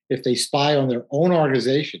lives if they spy on their own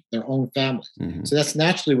organization, their own families. Mhm. So that's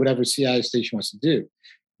naturally what every CIA station wants to do.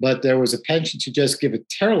 But there was a penchant to just give a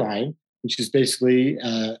tear line, which is basically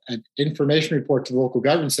an information report to the local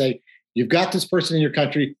government saying, you've got this person in your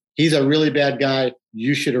country. He's a really bad guy.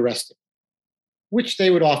 You should arrest him, which they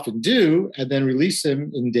would often do, and then release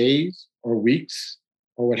him in days or weeks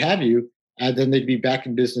or what have you. And then they'd be back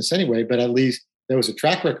in business anyway. But at least there was a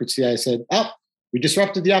track record. CIA said, oh, we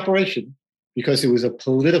disrupted the operation because it was a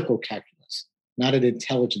political calculus, not an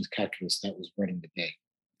intelligence calculus that was running the day.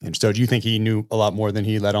 And so do you think he knew a lot more than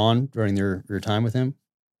he let on during your time with him?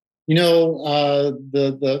 You know,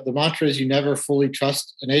 the mantra is you never fully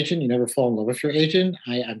trust an agent. You never fall in love with your agent.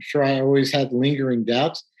 I'm sure I always had lingering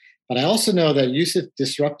doubts. But I also know that Yusuf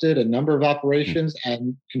disrupted a number of operations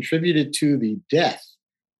and contributed to the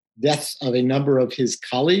deaths of a number of his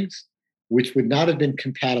colleagues, which would not have been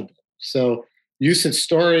compatible. So Yusuf's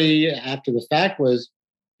story after the fact was,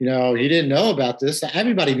 he didn't know about this.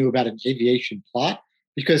 Everybody knew about an aviation plot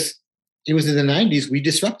because it was in the 90s, we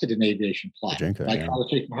disrupted an aviation plot by Khalid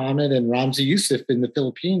Sheikh Mohammed and Ramzi Youssef in the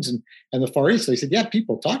Philippines and the Far East. So he said, yeah,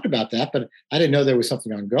 people talked about that, but I didn't know there was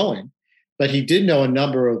something ongoing. But he did know a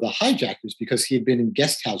number of the hijackers because he had been in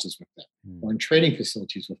guest houses with them or in training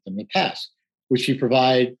facilities with them in the past, which he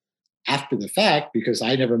provided after the fact because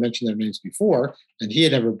I never mentioned their names before and he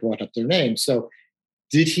had never brought up their names. So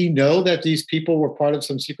did he know that these people were part of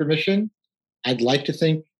some secret mission? I'd like to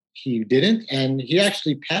think he didn't, and he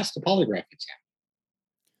actually passed the polygraph exam.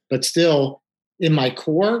 But still, in my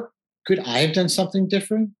core, could I have done something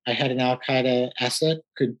different? I had an Al-Qaeda asset.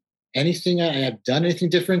 Could I have done anything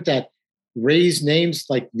different that raised names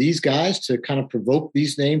like these guys to kind of provoke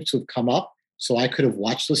these names to have come up so I could have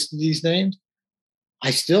watch listed these names?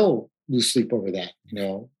 I still lose sleep over that,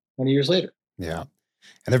 20 years later. Yeah. And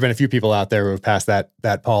there have been a feu people out there who have passed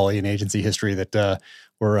that poly and agency history that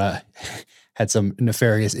were had some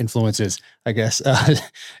nefarious influences, I guess,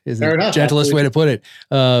 is the gentlest way to put it.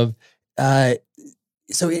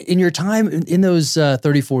 So in your time in those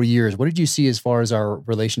 34 years, what did you see as far as our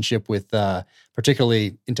relationship with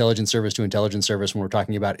particularly intelligence service to intelligence service when we're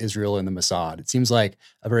talking about Israel and the Mossad? It seems like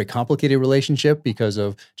a very complicated relationship because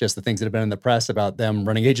of just the things that have been in the press about them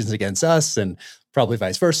running agents against us and probably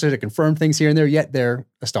vice versa to confirm things here and there, yet they're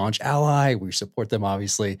a staunch ally. We support them,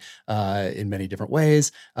 obviously, in many different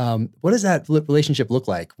ways. What does that relationship look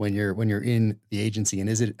like when you're in the agency? And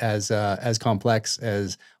is it as complex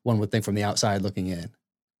as one would think from the outside looking in?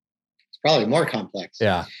 It's probably more complex.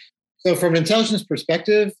 Yeah. So from an intelligence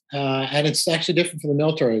perspective, and it's actually different from the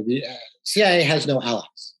military, the CIA has no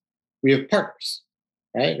allies. We have partners,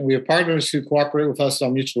 right? And we have partners who cooperate with us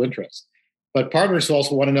on mutual interests, but partners who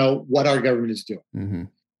also want to know what our government is doing. Mm-hmm.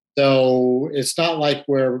 So it's not like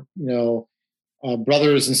we're,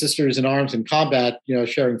 brothers and sisters in arms in combat,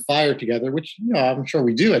 sharing fire together, which, I'm sure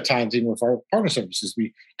we do at times, even with our partner services.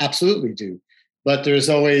 We absolutely do. But there's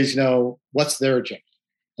always, what's their agenda?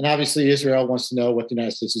 And obviously, Israel wants to know what the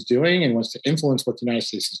United States is doing and wants to influence what the United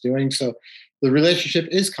States is doing. So the relationship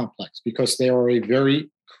is complex because they are a very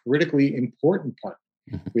critically important partner.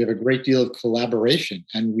 Mm-hmm. We have a great deal of collaboration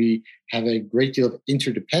and we have a great deal of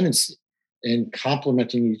interdependency in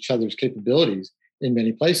complementing each other's capabilities in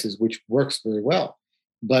many places, which works very well.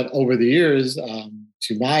 But over the years,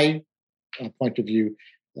 to my point of view,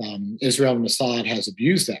 Israel and Mossad has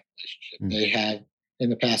abused that relationship. Mm-hmm. They have in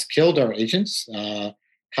the past killed our agents.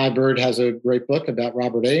 Kai Bird has a great book about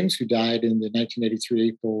Robert Ames, who died in the 1983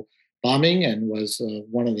 April bombing and was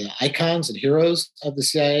one of the icons and heroes of the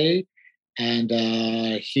CIA. And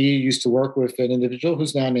he used to work with an individual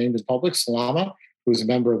who's now named in public, Salama, who was a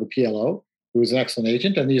member of the PLO, who was an excellent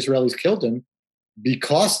agent. And the Israelis killed him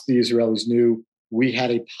because the Israelis knew we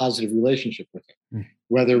had a positive relationship with him. Mm.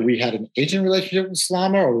 Whether we had an agent relationship with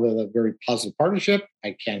Salama or with a very positive partnership,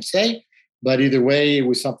 I can't say. But either way, it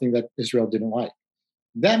was something that Israel didn't like.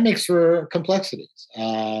 That makes for complexities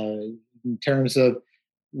in terms of,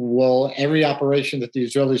 will every operation that the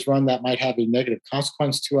Israelis run that might have a negative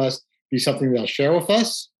consequence to us be something they'll share with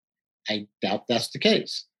us? I doubt that's the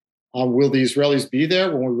case. Will the Israelis be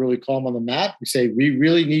there when we really call them on the mat? We say, we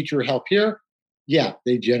really need your help here. Yeah,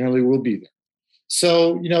 they generally will be there.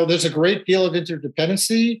 So, there's a great deal of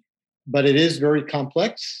interdependency, but it is very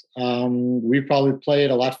complex. We probably play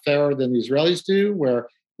it a lot fairer than the Israelis do, where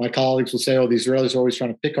my colleagues will say, the Israelis are always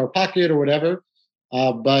trying to pick our pocket or whatever.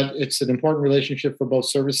 But it's an important relationship for both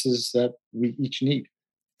services that we each need.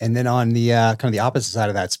 And then on the kind of the opposite side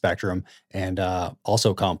of that spectrum, and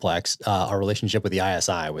also complex, our relationship with the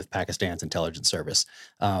ISI, with Pakistan's intelligence service.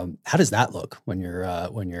 How does that look when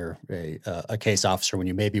you're a case officer, when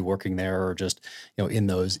you may be working there, or just in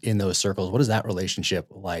those circles? What is that relationship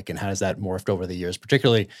like, and how has that morphed over the years,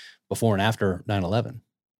 particularly before and after 9/11?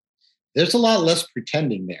 There's a lot less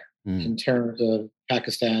pretending there in terms of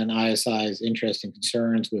Pakistan ISI's interest and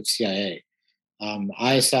concerns with CIA.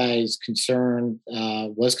 ISI's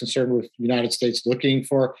was concerned with the United States looking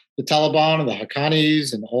for the Taliban and the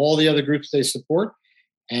Haqqanis and all the other groups they support.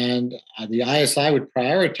 And the ISI would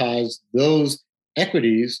prioritize those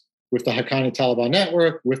equities with the Haqqani Taliban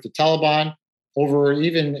network, with the Taliban, over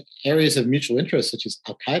even areas of mutual interest such as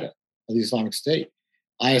Al Qaeda or the Islamic State.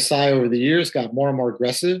 ISI over the years got more and more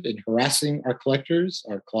aggressive in harassing our collectors,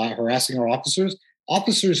 harassing our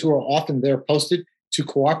officers who are often there posted to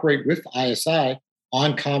cooperate with ISI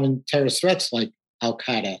on common terrorist threats like Al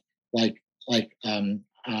Qaeda, like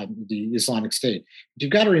the Islamic State. But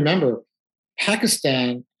you've got to remember,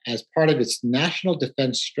 Pakistan, as part of its national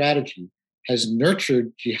defense strategy, has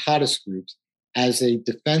nurtured jihadist groups as a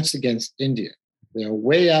defense against India. They are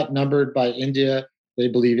way outnumbered by India. They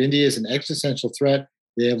believe India is an existential threat.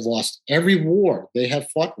 They have lost every war they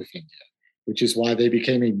have fought with India, which is why they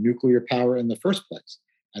became a nuclear power in the first place.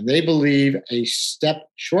 And they believe a step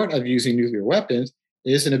short of using nuclear weapons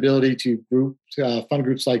is an ability to fund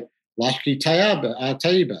groups like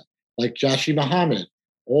Lashkar-e-Taiba, like Jaish-e-Mohammed,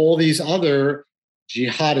 all these other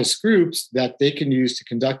jihadist groups that they can use to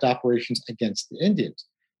conduct operations against the Indians.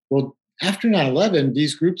 Well, after 9/11,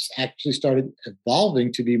 these groups actually started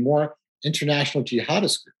evolving to be more international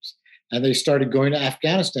jihadist groups. And they started going to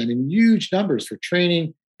Afghanistan in huge numbers for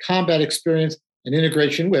training, combat experience, and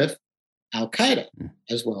integration with Al Qaeda,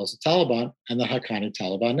 as well as the Taliban and the Haqqani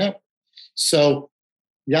Taliban network. So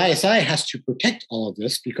the ISI has to protect all of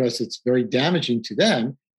this because it's very damaging to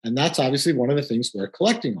them. And that's obviously one of the things we're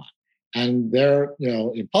collecting on. And they're,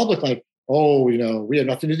 in public, like, oh, we have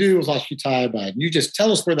nothing to do with Lashkar-e-Taiba. And you just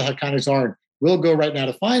tell us where the Haqqanis are, and we'll go right now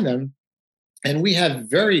to find them. And we have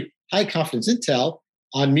very high confidence intel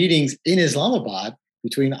on meetings in Islamabad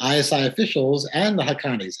between ISI officials and the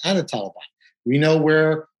Haqqanis and the Taliban. We know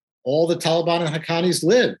where all the Taliban and Haqqanis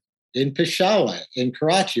live, in Peshawar, in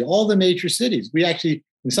Karachi, all the major cities. We actually,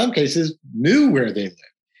 in some cases, knew where they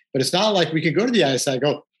live. But it's not like we could go to the ISI and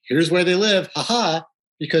go, here's where they live, haha,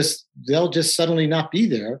 because they'll just suddenly not be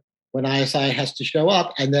there when ISI has to show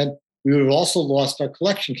up. And then we would have also lost our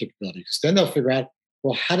collection capability, because then they'll figure out,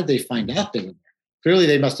 well, how did they find out they were there? Clearly,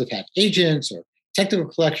 they must have had agents or technical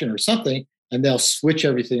collection or something, and they'll switch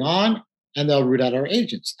everything on and they'll root out our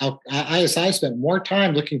agents. ISI spent more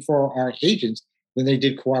time looking for our agents than they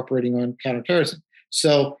did cooperating on counterterrorism.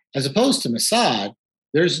 So as opposed to Mossad,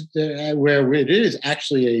 there's where it is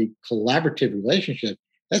actually a collaborative relationship.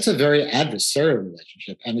 That's a very adversarial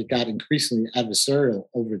relationship, and it got increasingly adversarial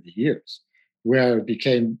over the years, where it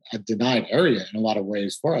became a denied area in a lot of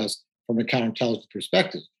ways for us from a counterintelligence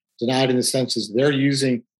perspective. Denied in the sense is they're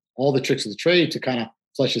using all the tricks of the trade to kind of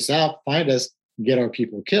flesh us out, find us, and get our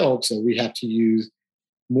people killed. So we have to use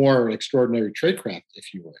more extraordinary tradecraft,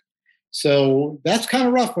 if you would. So that's kind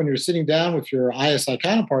of rough when you're sitting down with your ISI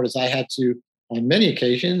counterpart, as I had to on many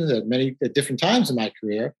occasions at different times in my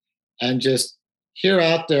career, and just hear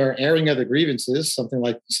out their airing of the grievances, something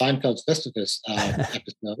like Seinfeld's Festivus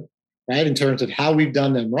episode, right? In terms of how we've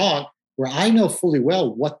done them wrong, where I know fully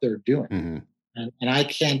well what they're doing. Mm-hmm. And I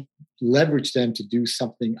can't leverage them to do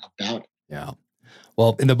something about it. Yeah.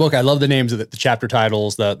 Well, in the book, I love the names of the chapter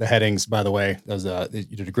titles, the headings, by the way. Those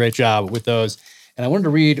you did a great job with those. And I wanted to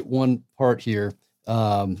read one part here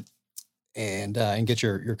and get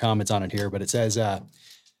your comments on it here. But it says,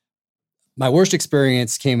 my worst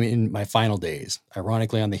experience came in my final days,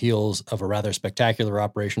 ironically on the heels of a rather spectacular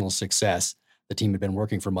operational success the team had been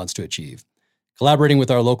working for months to achieve. Collaborating with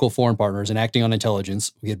our local foreign partners and acting on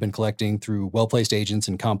intelligence we had been collecting through well-placed agents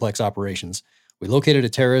and complex operations, we located a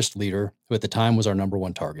terrorist leader who at the time was our number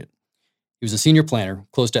one target. He was a senior planner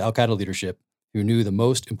close to al-Qaeda leadership who knew the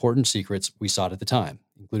most important secrets we sought at the time,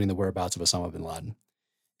 including the whereabouts of Osama bin Laden.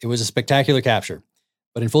 It was a spectacular capture,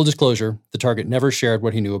 but in full disclosure, the target never shared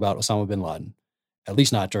what he knew about Osama bin Laden, at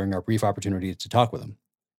least not during our brief opportunity to talk with him.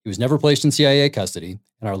 He was never placed in CIA custody,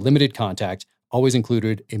 and our limited contact always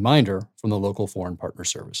included a minder from the local foreign partner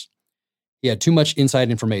service. He had too much inside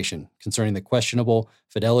information concerning the questionable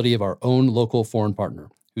fidelity of our own local foreign partner,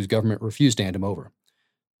 whose government refused to hand him over.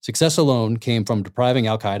 Success alone came from depriving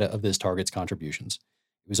al-Qaeda of this target's contributions.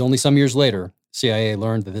 It was only some years later, CIA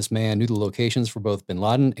learned that this man knew the locations for both bin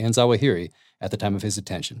Laden and Zawahiri at the time of his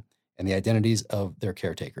detention, and the identities of their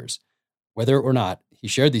caretakers. Whether or not he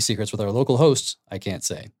shared these secrets with our local hosts, I can't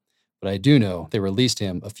say. But I do know they released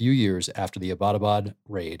him a few years after the Abbottabad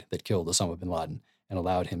raid that killed Osama bin Laden and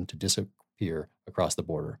allowed him to disappear across the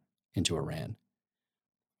border into Iran.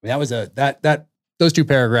 I mean, that was those two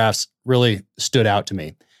paragraphs really stood out to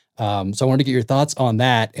me. So I wanted to get your thoughts on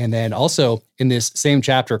that. And then also in this same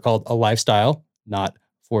chapter called A Lifestyle, Not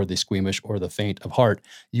for the Squeamish or the Faint of Heart,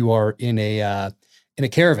 you are in a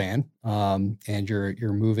caravan, and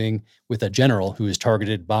you're moving with a general who is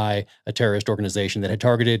targeted by a terrorist organization that had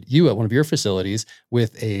targeted you at one of your facilities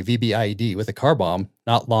with a VBIED, with a car bomb,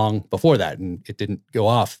 not long before that, and it didn't go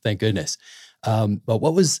off, thank goodness. But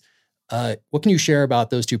what can you share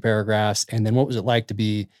about those two paragraphs, and then what was it like to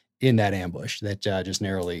be in that ambush that just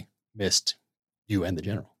narrowly missed you and the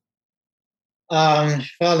general?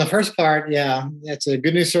 Well, the first part, yeah, it's a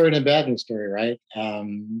good news story and a bad news story, right?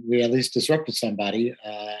 We at least disrupted somebody.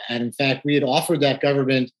 And in fact, we had offered that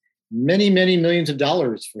government many, many millions of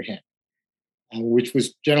dollars for him, which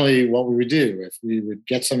was generally what we would do. If we would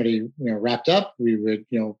get somebody, wrapped up, we would,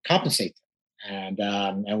 compensate them.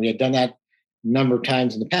 And we had done that a number of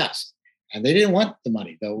times in the past. And they didn't want the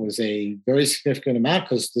money, though it was a very significant amount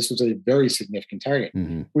because this was a very significant target,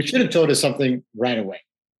 which should have told us something right away.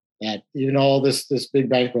 That even all this big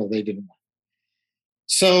bankroll they didn't want.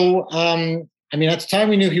 So, at the time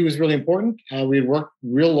we knew he was really important. We had worked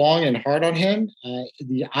real long and hard on him.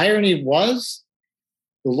 The irony was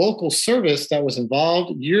the local service that was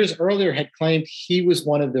involved years earlier had claimed he was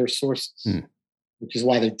one of their sources, which is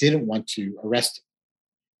why they didn't want to arrest him.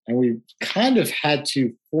 And we kind of had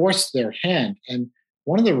to force their hand. And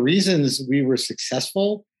one of the reasons we were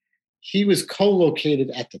successful, he was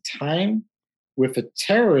co-located at the time with a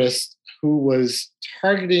terrorist who was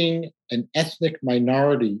targeting an ethnic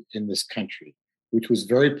minority in this country, which was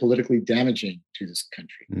very politically damaging to this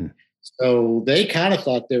country. So they kind of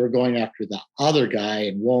thought they were going after the other guy,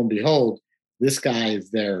 and lo and behold, this guy is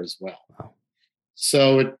there as well. Wow.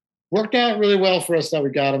 So it worked out really well for us that we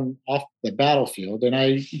got him off the battlefield, and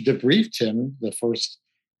I debriefed him the first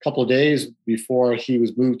couple of days before he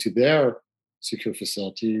was moved to their secure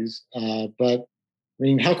facilities. But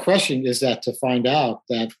how crushing is that to find out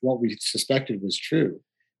that what we suspected was true,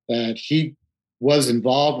 that he was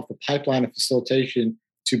involved with the pipeline of facilitation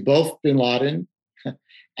to both bin Laden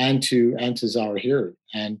and to Zawahiri.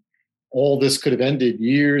 And all this could have ended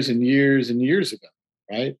years and years and years ago,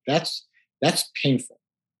 right? That's painful.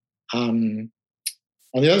 On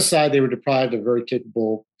the other side, they were deprived of a very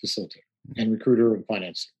capable facilitator and recruiter and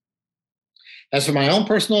financier. As for my own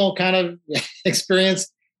personal kind of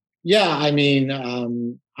experience, yeah,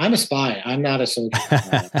 I'm a spy. I'm not a soldier,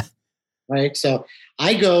 right? So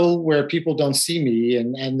I go where people don't see me,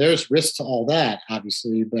 and there's risk to all that,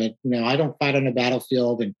 obviously. But I don't fight on the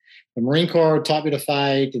battlefield. And the Marine Corps taught me to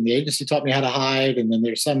fight, and the agency taught me how to hide, and then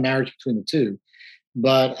there's some marriage between the two.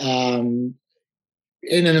 But in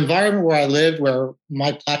an environment where I lived, where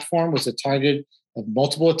my platform was a target of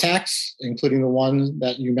multiple attacks, including the one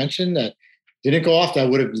that you mentioned that didn't go off,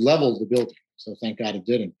 that would have leveled the building. So thank God it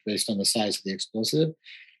didn't, based on the size of the explosive.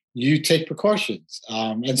 You take precautions.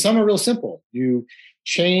 And some are real simple. You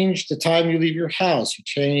change the time you leave your house. You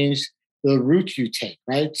change the route you take,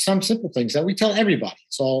 right? Some simple things that we tell everybody.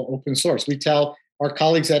 It's all open source. We tell our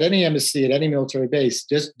colleagues at any embassy, at any military base,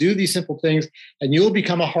 just do these simple things and you'll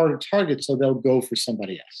become a harder target, so they'll go for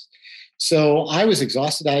somebody else. So I was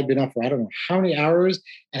exhausted. I had been up for I don't know how many hours.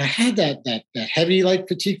 And I had that heavy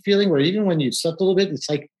fatigue feeling where even when you slept a little bit, it's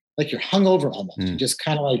like you're hungover almost. You just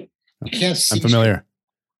kind of you can't see. I'm familiar.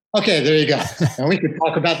 Okay, there you go. And we could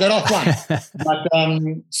talk about that offline.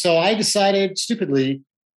 But so I decided stupidly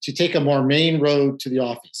to take a more main road to the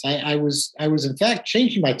office. I was in fact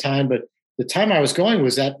changing my time, but the time I was going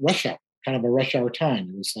was at rush hour, kind of a rush hour time.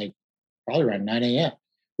 It was probably around 9 a.m.,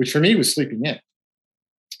 which for me was sleeping in.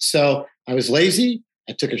 So I was lazy.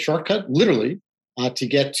 I took a shortcut, literally, to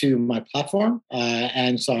get to my platform.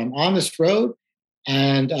 And so I'm on this road.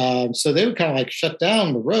 And so they would kind of shut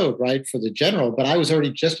down the road, right, for the general. But I was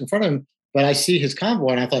already just in front of him. But I see his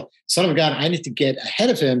convoy, and I thought, son of a gun, I need to get ahead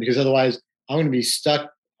of him because otherwise I'm going to be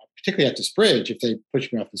stuck, particularly at this bridge, if they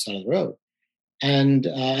push me off the side of the road. And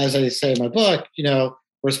as I say in my book,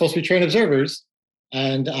 we're supposed to be trained observers.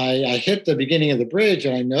 And I hit the beginning of the bridge,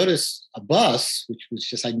 and I noticed a bus, which was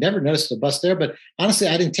just, I never noticed a bus there. But honestly,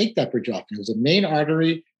 I didn't take that bridge off. It was a main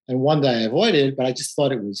artery and one that I avoided, but I just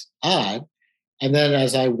thought it was odd. And then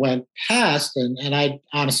as I went past, and I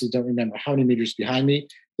honestly don't remember how many meters behind me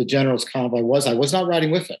the general's convoy was. I was not riding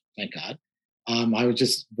with it, thank God. I was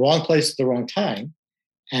just wrong place at the wrong time.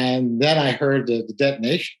 And then I heard the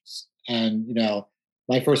detonations. And,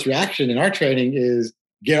 my first reaction in our training is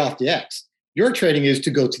get off the X. Your training is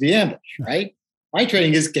to go to the ambush, right? My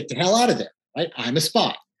training is get the hell out of there, right? I'm a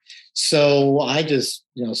spy. So I just,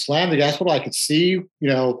 slammed the gas pedal. I could see,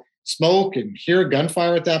 smoke and hear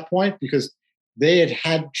gunfire at that point because they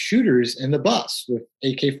had shooters in the bus with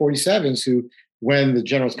AK-47s who, when the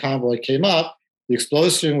general's convoy came up, the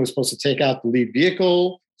explosion was supposed to take out the lead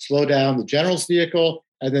vehicle, slow down the general's vehicle,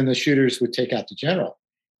 and then the shooters would take out the general.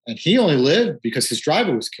 And he only lived because his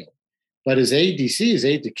driver was killed. But his ADC, his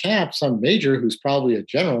aide de camp, some major who's probably a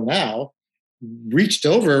general now, reached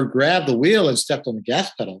over, grabbed the wheel, and stepped on the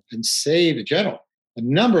gas pedal and saved the general. A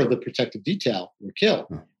number of the protective detail were killed.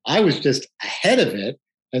 I was just ahead of it.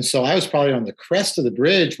 And so I was probably on the crest of the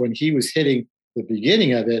bridge when he was hitting the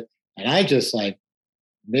beginning of it. And I just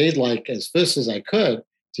made as fast as I could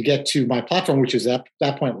to get to my platform, which is at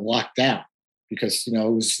that point locked down because, it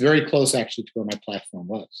was very close actually to where my platform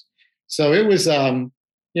was. So it was, an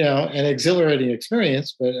exhilarating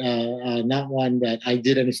experience, but not one that I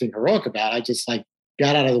did anything heroic about. I just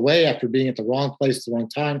got out of the way after being at the wrong place at the wrong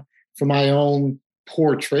time for my own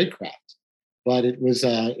poor tradecraft. But it was,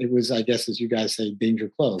 I guess, as you guys say, danger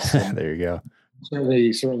close. So there you go.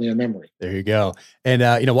 Certainly a memory. There you go. And,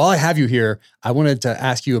 while I have you here, I wanted to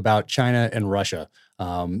ask you about China and Russia.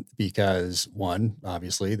 Because one,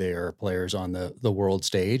 obviously they are players on the world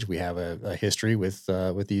stage. We have a history with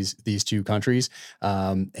these two countries,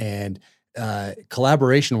 and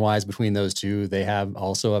collaboration wise between those two, they have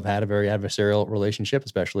had a very adversarial relationship,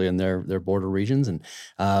 especially in their border regions. And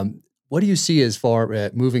what do you see as far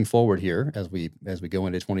moving forward here as we go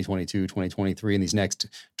into 2022, 2023, and these next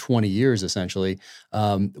 20 years, essentially?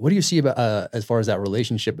 What do you see about as far as that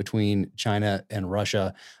relationship between China and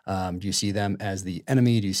Russia? Do you see them as the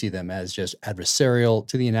enemy? Do you see them as just adversarial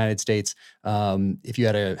to the United States? If you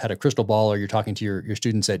had a crystal ball, or you're talking to your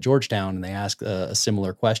students at Georgetown and they ask a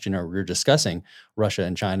similar question, or we're discussing Russia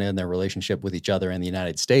and China and their relationship with each other and the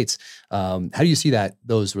United States, how do you see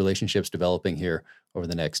those relationships developing here over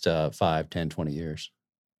the next 5, 10, 20 years?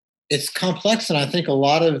 It's complex, and I think a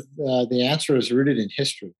lot of the answer is rooted in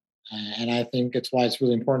history. And I think it's why it's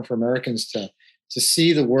really important for Americans to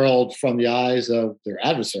see the world from the eyes of their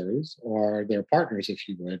adversaries or their partners, if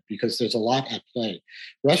you would, because there's a lot at play.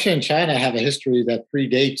 Russia and China have a history that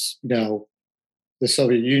predates, the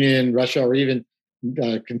Soviet Union, Russia, or even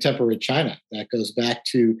contemporary China. That goes back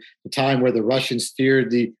to the time where the Russians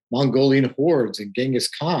feared the Mongolian hordes and Genghis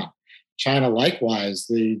Khan. China, likewise,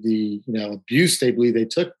 the abuse they believe they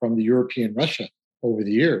took from the European Russia over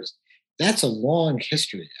the years. That's a long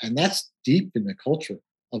history, and that's deep in the culture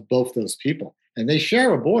of both those people. And they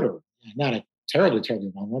share a border, not a terribly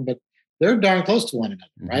long one, but they're darn close to one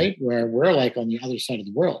another, right? Where we're on the other side of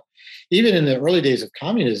the world. Even in the early days of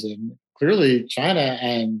communism, clearly China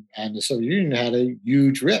and the Soviet Union had a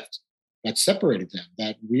huge rift that separated them,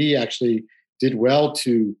 that we actually did well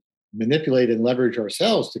to manipulate and leverage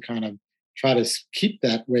ourselves to kind of try to keep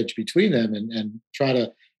that wedge between them and try to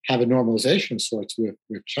have a normalization of sorts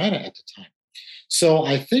with China at the time. So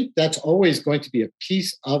I think that's always going to be a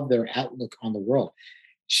piece of their outlook on the world.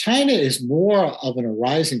 China is more of an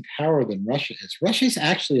arising power than Russia is. Russia is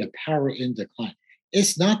actually a power in decline.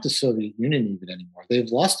 It's not the Soviet Union even anymore. They've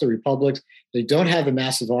lost the republics. They don't have the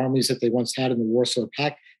massive armies that they once had in the Warsaw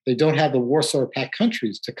Pact. They don't have the Warsaw Pact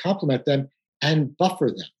countries to complement them and buffer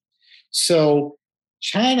them. So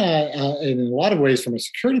China, in a lot of ways, from a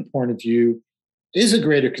security point of view, is a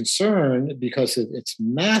greater concern because of its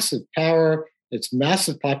massive power, its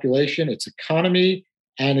massive population, its economy,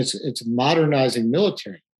 and its modernizing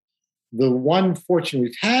military. The one fortune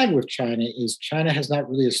we've had with China is China has not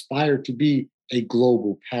really aspired to be a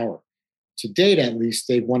global power. To date, at least,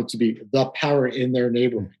 they've wanted to be the power in their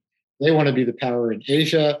neighborhood. They want to be the power in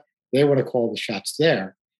Asia. They want to call the shots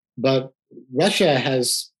there. But Russia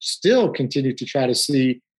has still continued to try to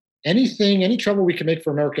see any trouble we can make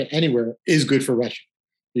for America anywhere is good for Russia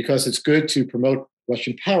because it's good to promote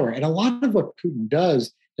Russian power. And a lot of what Putin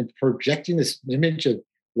does in projecting this image of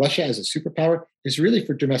Russia as a superpower is really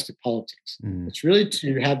for domestic politics. It's really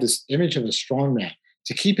to have this image of a strongman,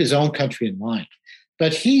 to keep his own country in mind.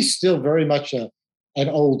 But he's still very much an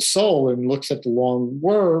old soul and looks at the long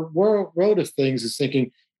road of things as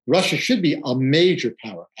thinking Russia should be a major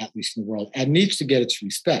power, at least in the world, and needs to get its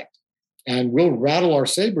respect. And we'll rattle our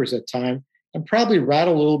sabers at time and probably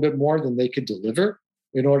rattle a little bit more than they could deliver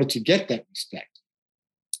in order to get that respect.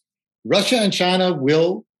 Russia and China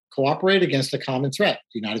will cooperate against a common threat,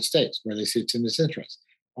 the United States, where they see it's in this interest.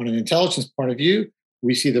 On an intelligence point of view,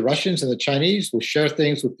 we see the Russians and the Chinese will share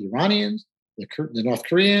things with the Iranians, the North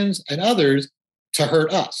Koreans, and others to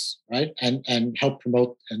hurt us, right? And help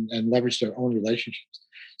promote and leverage their own relationships.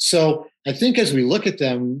 So I think as we look at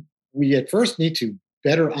them, we at first need to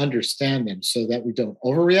better understand them so that we don't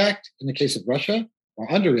overreact in the case of Russia or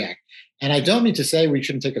underreact. And I don't mean to say we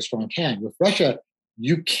shouldn't take a strong hand. With Russia,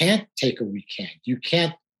 you can't take a weak hand. You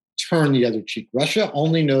can't turn the other cheek. Russia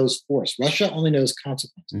only knows force. Russia only knows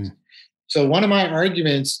consequences. So one of my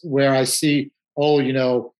arguments where I see,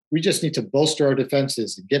 we just need to bolster our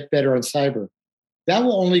defenses and get better on cyber, that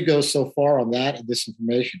will only go so far on that and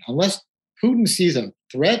disinformation. Unless Putin sees a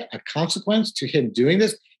threat, a consequence to him doing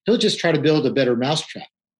this, he'll just try to build a better mousetrap.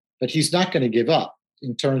 But he's not going to give up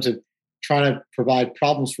in terms of trying to provide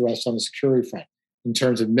problems for us on the security front, in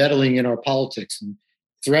terms of meddling in our politics and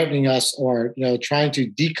threatening us or trying to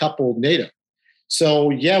decouple NATO.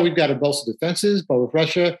 So yeah, we've got to bolster defenses, but with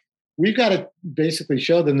Russia, we've got to basically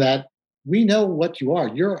show them that we know what you are.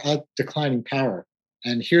 You're a declining power,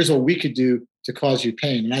 and here's what we could do to cause you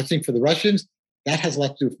pain. And I think for the Russians, that has a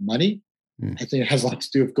lot to do with money. I think it has a lot to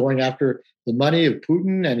do with going after the money of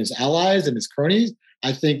Putin and his allies and his cronies.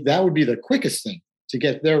 I think that would be the quickest thing to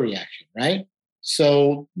get their reaction, right?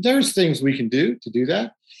 So there's things we can do to do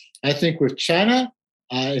that. I think with China,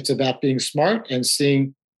 it's about being smart and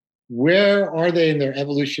seeing where are they in their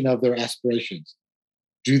evolution of their aspirations.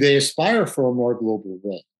 Do they aspire for a more global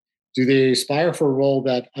role? Do they aspire for a role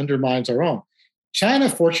that undermines our own? China,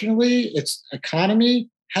 fortunately, its economy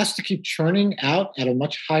has to keep churning out at a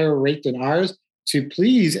much higher rate than ours to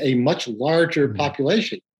please a much larger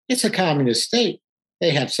population. It's a communist state.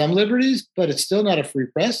 They have some liberties, but it's still not a free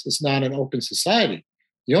press. It's not an open society.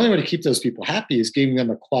 The only way to keep those people happy is giving them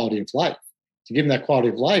a quality of life. To give them that quality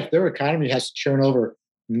of life, their economy has to churn over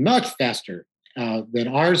much faster than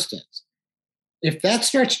ours does. If that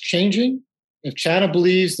starts changing, if China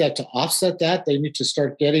believes that to offset that, they need to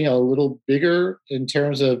start getting a little bigger in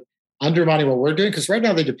terms of undermining what we're doing, because right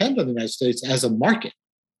now they depend on the United States as a market,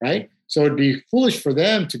 right? So it'd be foolish for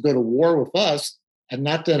them to go to war with us and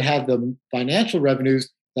not then have the financial revenues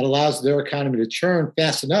that allows their economy to churn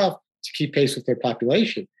fast enough to keep pace with their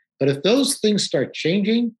population. But if those things start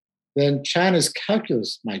changing, then China's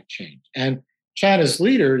calculus might change. And China's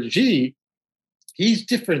leader, Xi, he's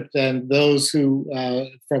different than those who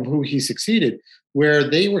from who he succeeded, where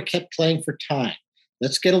they were kept playing for time.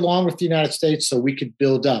 Let's get along with the United States so we can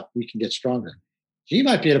build up, we can get stronger. Xi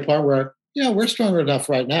might be at a part where, we're stronger enough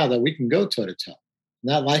right now that we can go toe-to-toe.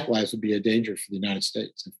 And that likewise would be a danger for the United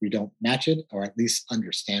States if we don't match it or at least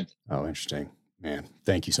understand it. Oh, interesting. Man,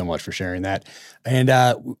 thank you so much for sharing that. And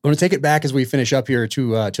we're going to take it back as we finish up here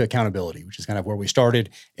to accountability, which is kind of where we started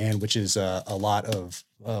and which is a lot of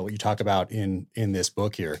what you talk about in this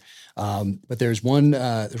book here. But there's one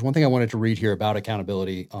thing I wanted to read here about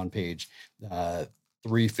accountability on page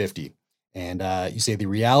 350. And you say, the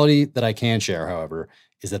reality that I can share, however,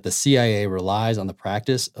 is that the CIA relies on the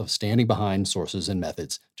practice of standing behind sources and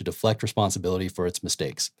methods to deflect responsibility for its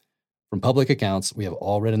mistakes. From public accounts we have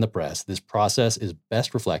all read in the press, this process is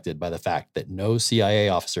best reflected by the fact that no CIA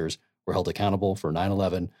officers were held accountable for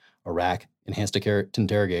 9/11, Iraq, enhanced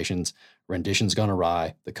interrogations, renditions gone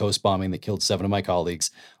awry, the Coast bombing that killed 7 of my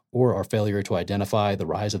colleagues, or our failure to identify the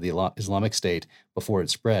rise of the Islamic State before it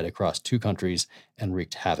spread across 2 countries and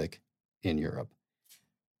wreaked havoc in Europe.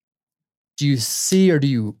 Do you see, or do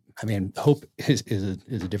you, hope is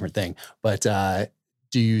a different thing, but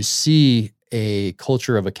do you see a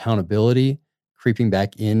culture of accountability creeping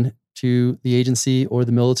back into the agency or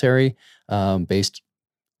the military, based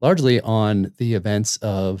largely on the events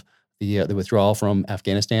of the withdrawal from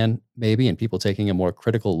Afghanistan, maybe, and people taking a more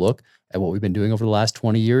critical look at what we've been doing over the last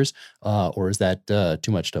 20 years? Or is that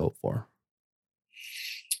too much to hope for?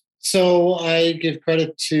 So I give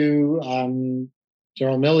credit to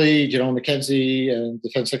General Milley, General McKenzie, and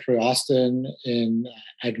Defense Secretary Austin in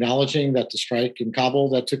acknowledging that the strike in Kabul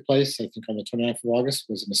that took place, I think on the 29th of August,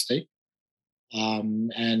 was a mistake.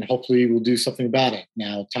 And hopefully we'll do something about it.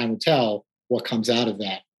 Now, time will tell what comes out of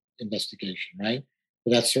that investigation, right?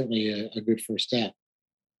 But that's certainly a good first step.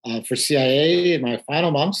 For CIA, in my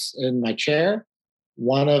final months in my chair,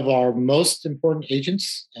 one of our most important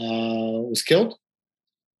agents was killed.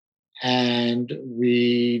 And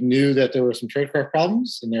we knew that there were some tradecraft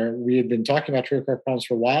problems, and we had been talking about tradecraft problems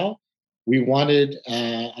for a while. We wanted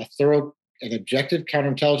a thorough and objective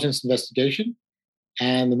counterintelligence investigation,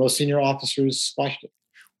 and the most senior officers squashed it.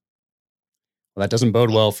 Well, that doesn't bode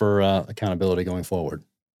well for accountability going forward.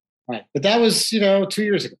 Right, but that was 2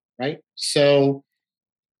 years ago, right? So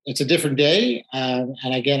it's a different day, and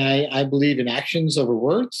again, I believe in actions over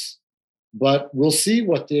words, but we'll see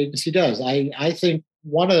what the agency does. I think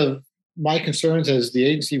one of my concerns as the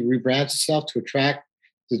agency rebrands itself to attract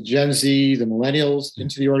the Gen Z, the millennials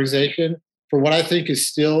into the organization for what I think is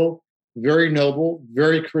still very noble,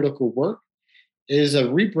 very critical work, is a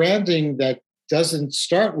rebranding that doesn't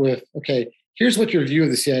start with, okay, here's what your view of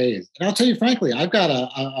the CIA is. And I'll tell you frankly, I've got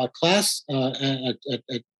a class,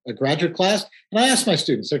 a graduate class, and I ask my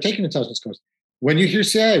students, they're taking intelligence course, when you hear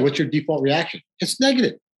CIA, what's your default reaction? It's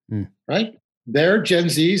negative, right? They're Gen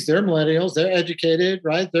Zs, they're millennials, they're educated,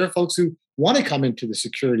 right? They're folks who want to come into the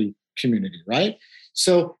security community, right?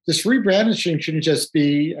 So this rebranding shouldn't just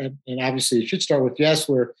be, and obviously it should start with, yes,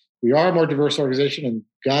 we are a more diverse organization, and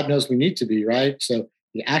God knows we need to be, right? So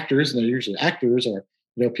the actors, and they're usually actors, or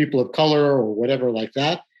people of color or whatever like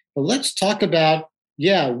that. But let's talk about,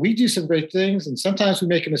 yeah, we do some great things, and sometimes we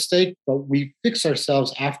make a mistake, but we fix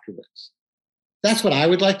ourselves afterwards. That's what I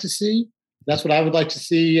would like to see. That's what I would like to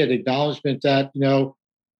see, an acknowledgement that,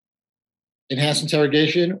 enhanced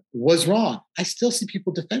interrogation was wrong. I still see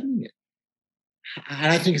people defending it.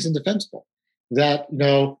 And I think it's indefensible that,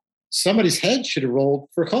 somebody's head should have rolled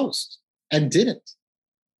for Coast and didn't.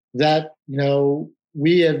 That,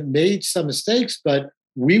 we have made some mistakes, but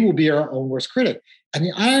we will be our own worst critic. And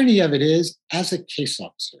the irony of it is, as a case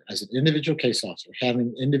officer, as an individual case officer,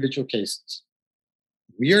 having individual cases,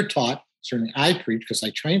 we are taught, certainly I preach because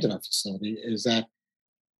I trained in our facility, is that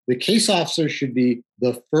the case officer should be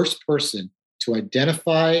the first person to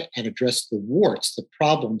identify and address the warts, the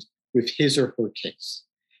problems with his or her case.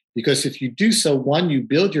 Because if you do so, one, you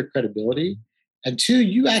build your credibility, and two,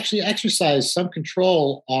 you actually exercise some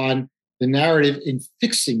control on the narrative in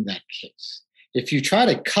fixing that case. If you try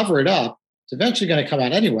to cover it up, it's eventually going to come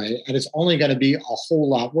out anyway, and it's only going to be a whole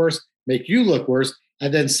lot worse, make you look worse,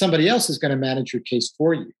 and then somebody else is going to manage your case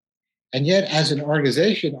for you. And yet, as an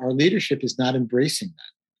organization, our leadership is not embracing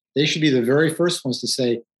that. They should be the very first ones to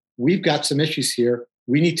say, we've got some issues here.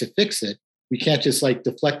 We need to fix it. We can't just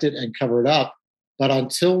deflect it and cover it up. But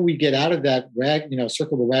until we get out of that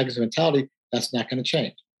circle the wagons mentality, that's not going to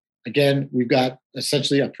change. Again, we've got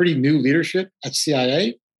essentially a pretty new leadership at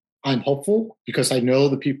CIA. I'm hopeful because I know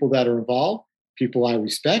the people that are involved, people I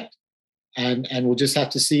respect, and we'll just have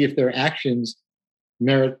to see if their actions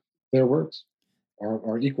merit their words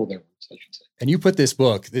or equal their words, I should say. And you put this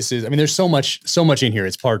book, there's so much in here.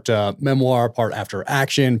 It's part memoir, part after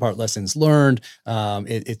action, part lessons learned.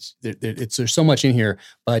 There's so much in here,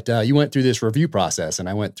 but you went through this review process, and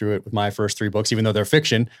I went through it with my first 3 books, even though they're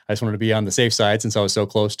fiction. I just wanted to be on the safe side since I was so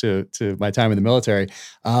close to my time in the military.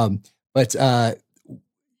 But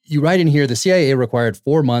you write in here, the CIA required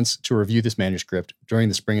 4 months to review this manuscript during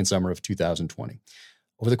the spring and summer of 2020,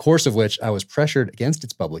 over the course of which I was pressured against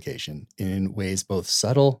its publication in ways both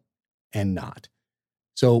subtle and not.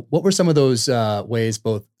 So what were some of those ways,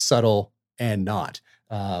 both subtle and not,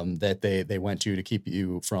 that they went to keep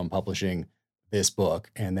you from publishing this book?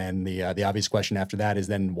 And then the obvious question after that is,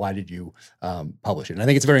 then why did you publish it? And I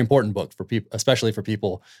think it's a very important book for people, especially for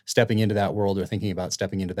people stepping into that world or thinking about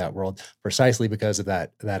stepping into that world, precisely because of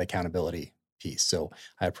that accountability piece. So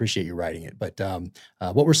I appreciate you writing it. But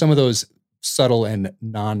what were some of those subtle and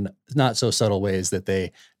not so subtle ways that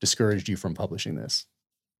they discouraged you from publishing this?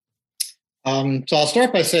 So I'll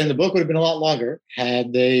start by saying the book would have been a lot longer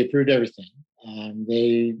had they approved everything.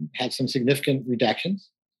 They had some significant redactions.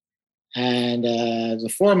 And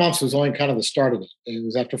the 4 months was only kind of the start of it. It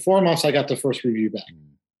was after 4 months I got the first review back,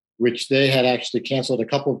 which they had actually canceled a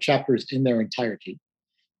couple of chapters in their entirety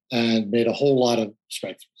and made a whole lot of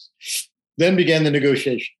strike-throughs. Then began the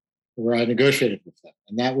negotiation, where I negotiated with them.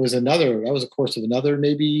 And that was a course of another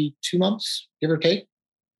maybe 2 months, give or take,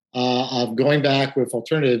 of going back with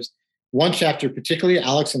alternatives. One chapter, particularly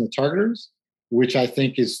Alex and the Targeters, which I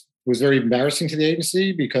think was very embarrassing to the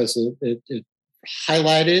agency because it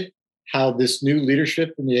highlighted how this new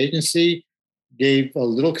leadership in the agency gave a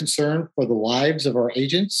little concern for the lives of our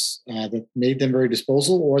agents, that made them very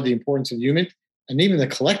disposable, or the importance of human, and even the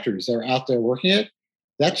collectors that are out there working it.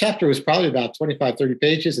 That chapter was probably about 25, 30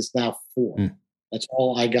 pages. It's now 4. That's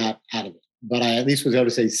all I got out of it. But I at least was able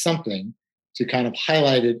to say something to kind of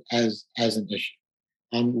highlight it as an issue.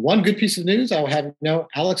 One good piece of news I will have you know,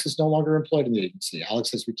 Alex is no longer employed in the agency.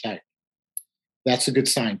 Alex has retired. That's a good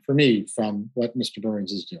sign for me from what Mr.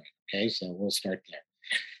 Burns is doing. Okay, so we'll start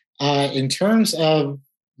there. In terms of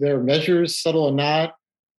their measures, subtle or not,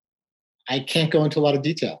 I can't go into a lot of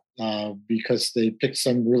detail because they picked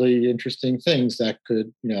some really interesting things that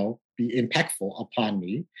could, be impactful upon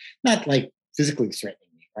me. Not like physically threatening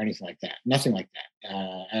me or anything like that. Nothing like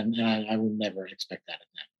that. And I would never expect that of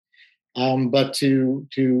them. But to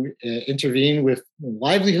intervene with the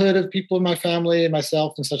livelihood of people in my family and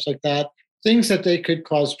myself and such like that, things that they could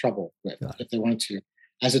cause trouble with if they wanted to,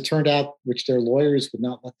 as it turned out, which their lawyers would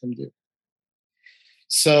not let them do.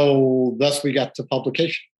 So thus we got to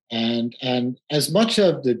publication. And as much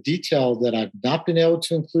of the detail that I've not been able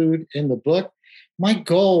to include in the book, my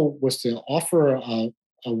goal was to offer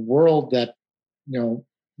a world that,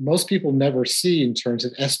 most people never see in terms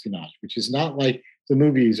of espionage, which is not like the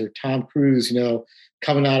movies or Tom Cruise,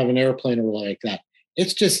 coming out of an airplane or like that.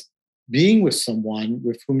 It's just being with someone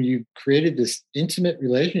with whom you've created this intimate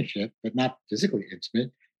relationship, but not physically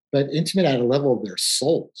intimate, but intimate at a level of their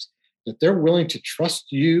souls, that they're willing to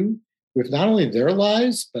trust you with not only their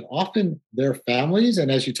lives, but often their families. And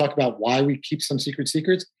as you talk about why we keep some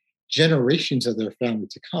secrets, generations of their family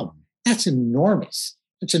to come. That's enormous.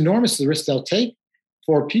 It's enormous, the risk they'll take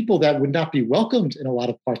for people that would not be welcomed in a lot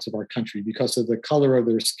of parts of our country because of the color of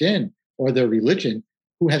their skin or their religion,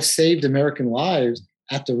 who have saved American lives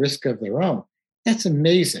at the risk of their own. That's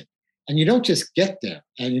amazing. And you don't just get there.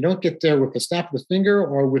 And you don't get there with a snap of the finger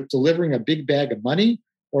or with delivering a big bag of money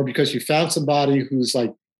or because you found somebody who's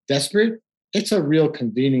like desperate. It's a real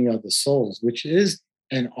convening of the souls, which is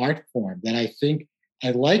an art form that I think I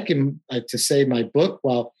like to say in my book.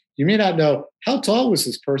 Well, you may not know how tall was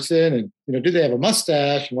this person and, do they have a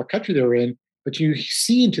mustache and what country they're in, but you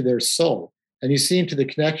see into their soul and you see into the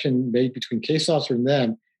connection made between case officer and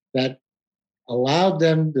them that allowed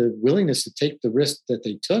them the willingness to take the risk that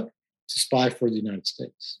they took to spy for the United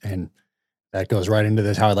States. And that goes right into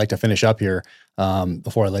this, how I'd like to finish up here.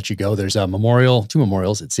 Before I let you go, there's a memorial, 2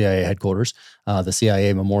 memorials at CIA headquarters. The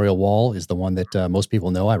CIA Memorial Wall is the one that most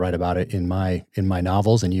people know. I write about it in my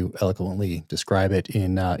novels, and you eloquently describe it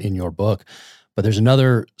in your book. But there's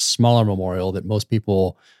another smaller memorial that most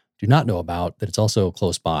people do not know about, that it's also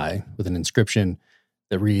close by, with an inscription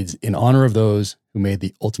that reads, "In honor of those who made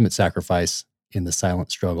the ultimate sacrifice in the silent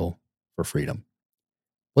struggle for freedom."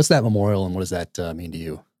 What's that memorial, and what does that mean to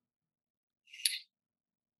you?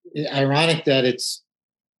 Ironic that it's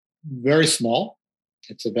very small.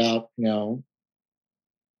 It's about 12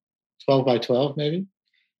 by 12 maybe,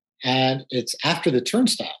 and it's after the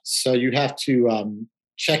turnstiles. So you have to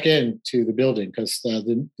check in to the building because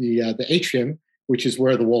the atrium, which is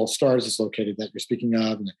where the Wall of Stars is located that you're speaking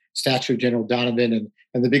of, and the statue of General Donovan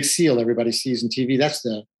and the big seal everybody sees on TV. That's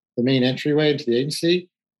the main entryway into the agency.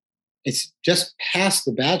 It's just past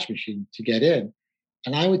the badge machine to get in.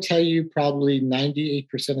 And I would tell you probably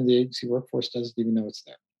 98% of the agency workforce doesn't even know it's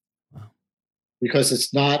there. Wow. Because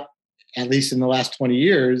it's not, at least in the last 20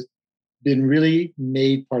 years, been really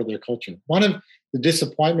made part of their culture. One of the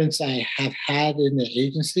disappointments I have had in the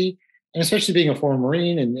agency, and especially being a former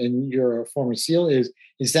Marine and you're a former SEAL, is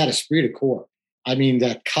that esprit de corps. I mean,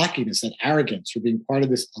 that cockiness, that arrogance for being part of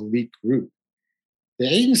this elite group.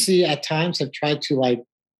 The agency at times have tried to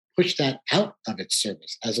push that out of its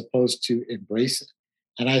service as opposed to embrace it.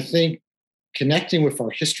 And I think connecting with our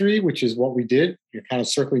history, which is what we did, you're kind of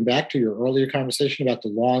circling back to your earlier conversation about the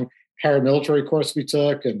long paramilitary course we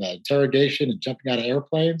took and the interrogation and jumping out of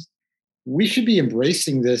airplanes. We should be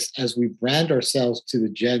embracing this as we brand ourselves to the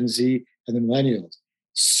Gen Z and the millennials.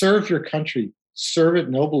 Serve your country, serve it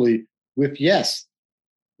nobly with, yes,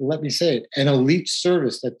 let me say it, an elite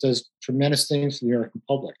service that does tremendous things for the American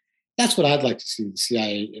public. That's what I'd like to see the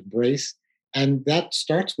CIA embrace. And that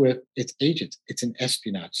starts with its agents. It's an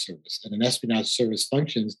espionage service, and an espionage service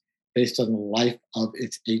functions based on the life of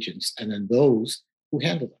its agents and then those who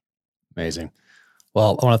handle them. Amazing.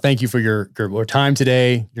 Well, I want to thank you for your time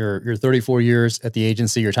today, your 34 years at the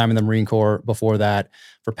agency, your time in the Marine Corps before that,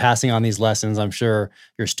 for passing on these lessons. I'm sure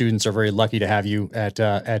your students are very lucky to have you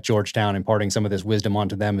at Georgetown, imparting some of this wisdom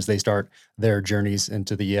onto them as they start their journeys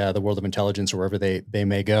into the world of intelligence or wherever they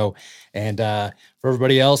may go. And for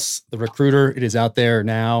everybody else, The Recruiter, it is out there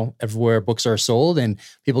now everywhere books are sold, and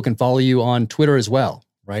people can follow you on Twitter as well,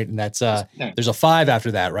 right? And that's there's a 5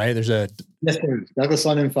 after that, right? There's a Yes, sir. Douglas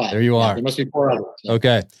London 5. There you are. There must be 4 others. So.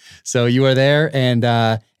 Okay, so you are there, and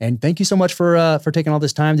thank you so much for taking all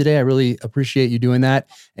this time today. I really appreciate you doing that,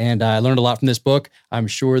 and I learned a lot from this book. I'm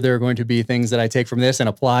sure there are going to be things that I take from this and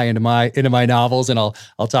apply into my novels, and I'll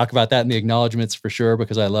talk about that in the acknowledgments for sure,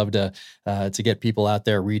 because I love to get people out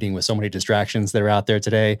there reading with so many distractions that are out there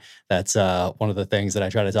today. That's one of the things that I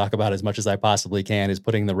try to talk about as much as I possibly can, is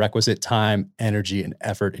putting the requisite time, energy, and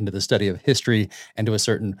effort into the study of history and to a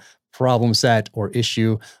certain problem set or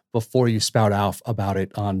issue before you spout off about it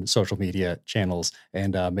on social media channels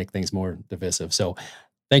and make things more divisive. So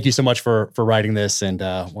thank you so much for writing this. And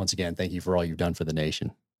once again, thank you for all you've done for the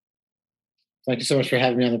nation. Thank you so much for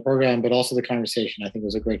having me on the program, but also the conversation. I think it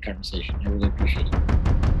was a great conversation. I really appreciate it.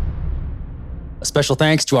 A special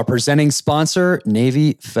thanks to our presenting sponsor,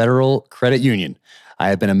 Navy Federal Credit Union. I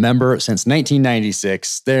have been a member since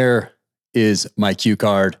 1996. There is my cue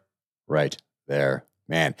card right there.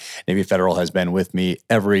 Man, Navy Federal has been with me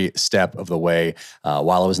every step of the way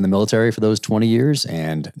while I was in the military for those 20 years.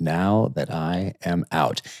 And now that I am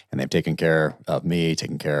out, and they've taken care of me,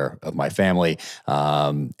 taken care of my family,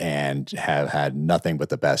 and have had nothing but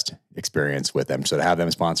the best experience with them. So to have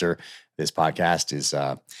them sponsor this podcast is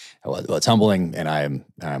it's humbling, and I'm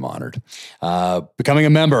honored. Becoming a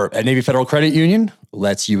member at Navy Federal Credit Union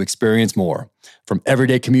lets you experience more, from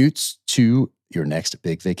everyday commutes to your next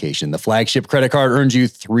big vacation. The flagship credit card earns you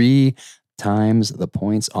 3 times the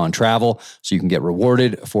points on travel, so you can get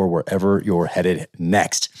rewarded for wherever you're headed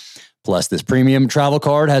next. Plus, this premium travel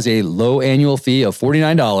card has a low annual fee of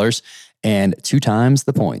 $49 and 2 times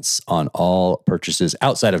the points on all purchases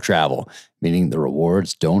outside of travel, meaning the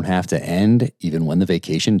rewards don't have to end even when the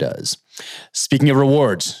vacation does. Speaking of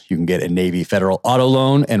rewards, you can get a Navy Federal auto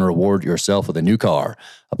loan and reward yourself with a new car.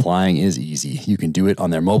 Applying is easy. You can do it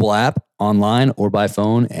on their mobile app, online, or by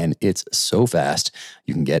phone, and it's so fast,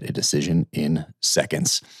 you can get a decision in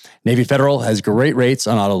seconds. Navy Federal has great rates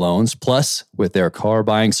on auto loans. Plus, with their car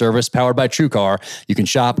buying service powered by TrueCar, you can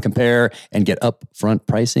shop, compare, and get upfront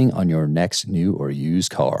pricing on your next new or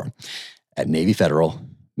used car. At Navy Federal,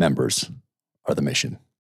 members are the mission.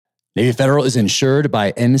 Navy Federal is insured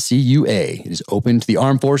by NCUA. It is open to the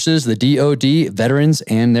Armed Forces, the DoD, veterans,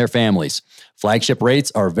 and their families. Flagship rates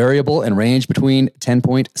are variable and range between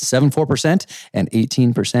 10.74% and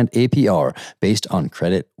 18% APR based on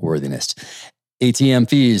credit worthiness. ATM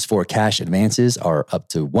fees for cash advances are up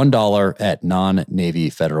to $1 at non-Navy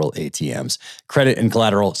Federal ATMs. Credit and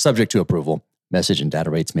collateral subject to approval. Message and data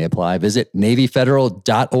rates may apply. Visit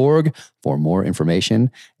NavyFederal.org for more information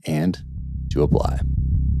and to apply.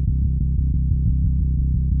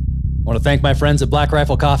 I want to thank my friends at Black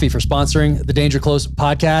Rifle Coffee for sponsoring the Danger Close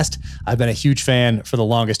podcast. I've been a huge fan for the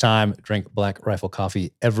longest time. Drink Black Rifle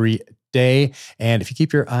Coffee every day. And if you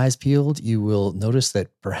keep your eyes peeled, you will notice that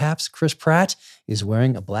perhaps Chris Pratt is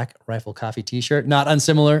wearing a Black Rifle Coffee t-shirt, not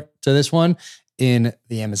unsimilar to this one, in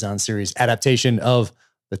the Amazon series adaptation of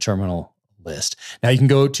The Terminal List. Now you can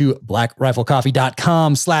go to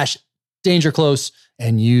blackriflecoffee.com/dangerclose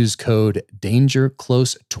and use code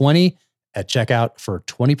DangerClose20 at checkout for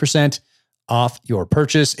 20% off your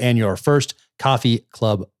purchase and your first coffee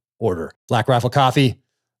club order. Black Rifle Coffee,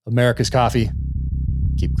 America's coffee.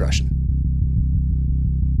 Keep crushing.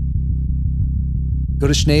 Go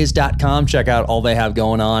to schnees.com, check out all they have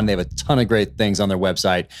going on. They have a ton of great things on their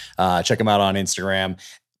website. Check them out on Instagram.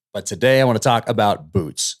 But today I want to talk about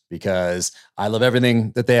boots, because I love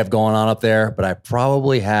everything that they have going on up there, but I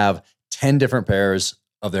probably have 10 different pairs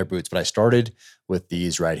of their boots. But I started with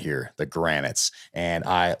these right here, the Granites. And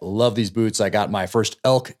I love these boots. I got my first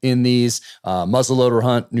elk in these, muzzleloader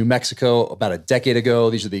hunt, New Mexico, about a decade ago.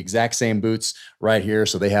 These are the exact same boots right here.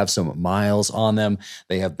 So they have some miles on them.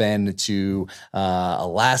 They have been to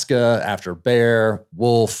Alaska after bear,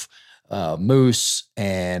 wolf, moose,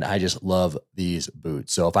 and I just love these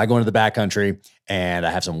boots. So if I go into the backcountry and I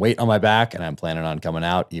have some weight on my back and I'm planning on coming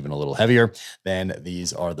out even a little heavier, then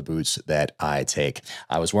these are the boots that I take.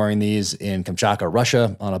 I was wearing these in Kamchatka,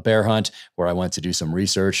 Russia on a bear hunt where I went to do some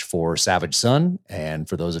research for Savage Son. And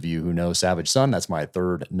for those of you who know Savage Son, that's my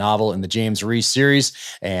 3rd novel in the James Reese series.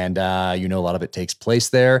 And a lot of it takes place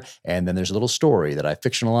there. And then there's a little story that I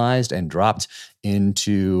fictionalized and dropped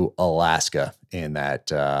into Alaska in that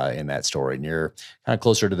story, near kind of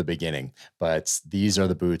closer to the beginning. But these are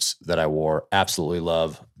the boots that I wore. Absolutely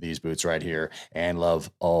love these boots right here, and love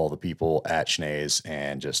all the people at Schnees,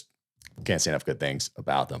 and just can't say enough good things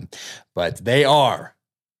about them. But they are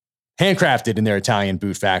handcrafted in their Italian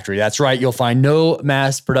boot factory. That's right. You'll find no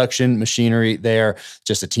mass production machinery there,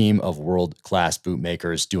 just a team of world-class boot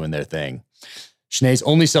makers doing their thing. Schnees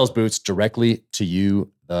only sells boots directly to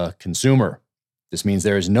you, the consumer. This means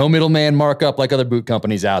there is no middleman markup like other boot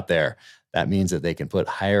companies out there. That means that they can put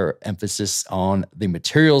higher emphasis on the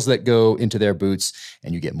materials that go into their boots,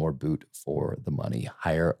 and you get more boot for the money.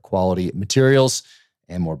 Higher quality materials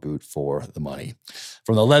and more boot for the money.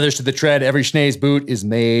 From the leathers to the tread, every Schnees boot is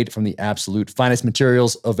made from the absolute finest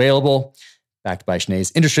materials available, backed by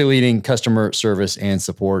Schnees' industry-leading customer service and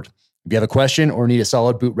support. If you have a question or need a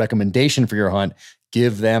solid boot recommendation for your hunt,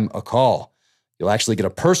 give them a call. You'll actually get a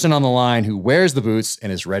person on the line who wears the boots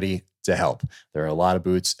and is ready to help. There are a lot of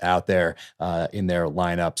boots out there in their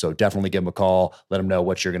lineup, so definitely give them a call. Let them know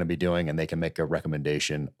what you're going to be doing, and they can make a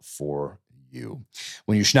recommendation for you.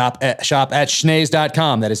 When you shop at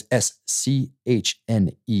schnees.com, that is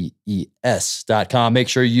SCHNEES.com, make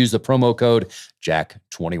sure you use the promo code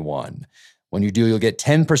JACK21. When you do, you'll get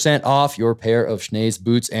 10% off your pair of Schnees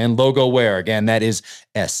boots and logo wear. Again, that is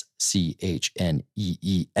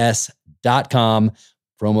SCHNEES.com,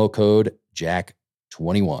 promo code JACK21.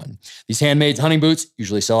 2021. These handmade hunting boots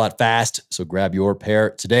usually sell out fast, so grab your pair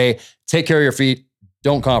today. Take care of your feet.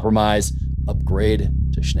 Don't compromise. Upgrade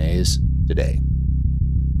to Schnee's today.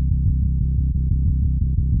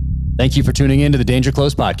 Thank you for tuning in to the Danger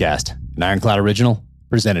Close podcast, an Ironclad original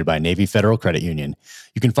presented by Navy Federal Credit Union.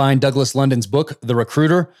 You can find Douglas London's book, The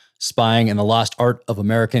Recruiter, Spying and the Lost Art of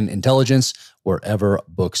American Intelligence, wherever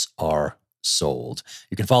books are sold.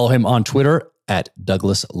 You can follow him on Twitter at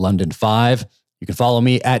DouglasLondon5. You can follow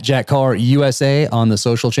me at Jack Carr USA on the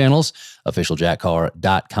social channels.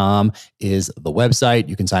 OfficialJackCarr.com is the website.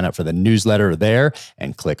 You can sign up for the newsletter there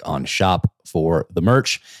and click on shop for the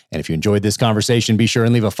merch. And if you enjoyed this conversation, be sure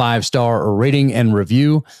and leave a 5-star rating and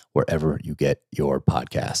review wherever you get your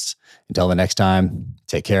podcasts. Until the next time,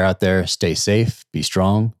 take care out there. Stay safe, be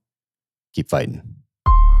strong, keep fighting.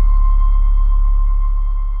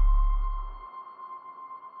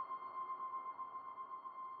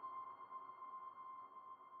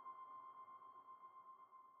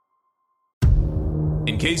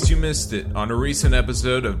 In case you missed it, on a recent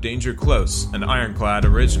episode of Danger Close, an Ironclad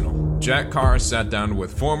original, Jack Carr sat down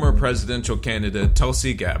with former presidential candidate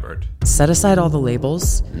Tulsi Gabbard. Set aside all the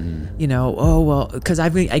labels, because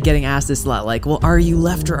I've been getting asked this a lot, like, well, are you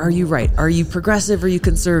left or are you right? Are you progressive or are you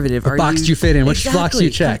conservative? What box do you fit in? Which box do you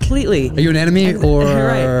check? Completely. Are you an enemy or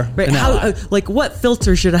right. an ally? What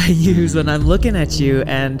filter should I use when I'm looking at you?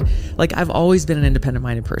 And I've always been an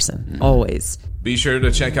independent-minded person, always. Be sure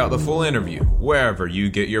to check out the full interview wherever you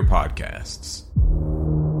get your podcasts.